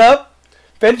that tied up?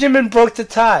 Benjamin broke the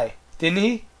tie, didn't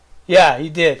he? Yeah, he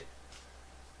did.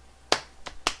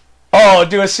 Oh,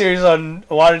 do a series on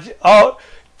water. Oh,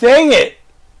 dang it!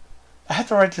 I have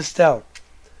to write this down.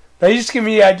 Now you just give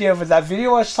me the idea of that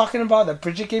video I was talking about that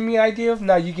Bridget gave me an idea of.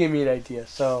 Now you gave me an idea.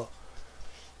 So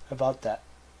about that.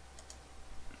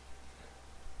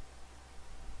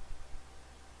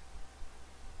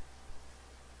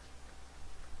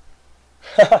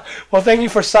 Well, thank you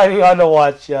for signing on to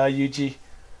watch, UG.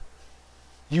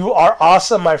 You are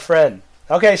awesome, my friend.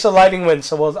 Okay, so lighting wins.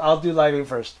 So I'll do lighting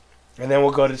first, and then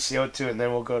we'll go to CO2, and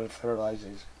then we'll go to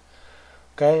fertilizers.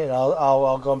 Okay, and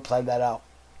I'll go and plan that out.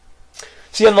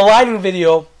 See, on the lighting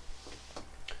video,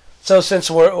 so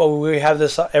since we have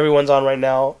this, everyone's on right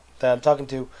now that I'm talking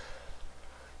to.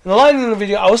 In the lighting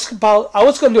video, I was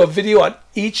going to do a video on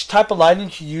each type of lighting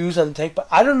to use on the tank, but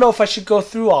I don't know if I should go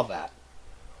through all that,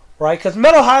 right? Because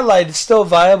metal highlight is still a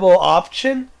viable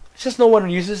option. It's just no one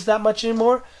uses that much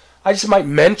anymore. I just might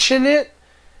mention it,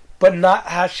 but not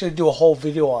actually do a whole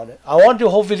video on it. I want to do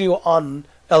a whole video on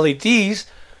LEDs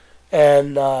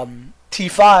and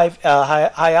T5,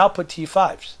 high output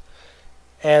T5s.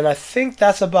 And I think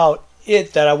that's about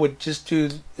it, that I would just do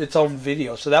its own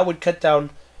video. So that would cut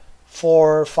down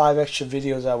 4 or 5 extra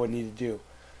videos I would need to do.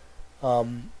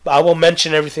 I will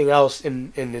mention everything else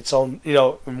in its own, you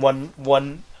know, in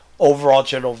one overall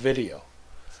general video.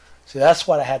 So that's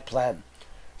what I had planned.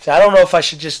 So I don't know if I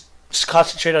should just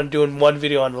concentrate on doing one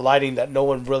video on the lighting that no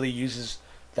one really uses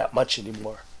that much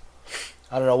anymore.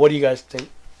 I don't know. What do you guys think?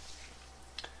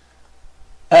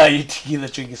 Your tequila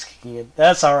drink is kicking in.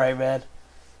 That's alright, man.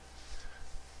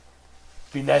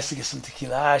 Be nice to get some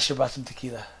tequila. I should buy some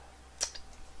tequila.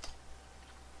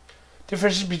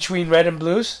 Differences between red and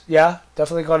blues? Yeah,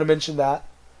 definitely going to mention that.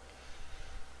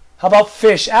 How about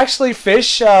fish? Actually,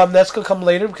 fish, that's going to come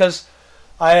later because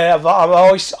I've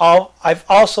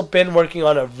also been working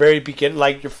on a very beginning,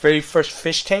 like your very first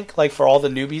fish tank, like for all the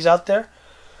newbies out there.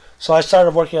 So I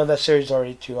started working on that series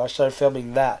already too. I started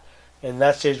filming that. In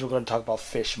that series, we're going to talk about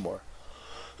fish more.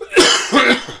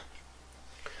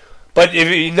 But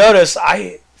if you notice,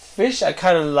 fish I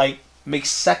kind of like make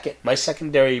my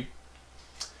secondary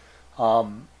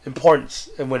importance.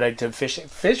 And when I do fishing,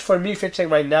 fish for me, fish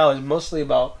tank right now is mostly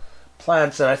about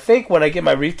plants. And I think when I get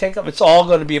my reef tank up, it's all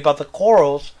going to be about the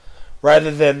corals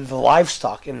rather than the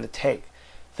livestock in the tank.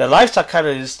 The livestock kind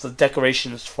of is the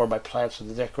decorations for my plants or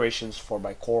the decorations for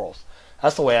my corals.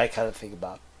 That's the way I kind of think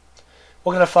about it.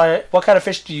 What kind of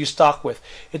fish do you stock with?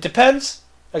 It depends.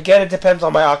 Again, it depends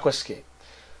on my aquascape.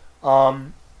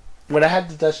 When I had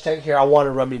the Dutch tank here, I wanted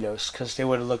rummy nose because they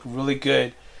would have looked really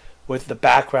good with the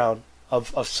background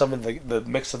of some of the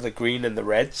mix of the green and the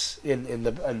reds in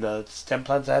the stem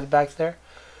plants I had back there,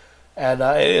 and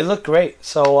it looked great.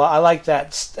 So I like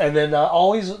that. And then I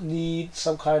always need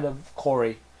some kind of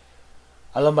cory.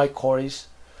 I love my cories.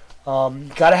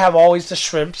 Gotta have always the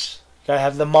shrimps. Gotta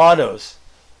have the monos.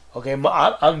 Okay,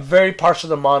 I'm very partial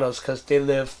to monos because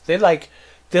they're like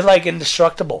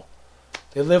indestructible.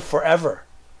 They live forever.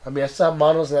 I mean, I still have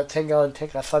monos in that 10-gallon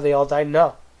tank. I thought they all died.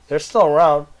 No, they're still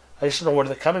around. I just don't know where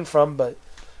they're coming from, but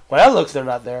when I look, they're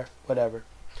not there. Whatever.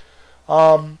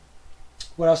 What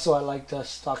else do I like to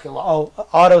stock in? Oh,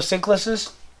 auto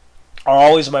syncluses are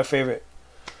always my favorite.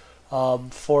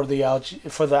 For the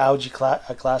algae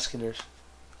glass skinners,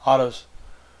 autos.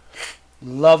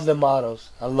 Love them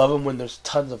autos. I love them when there's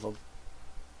tons of them.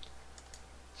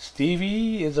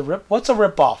 Stevie is a rip. What's a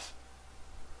rip off?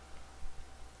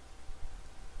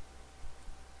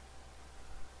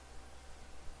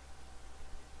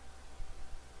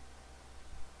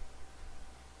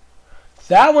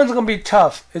 That one's gonna be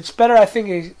tough. It's better, I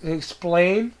think,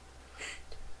 explain.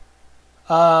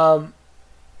 Explain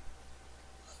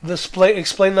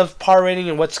the par rating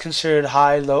and what's considered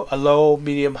high, low,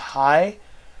 medium, high.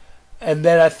 And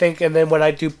then when I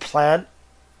do plant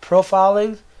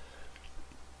profiling,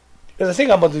 because I think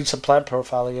I'm going to do some plant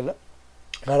profiling,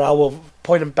 and I will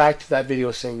point them back to that video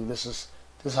saying this is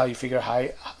how you figure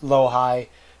high, low, high,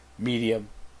 medium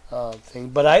thing.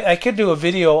 But I could do a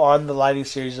video on the lighting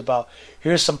series about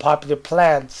here's some popular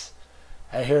plants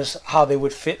and here's how they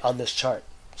would fit on this chart.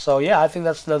 So yeah, I think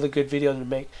that's another good video to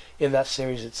make in that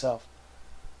series itself.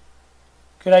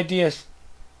 Good ideas,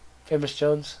 Famous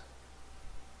Jones.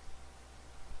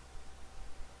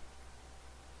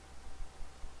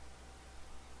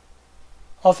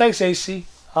 Oh, thanks, AC.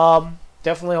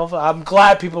 Definitely, hopefully, I'm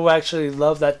glad people actually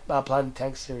love that Planet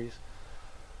Tank series.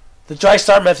 The dry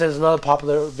start method is another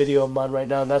popular video of mine right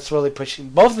now, and that's really pushing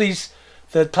both of these.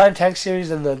 The Planet Tank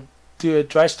series and the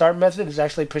dry start method is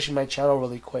actually pushing my channel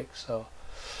really quick. So,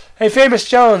 hey, Famous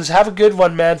Jones, have a good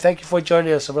one, man. Thank you for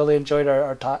joining us. I really enjoyed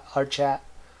our chat.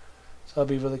 So that'll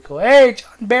be really cool. Hey,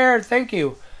 John Baird, thank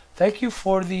you. Thank you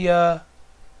for the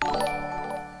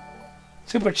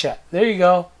super chat. There you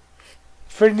go.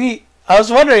 Pretty neat. I was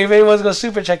wondering if anyone's going to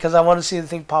super chat because I want to see the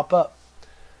thing pop up.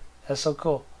 That's so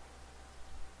cool.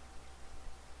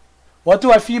 What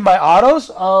do I feed my autos?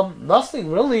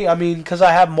 Nothing really. I mean, because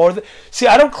I have more than... See,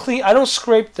 I don't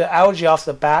scrape the algae off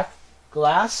the back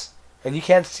glass, and you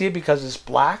can't see it because it's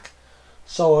black.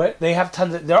 So they have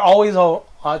tons of... They're always all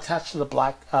attached to the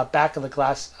back of the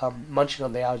glass, munching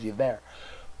on the algae there.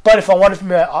 But if I want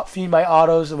to feed my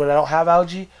autos and when I don't have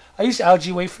algae, I use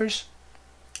algae wafers.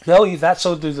 They'll eat that,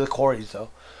 so do the cories, though.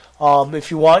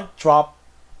 If you want, drop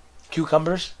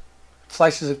cucumbers,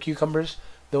 slices of cucumbers.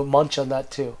 They'll munch on that,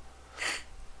 too.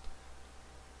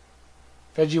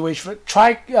 Veggie wafer.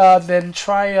 Try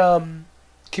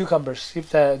cucumbers. See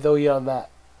if they'll eat on that.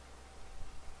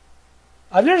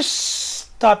 I've never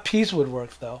thought peas would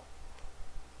work, though.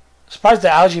 Surprised the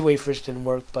algae wafers didn't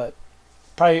work, but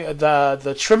probably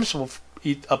the shrimps will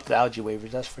eat up the algae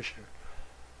wafers, that's for sure.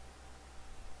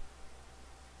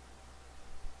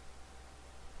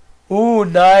 Ooh,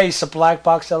 nice. A black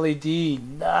box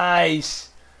LED. Nice.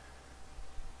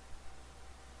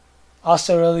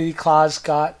 Also, LED Claus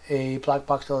got a black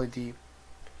box LED.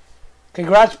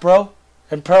 Congrats, bro.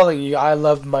 And pearling. I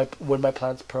love when my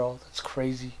plants pearl. That's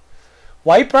crazy.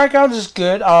 White background is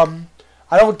good. I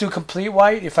don't do complete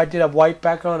white. If I did a white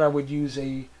background, I would use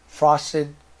a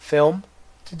frosted film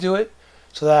to do it,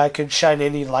 so that I could shine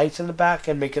any lights in the back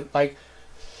and make it like...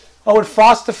 I would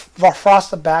frost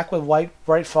the back with white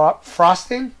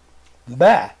frosting.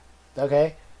 Bah.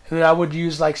 Okay? And then I would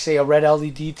use, like, say, a red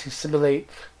LED to simulate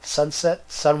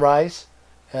sunrise.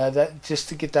 That just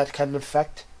to get that kind of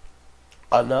effect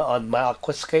on my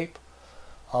aquascape.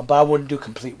 But I wouldn't do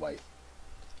complete white.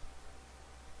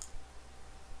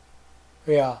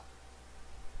 Yeah.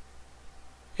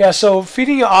 Yeah, so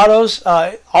feeding your autos,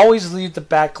 always leave the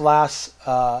back glass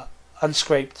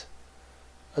unscraped.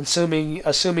 Assuming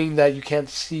that you can't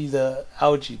see the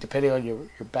algae, depending on your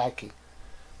backing,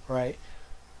 right?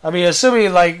 I mean,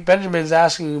 assuming like Benjamin's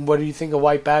asking, what do you think of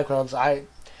white backgrounds? I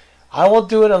won't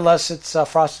do it unless it's a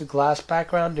frosted glass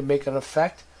background to make an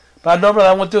effect. But normally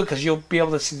I won't do it because you'll be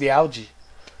able to see the algae.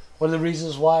 One of the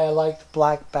reasons why I like the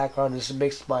black background is it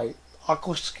makes my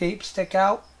aquascape stick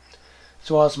out,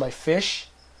 as well as my fish,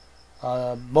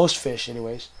 most fish,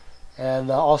 anyways.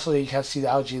 And also you can't see the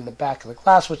algae in the back of the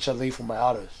glass, which I leave for my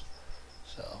autos.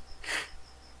 So,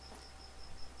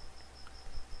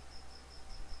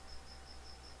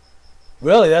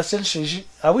 really, that's interesting.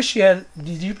 I wish you had...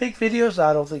 Did you make videos?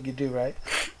 I don't think you do, right?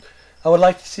 I would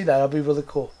like to see that. That'd be really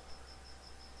cool.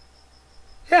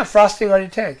 Yeah, frosting on your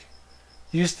tank.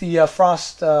 Use the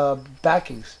frost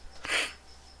backings.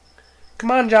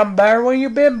 Come on, John Bayer, where you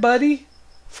been, buddy?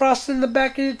 Frost in the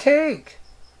back of your tank.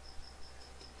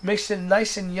 Makes it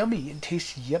nice and yummy and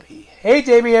tasty yummy. Hey,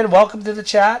 Damien, welcome to the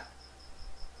chat.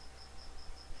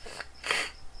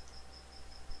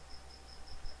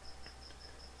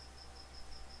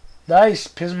 Nice,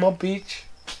 Pismo Beach.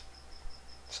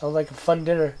 Sounds like a fun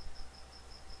dinner.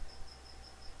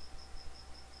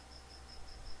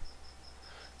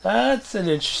 That's an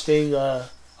interesting... oh,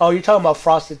 you're talking about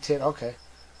frosted tin. Okay.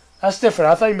 That's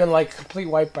different. I thought you meant like complete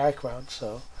white background,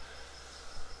 so...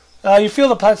 you feel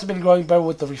the plants have been growing better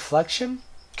with the reflection?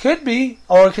 Could be.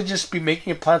 Or it could just be making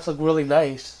your plants look really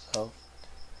nice. So,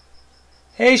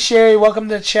 hey, Sherry, welcome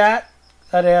to the chat.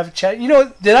 Glad to have a chat. You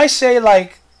know, did I say,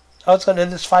 like, I was going to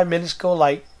end this 5 minutes ago,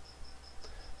 like,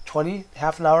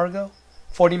 half an hour ago?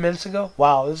 40 minutes ago?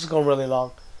 Wow, this is going really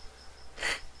long.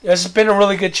 This has been a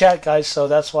really good chat, guys, so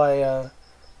that's why I'm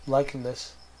liking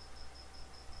this.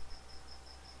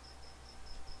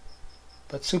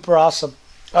 But super awesome.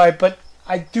 Alright, but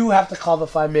I do have to call the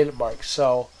 5-minute mark,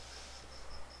 so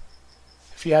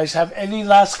if you guys have any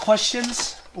last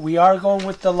questions, we are going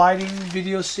with the lighting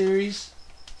video series.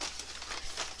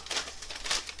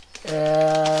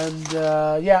 And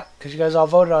yeah, because you guys all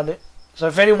voted on it. So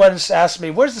if anyone's asked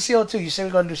me, where's the CO2? You say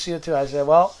we're going to do CO2. I said,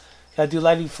 well, gotta do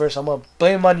lighting first. I'm going to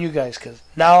blame on you guys because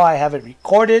now I have it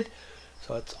recorded.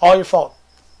 So it's all your fault.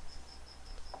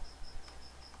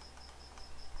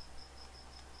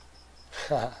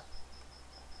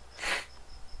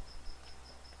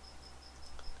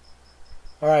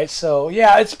 Alright, so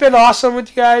yeah, it's been awesome with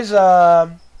you guys.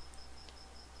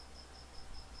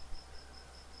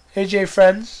 AJ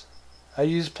friends, I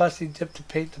used plastic dip to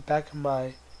paint the back of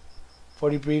my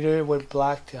 40 breeder. It went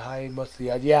black to hide most of the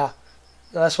yard. Yeah,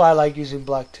 that's why I like using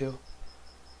black too.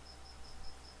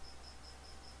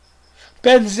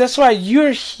 Benz, that's why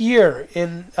you're here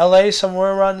in LA,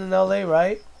 somewhere around in LA,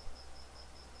 right?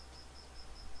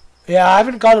 Yeah, I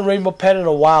haven't gone to Rainbow Pen in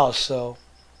a while, so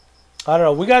I don't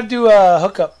know. We gotta do a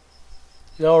hookup,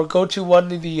 you know, or go to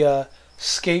one of the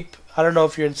Scape. I don't know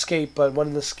if you're in Scape, but one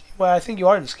of the well, I think you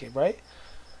are in Scape, right?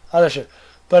 I'm not sure,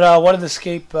 but one of the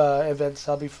Scape events.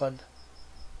 That'll be fun.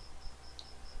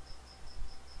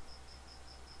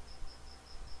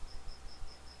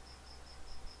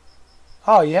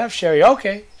 Oh, you have Sherry.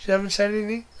 Okay, she haven't said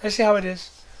anything. I see how it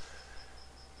is.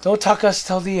 Don't talk us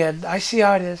till the end. I see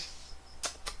how it is.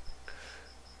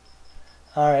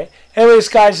 Alright. Anyways,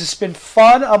 guys, it's been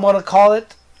fun. I'm going to call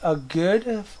it a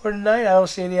good for tonight. I don't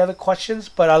see any other questions,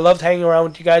 but I loved hanging around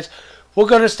with you guys. I'm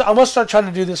going to start trying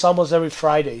to do this almost every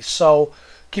Friday. So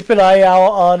keep an eye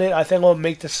out on it. I think I'll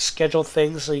make this a scheduled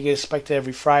thing so you can expect it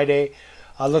every Friday.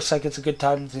 Looks like it's a good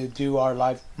time to do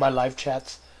my live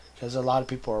chats because a lot of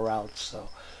people are around. So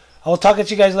I will talk to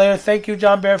you guys later. Thank you,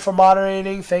 John Barrett, for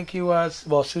moderating. Thank you.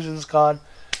 Well, Susan's gone.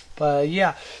 But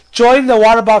yeah, join the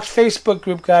Waterbox Facebook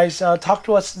group, guys. Talk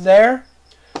to us there.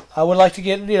 I would like to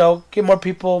get more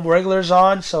people, regulars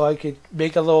on, so I could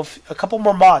make a couple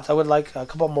more mods. I would like a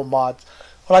couple more mods.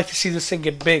 I'd like to see this thing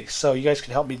get big, so you guys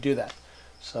can help me do that.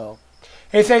 So,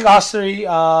 hey, thank Ostery.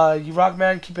 You rock,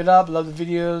 man. Keep it up. Love the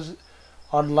videos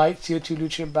on light, CO2,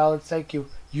 nutrient balance. Thank you.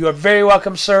 You are very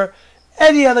welcome, sir.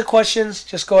 Any other questions,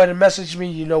 just go ahead and message me.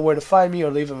 You know where to find me, or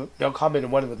leave a comment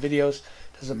in one of the videos.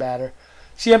 Doesn't matter.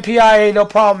 CMPIA, no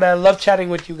problem, man. Love chatting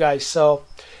with you guys. So,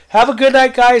 have a good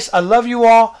night, guys. I love you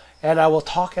all, and I will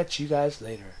talk at you guys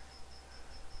later.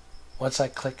 Once I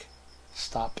click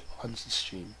stop on the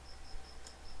stream.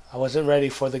 I wasn't ready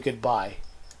for the goodbye.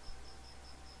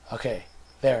 Okay,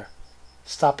 there.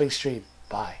 Stopping stream.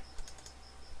 Bye.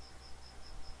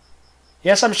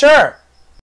 Yes, I'm sure.